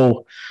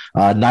schedule.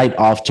 Night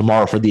off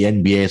tomorrow for the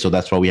NBA, so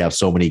that's why we have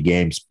so many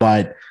games.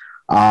 But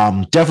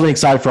definitely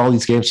excited for all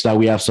these games tonight.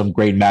 We have some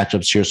great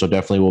matchups here, so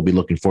definitely we'll be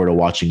looking forward to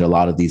watching a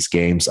lot of these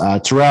games.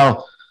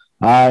 Terrell,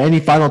 any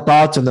final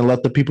thoughts, and then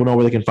let the people know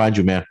where they can find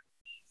you, man.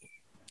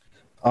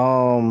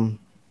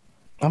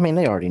 I mean,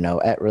 they already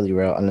know at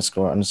 @reallyreal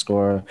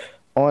 __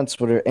 on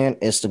Twitter and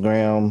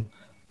Instagram.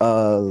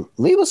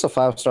 Leave us a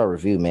 5-star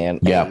review, man.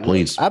 Yeah,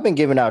 please. I've been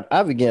giving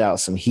out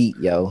some heat,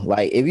 yo.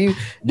 Like, if you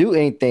do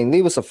anything,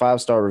 leave us a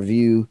 5-star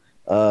review.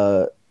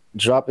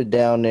 Drop it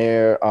down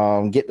there.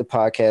 Get the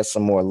podcast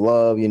some more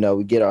love.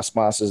 We get our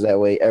sponsors that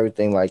way,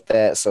 everything like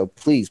that. So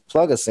please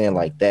plug us in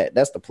like that.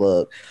 That's the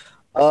plug.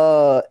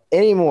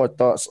 Any more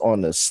thoughts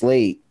on the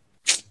slate?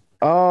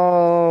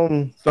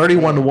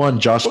 31-1,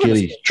 Josh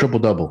Giddey, triple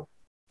double.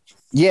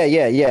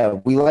 Yeah.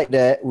 We like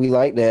that.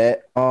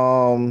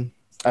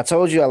 I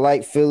told you I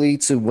like Philly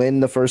to win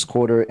the first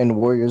quarter and the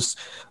Warriors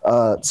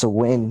to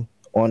win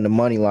on the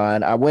money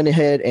line. I went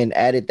ahead and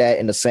added that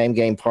in the same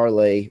game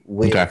parlay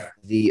with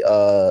the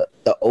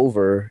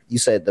over. You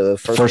said the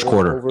first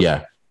quarter over?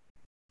 Yeah.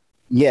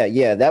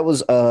 Yeah. That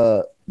was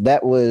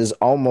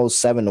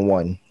almost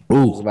 7-1. It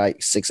was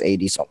like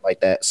 680, something like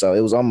that. So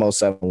it was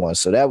almost 7-1.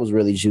 So that was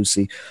really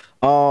juicy.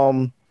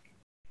 Dog,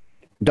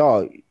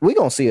 we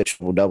gonna see a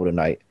triple double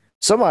tonight.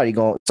 Somebody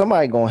gonna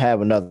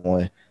have another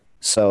one.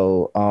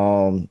 So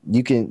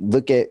you can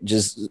look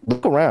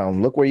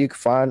around, look where you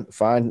can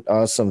find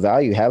some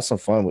value, have some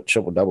fun with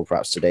triple double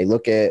props today.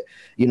 Look at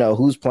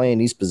who's playing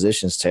these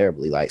positions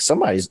terribly. Like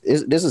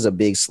this is a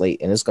big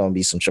slate, and it's going to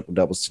be some triple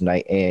doubles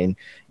tonight. And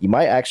you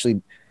might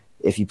actually,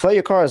 if you play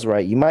your cards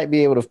right, you might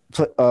be able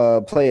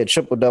to play a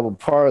triple double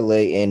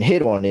parlay and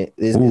hit on it.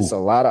 It's a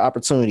lot of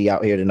opportunity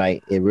out here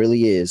tonight. It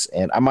really is,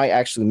 and I might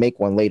actually make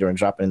one later and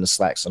drop it in the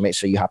Slack. So make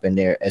sure you hop in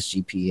there,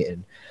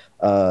 SGPN.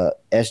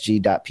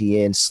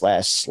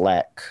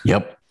 sg.pn/Slack.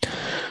 Yep.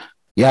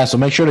 Yeah, so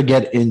make sure to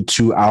get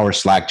into our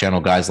Slack channel,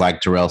 guys.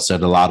 Like Terrell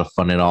said, a lot of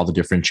fun in all the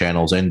different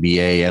channels,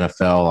 NBA,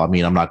 NFL. I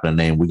mean, I'm not going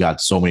to name. We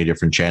got so many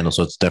different channels,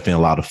 so it's definitely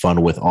a lot of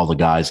fun with all the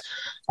guys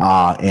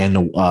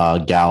and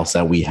gals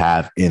that we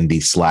have in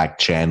the Slack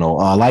channel.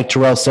 Like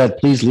Terrell said,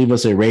 please leave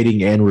us a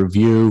rating and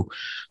review.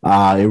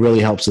 It really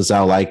helps us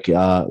out. Like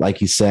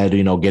he said,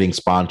 getting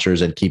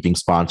sponsors and keeping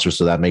sponsors.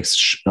 So that makes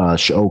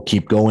show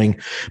keep going.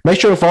 Make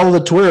sure to follow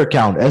the Twitter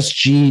account,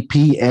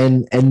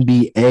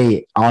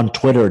 SGPNNBA on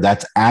Twitter.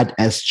 That's at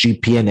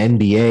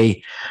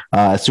SGPNNBA.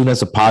 As soon as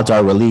the pods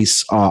are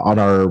released on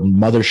our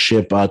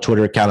mothership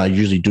Twitter account, I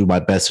usually do my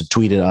best to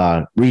tweet it,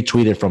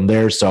 retweet it from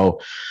there. So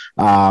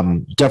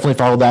definitely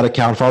follow that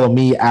account. Follow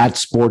me at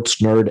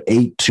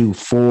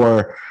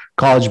SportsNerd824.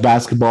 College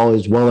basketball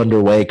is well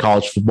underway.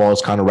 College football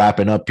is kind of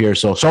wrapping up here.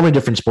 So many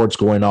different sports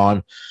going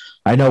on.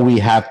 I know we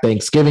have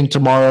Thanksgiving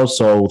tomorrow,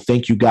 so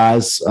thank you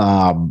guys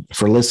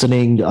for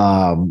listening.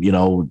 I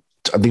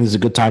think this is a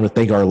good time to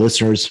thank our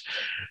listeners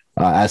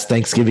as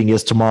Thanksgiving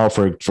is tomorrow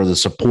for the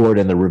support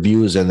and the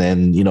reviews and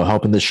then,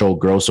 helping the show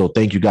grow. So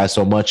thank you guys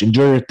so much.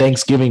 Enjoy your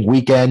Thanksgiving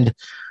weekend.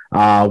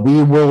 I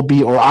will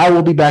be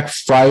back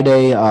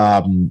Friday,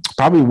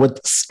 probably with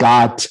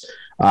Scott.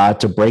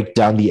 to break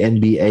down the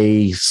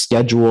NBA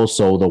schedule,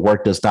 so the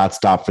work does not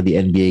stop for the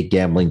NBA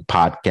Gambling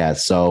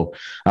Podcast. So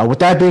with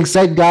that being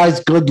said, guys,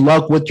 good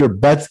luck with your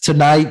bets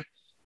tonight.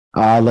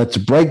 Let's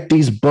break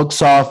these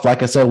books off.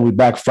 Like I said, we'll be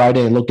back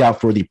Friday, and look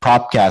out for the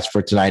propcast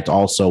for tonight.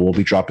 Also, we'll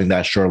be dropping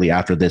that shortly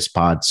after this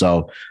pod.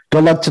 So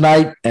good luck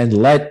tonight and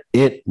let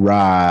it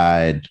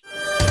ride.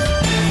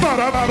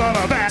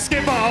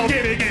 Basketball,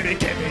 give me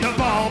the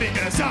ball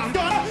because I'm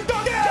gonna